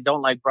 like, Dad, I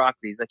don't like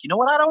broccoli. He's like, you know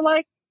what I don't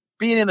like?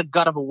 Being in the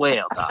gut of a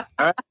whale, dog.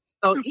 All right.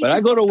 So but I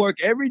go to work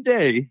every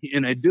day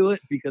and I do it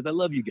because I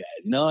love you guys.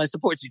 I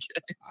support you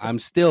guys. I'm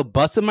still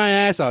busting my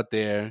ass out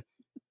there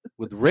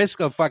with risk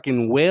of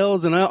fucking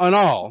whales and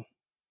all.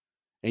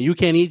 And you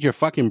can't eat your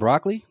fucking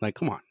broccoli? Like,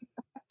 come on.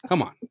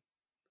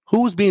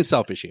 Who's being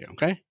selfish here?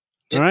 Okay.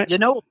 All right. You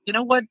know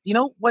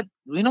what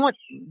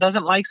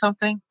doesn't like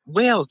something?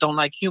 Whales don't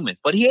like humans,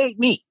 but he ate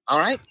me. All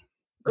right.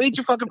 Go eat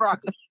your fucking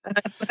broccoli.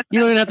 You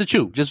don't even have to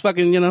chew. Just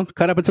fucking,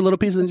 cut up into little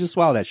pieces and just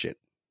swallow that shit.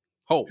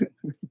 Whole.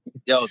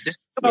 Yo, just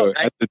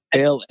at the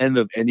tail end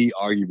of any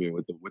argument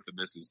with the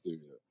missus too.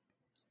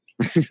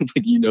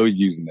 Like, he's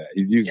using that.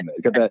 He's using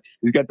that.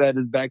 He's got that in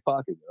his back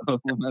pocket, no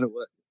matter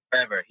what.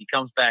 Forever. He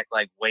comes back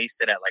like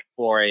wasted at like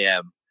 4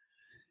 a.m.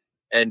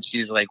 And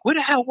she's like, "Where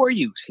the hell were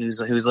you?" He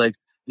was like,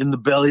 "In the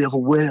belly of a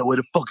whale. Where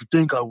the fuck you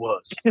think I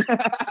was?"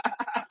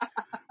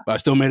 But I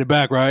still made it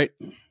back, right?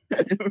 I'm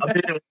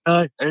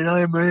fucking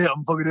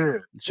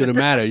there. It shouldn't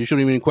matter. You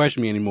shouldn't even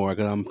question me anymore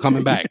because I'm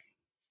coming back.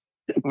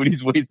 When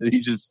he's wasted, he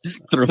just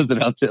throws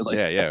it out there. Like,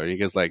 yeah. He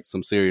gets like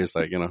some serious,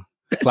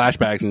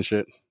 flashbacks and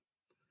shit.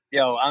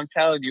 Yo, I'm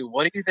telling you,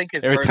 what do you think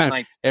his Every first time,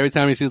 night? every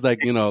time he sees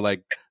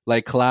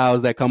like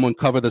clouds that come and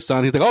cover the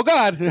sun, he's like, "Oh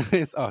God!"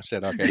 Oh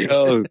shit. Okay.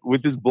 Yo,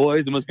 with his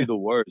boys, it must be the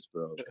worst,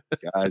 bro.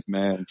 Guys,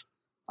 man,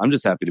 I'm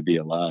just happy to be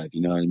alive.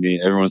 You know what I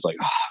mean? Everyone's like,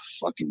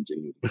 fucking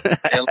dude.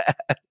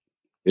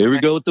 Here we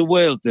go with the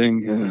whale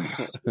thing.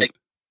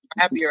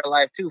 Happy you're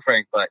alive too,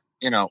 Frank. But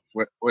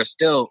we're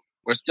still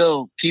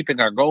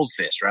keeping our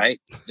goldfish, right?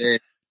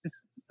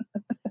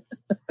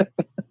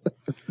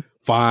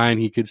 Fine,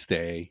 he could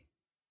stay.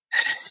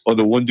 Oh,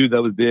 the one dude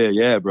that was there,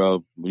 yeah,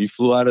 bro. When you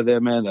flew out of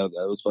there, man, that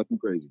was fucking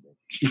crazy, bro.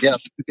 Yeah.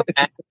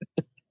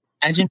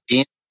 Imagine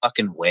being a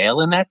fucking whale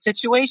in that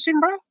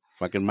situation, bro.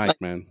 Fucking Mike,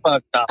 man.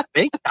 Fucked up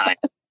big time.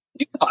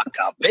 You fucked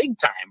up big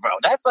time, bro.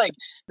 That's like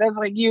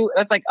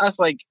us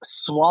like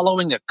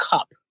swallowing a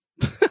cup.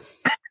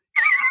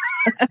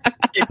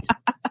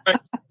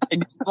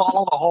 And you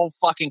swallow the whole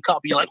fucking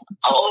cup. You're like,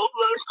 oh.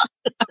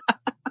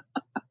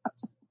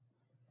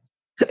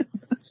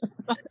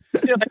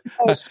 You're like,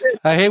 oh shit.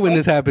 I hate when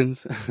this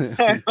happens. Fucking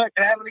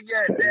have it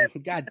again, man.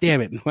 God damn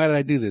it! Why did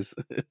I do this?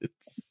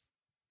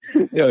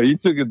 Yo, you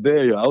took it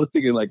there. Yo. I was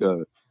thinking like a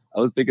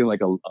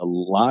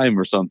lime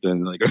or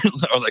something, like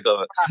or like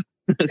a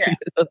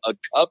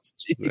cup.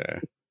 Jeez. Yeah.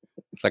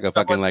 It's like a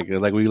fucking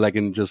like we like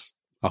in just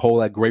a whole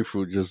like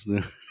grapefruit just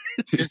to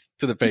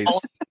the face.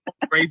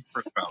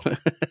 Grapefruit, bro.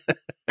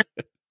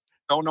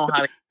 Don't know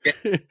how to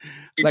get.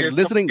 Like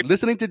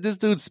listening to this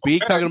dude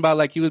speak, talking about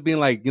like he was being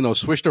like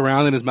swished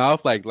around in his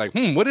mouth, like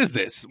what is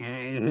this?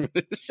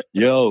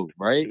 Yo,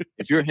 right?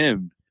 If you're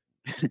him,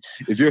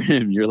 if you're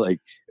him, you're like,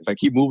 if I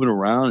keep moving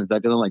around, is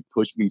that gonna like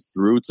push me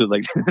through to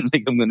like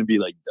think I'm gonna be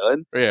like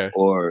done? Yeah.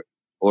 Or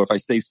if I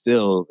stay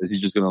still, is he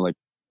just gonna like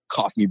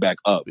cough me back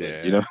up? Yeah.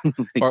 Like, you know,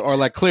 or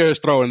like clear his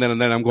throat and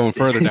then I'm going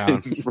further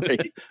down.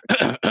 Right.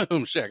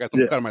 Shit, I got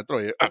something cut in my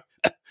throat here.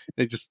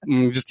 It just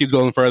keeps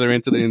going further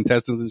into the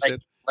intestines and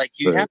shit. Like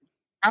you have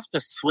to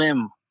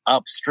swim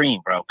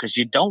upstream, bro, because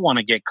you don't want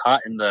to get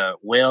caught in the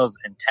whale's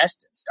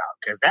intestines, dog,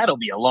 because that'll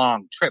be a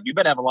long trip. You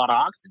better have a lot of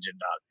oxygen,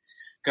 dog,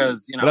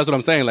 because But that's what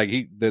I'm saying.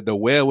 Like the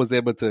whale was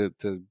able to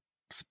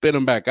spit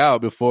him back out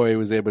before he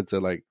was able to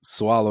like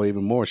swallow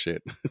even more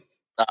shit.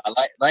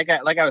 like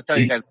I was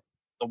telling you guys,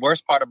 the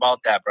worst part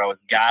about that, bro,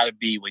 is gotta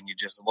be when you're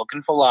just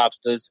looking for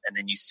lobsters and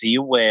then you see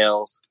a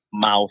whale's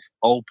mouth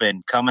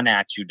open coming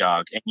at you,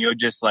 dog, and you're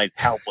just like,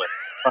 help with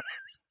it.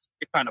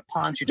 You're trying to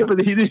punch you. But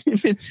he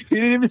didn't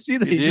even see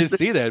that. He didn't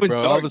see that,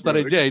 bro. All of a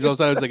sudden, all of a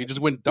sudden, it just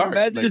went dark.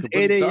 Imagine like, it's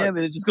 8 a.m.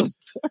 and it just goes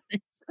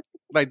dark.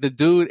 Like the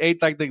dude ate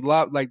like the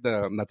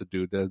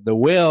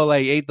whale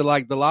like ate the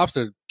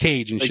lobster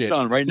cage and like, shit.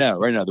 Sean, right now,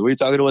 the way you're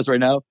talking to us right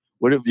now,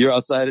 what if you're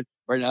outside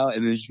right now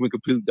and then it just went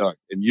completely dark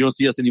and you don't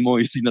see us anymore,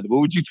 you see nothing?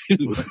 What would you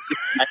do?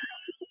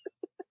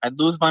 I'd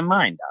lose my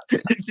mind,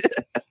 dog.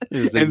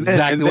 It's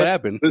exactly what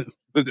happened.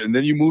 Listen, and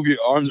then you move your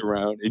arms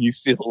around and you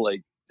feel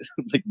like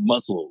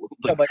muscle,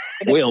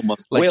 whale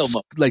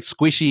muscle, like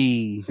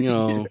squishy, you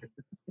know.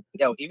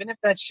 Yo, even if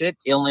that shit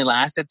only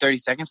lasted 30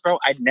 seconds, bro,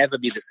 I'd never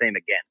be the same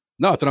again.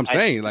 No, that's what I'm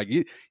saying. Like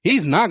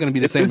he's not going to be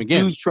the same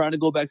again. Dude's trying to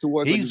go back to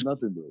work. He's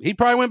nothing, bro. He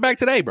probably went back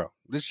today, bro.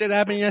 This shit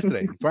happened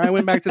yesterday. He probably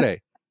went back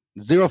today.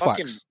 Zero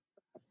fucks.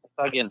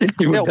 He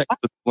went back to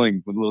the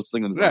sling with a little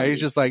sling on his arm.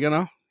 He's just like,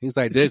 he's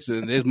like, this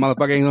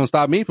motherfucker ain't gonna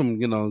stop me from,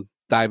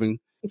 diving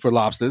for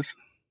lobsters.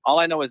 All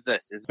I know is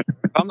this: is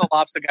if I'm the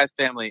Lobster Guys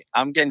family,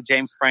 I'm getting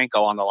James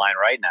Franco on the line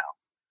right now,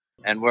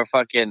 and we're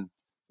fucking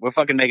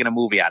making a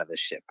movie out of this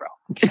shit, bro.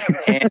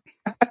 And,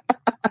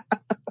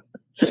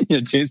 yeah,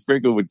 James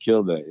Franco would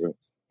kill that, bro.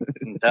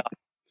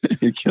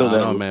 He'd kill that.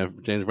 I don't know, man.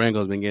 James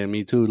Franco's been getting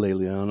me too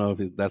lately. I don't know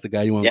if that's the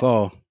guy you want to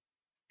call.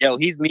 Yo,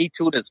 he's me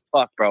too as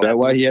fuck, bro. Is that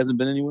why he hasn't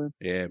been anywhere?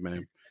 Yeah,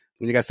 man.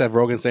 When you got Seth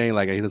Rogen saying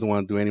like he doesn't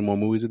want to do any more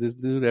movies with this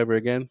dude ever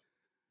again.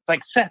 It's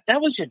like, Seth,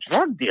 that was your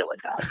drug dealer,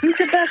 dog. He's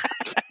your best.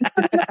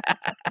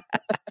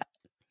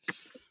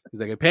 He's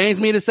like, it pains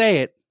me to say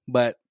it,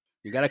 but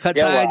you gotta cut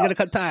ties. You gotta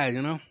cut ties,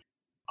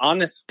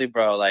 Honestly,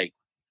 bro, like,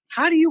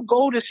 how do you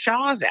go to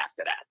Shaw's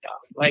after that, dog?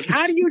 Like,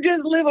 how do you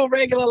just live a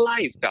regular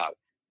life, dog?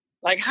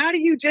 Like, how do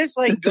you just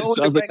like go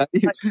to like,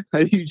 how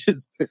do you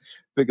just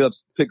pick up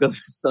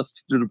stuff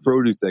through the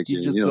produce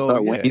section?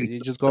 Start weighing. You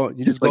just go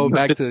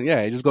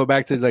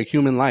back to like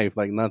human life,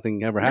 like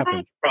nothing ever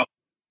happened. Bro.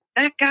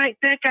 That guy's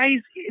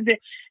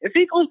if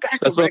he goes back.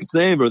 That's what I'm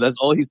saying, bro. That's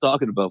all he's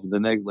talking about for the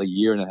next like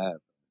year and a half.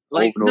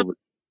 Like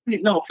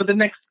no, for the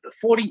next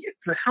 40.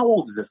 How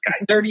old is this guy?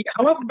 30.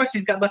 However much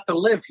he's got left to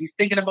live, he's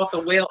thinking about the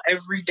whale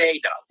every day,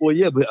 dog. Well,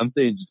 yeah, but I'm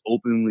saying just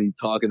openly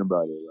talking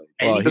about it.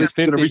 Like, he's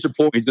going to reach a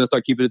point. He's going to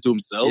start keeping it to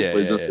himself. Yeah, but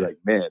he's going to be like,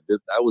 man,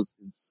 that was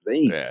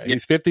insane. Yeah,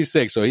 he's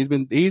 56, so he's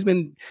been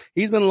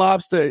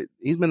lobster.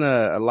 He's been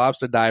a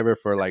lobster diver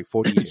for like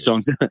 40 years.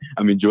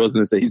 Joel's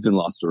going to say he's been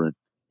lobstering.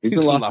 He's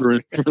been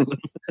lobstering.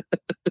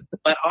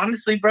 But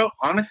honestly, bro,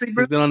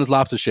 he's been on this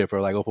lobster shit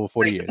for like over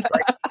 40 years.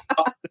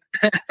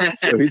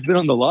 He's been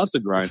on the lobster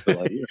grind for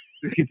like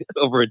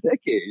over a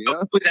decade. He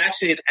was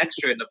actually an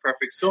extra in The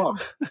Perfect Storm.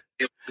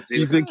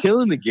 He's been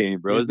killing the game,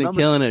 bro. He's been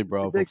killing it,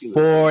 bro, for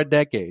 4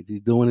 decades.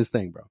 He's doing his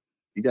thing, bro.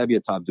 He's got to be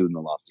a top dude in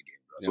the lobster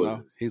game,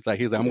 bro. He's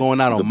like, I'm going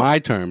out on my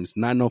terms,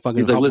 not no fucking.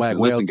 He's like,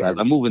 listen, guys,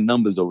 I'm moving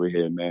numbers over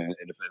here, man.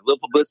 And if a little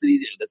publicity,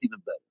 that's even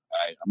better.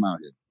 All right, I'm out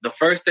here. The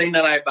first thing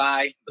that I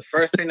buy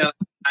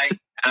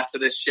after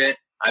this shit,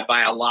 I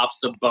buy a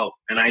lobster boat,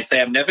 and I say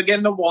I'm never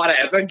getting the water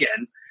ever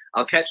again.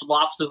 I'll catch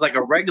lobsters like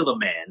a regular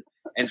man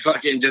and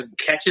fucking just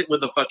catch it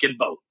with a fucking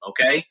boat,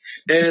 okay?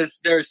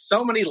 There's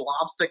so many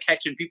lobster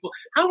catching people.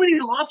 How many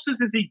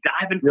lobsters is he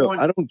diving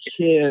for? I don't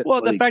care.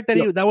 Well, the fact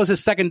that that was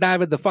his second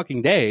dive of the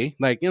fucking day,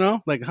 like,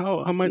 like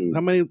how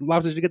many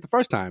lobsters did you get the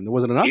first time? There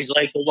wasn't enough? He's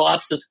like, the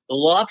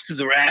lobsters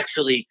are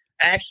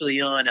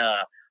actually on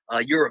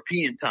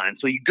European time,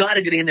 so you got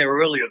to get in there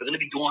earlier. They're going to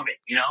be dormant,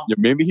 Yeah,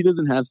 maybe he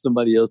doesn't have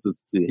somebody else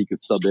he could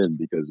sub in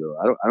because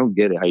I don't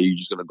get it. How you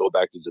just going to go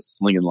back to just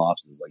slinging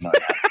lobsters like not?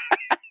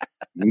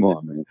 Come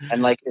on, man.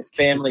 And like his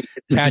family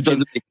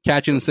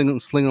catching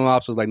slinging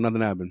lobsters like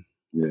nothing happened.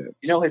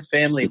 Yeah, his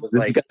family was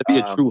this got to be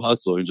a true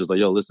hustle and just like,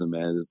 yo, listen,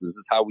 man, this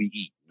is how we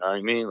eat. You know what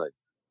I mean? Like,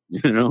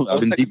 I've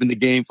been deep in the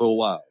game for a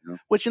while.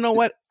 Which you know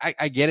what?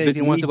 I get it if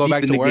he wants to go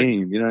back to work.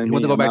 Game, you know what I mean? He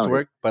wants to go back to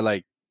work, but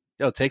like.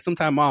 Yo, take some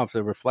time off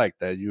to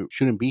reflect that you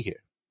shouldn't be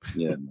here.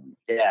 Yeah, man.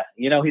 Yeah.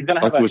 He's gonna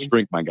have a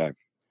shrink, my guy.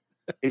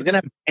 He's gonna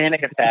have a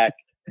panic attack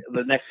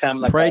the next time.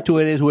 Like, pray to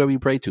it is whoever you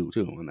pray to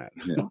too on that.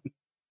 Yeah.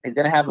 He's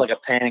gonna have like a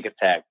panic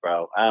attack,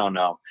 bro. I don't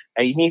know.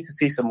 He needs to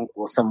see some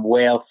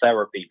whale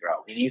therapy, bro.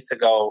 He needs to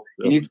go.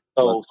 He needs to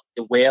go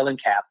see whale in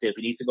captive.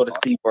 He needs to go to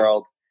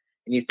SeaWorld.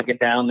 He needs to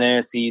get down there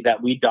and see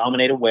that we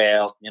dominate a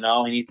whale. He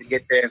needs to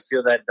get there and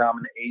feel that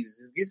dominate.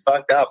 He's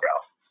fucked up, bro.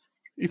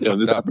 Yo,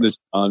 this happened to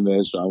Sean,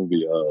 man. Sean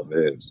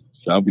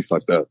would be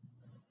fucked up.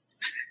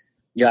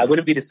 Yeah, I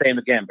wouldn't be the same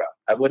again, bro.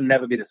 I would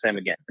never be the same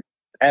again.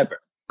 Ever.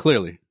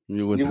 Clearly,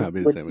 you would not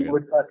be the same again.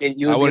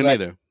 I wouldn't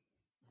either.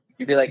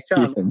 You'd be like,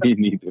 Sean. Yeah, me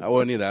neither. I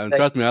wouldn't either. And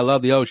trust me, I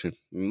love the ocean.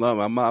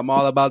 I'm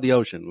all about the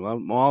ocean.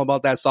 I'm all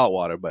about that salt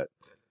water, but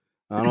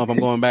I don't know if I'm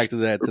going back to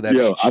that.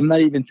 Yo, beach. I'm not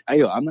even.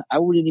 Yo, I'm not. I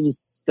wouldn't even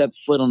step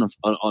foot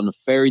on a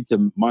ferry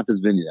to Martha's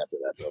Vineyard after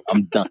that, bro.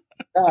 I'm done.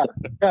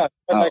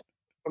 Like,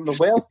 from the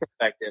whale's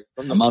perspective,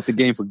 I'm out the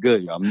game for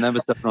good. Yo. I'm never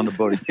stepping on the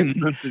boat again.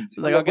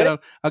 Like I'll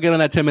get on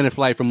that 10-minute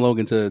flight from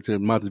Logan to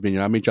Martha's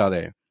Vineyard. I'll meet y'all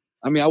there.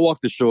 I mean, I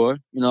walk the shore.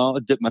 I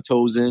dip my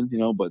toes in.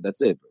 But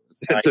that's it. Bro.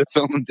 That's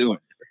all I'm doing.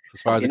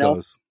 As far as it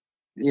goes.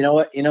 You know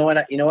what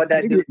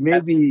that dude.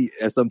 Maybe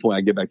at some point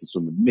I get back to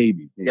swimming.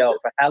 Maybe. Yo,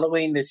 for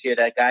Halloween this year,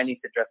 that guy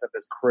needs to dress up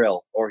as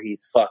Krill, or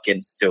he's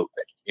fucking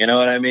stupid. You know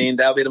what I mean?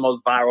 That'll be the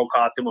most viral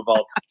costume of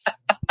all time.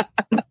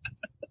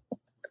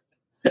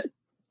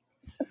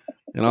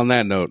 And on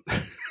that note,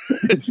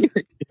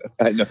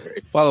 I know.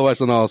 Right? Follow us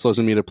on all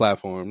social media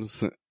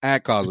platforms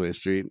at Causeway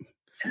Street.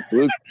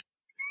 Salute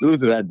to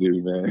that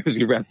dude, man. We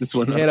should wrap this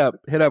one up.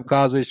 Hit up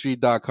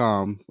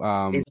causewaystreet.com.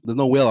 There's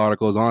no whale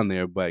articles on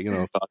there, but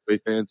Causeway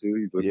fan too.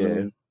 He's listening.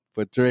 Yeah.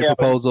 For trade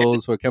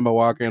proposals for Kemba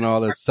Walker and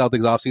all the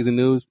Celtics offseason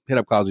news, hit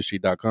up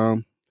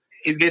causewaystreet.com.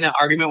 He's getting an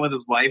argument with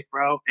his wife,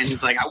 bro, and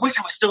he's like, I wish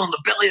I was still in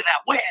the belly of that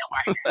whale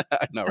right now.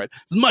 I know, right?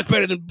 It's much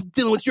better than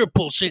dealing with your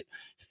bullshit.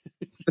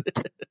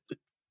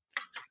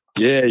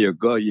 Yeah,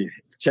 go. Yeah.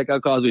 Check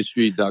out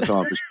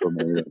causewaystreet.com for sure,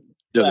 man.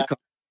 Yeah,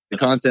 the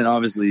content,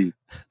 obviously,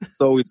 it's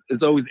always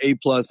A+,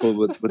 but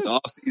with the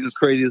off season as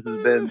crazy as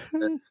it's been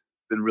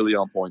really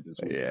on point this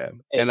week. Yeah,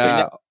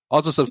 and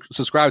also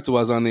subscribe to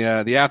us on the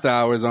after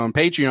hours on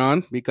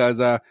Patreon because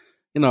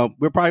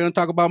we're probably going to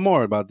talk about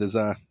more about this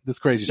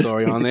crazy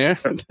story on there.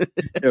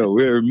 Yeah,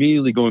 we're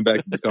immediately going back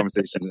to this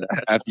conversation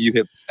after you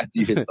hit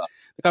stop.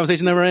 The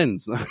conversation never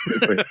ends. As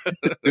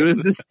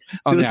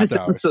soon as this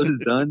episode is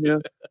done,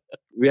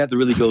 we have to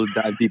really go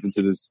dive deep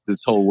into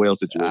this whole whale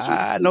situation.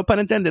 No pun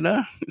intended,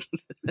 huh?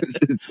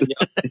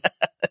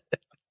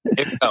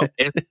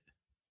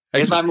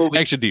 Here's my movie.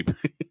 Extra deep.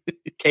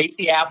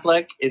 Casey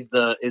Affleck is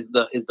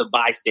the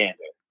bystander,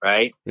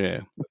 right?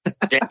 Yeah.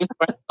 James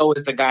Franco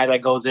is the guy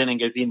that goes in and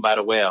gets eaten by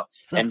the whale.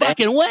 It's a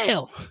fucking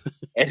whale.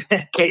 And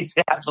then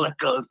Casey Affleck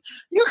goes,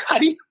 "You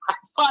got eaten by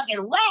a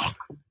fucking whale."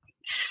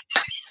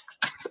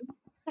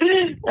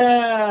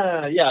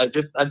 Yeah,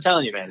 I'm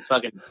telling you, man, it's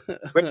fucking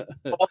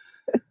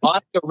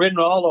Oscar written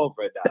all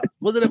over it now.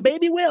 Was it a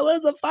baby whale?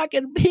 It was a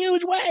fucking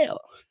huge whale.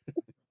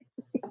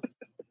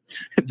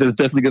 There's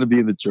definitely going to be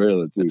in the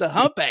trailer too. It's a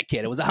humpback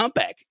kid. It was a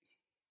humpback.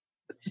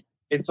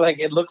 It's like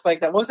it looks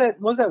like that. Was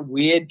that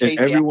weird? And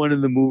everyone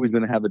in the movie is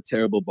going to have a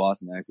terrible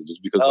Boston accent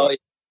just because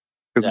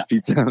it's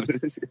P-Town.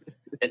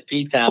 It's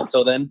P-Town.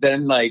 So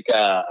then like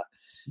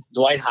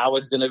Dwight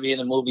Howard's going to be in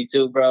the movie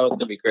too, bro. It's going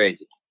to be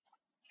crazy.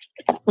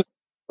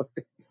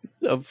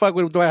 The fuck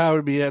would Dwight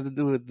Howard have to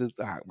do with this?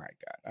 Oh my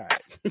god! All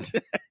right.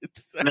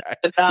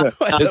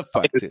 What the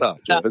fuck?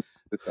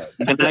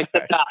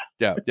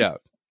 Yeah.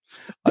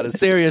 On a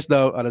serious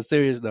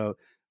note,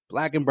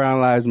 Black and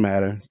Brown Lives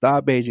Matter.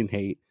 Stop Asian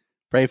hate.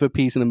 Pray for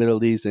peace in the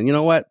Middle East, and you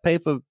know what? Pray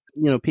for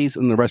peace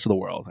in the rest of the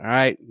world. All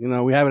right,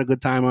 we're having a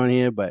good time on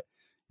here, but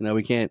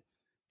we can't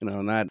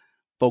not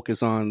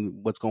focus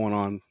on what's going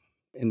on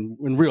in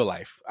real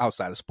life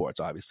outside of sports,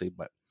 obviously,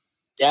 but.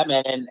 Yeah,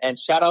 man, and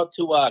shout out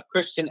to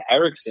Christian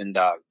Eriksen,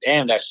 dog.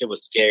 Damn, that shit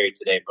was scary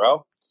today,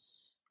 bro.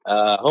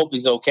 Hope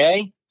he's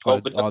okay.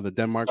 The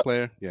Denmark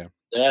player? Yeah.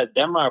 Yeah,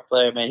 Denmark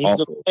player, man. He's a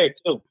good player,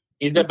 too.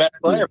 He's their best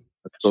player.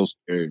 That's so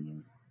scary,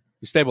 man.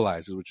 He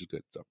stabilizes, which is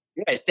good. So.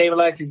 Yeah, he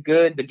stabilized. He's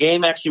good. The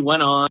game actually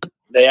went on.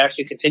 They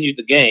actually continued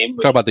the game.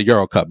 Talk about the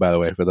Euro Cup, by the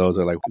way, for those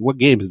that are like, what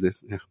game is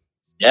this?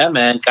 Yeah,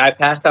 man. Guy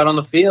passed out on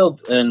the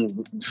field, and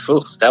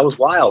that was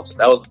wild.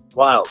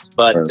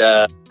 But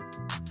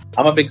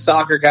I'm a big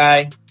soccer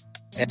guy,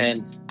 and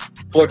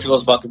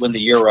Portugal's about to win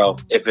the Euro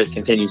if it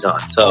continues on.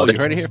 So you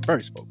heard it here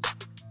first,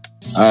 folks.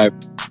 All right.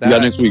 See y'all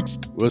next week.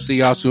 We'll see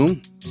y'all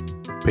soon.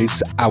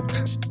 Peace out.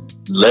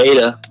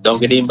 Later. Don't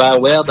get eaten by a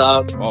whale,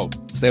 dog. Oh,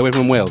 stay away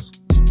from whales.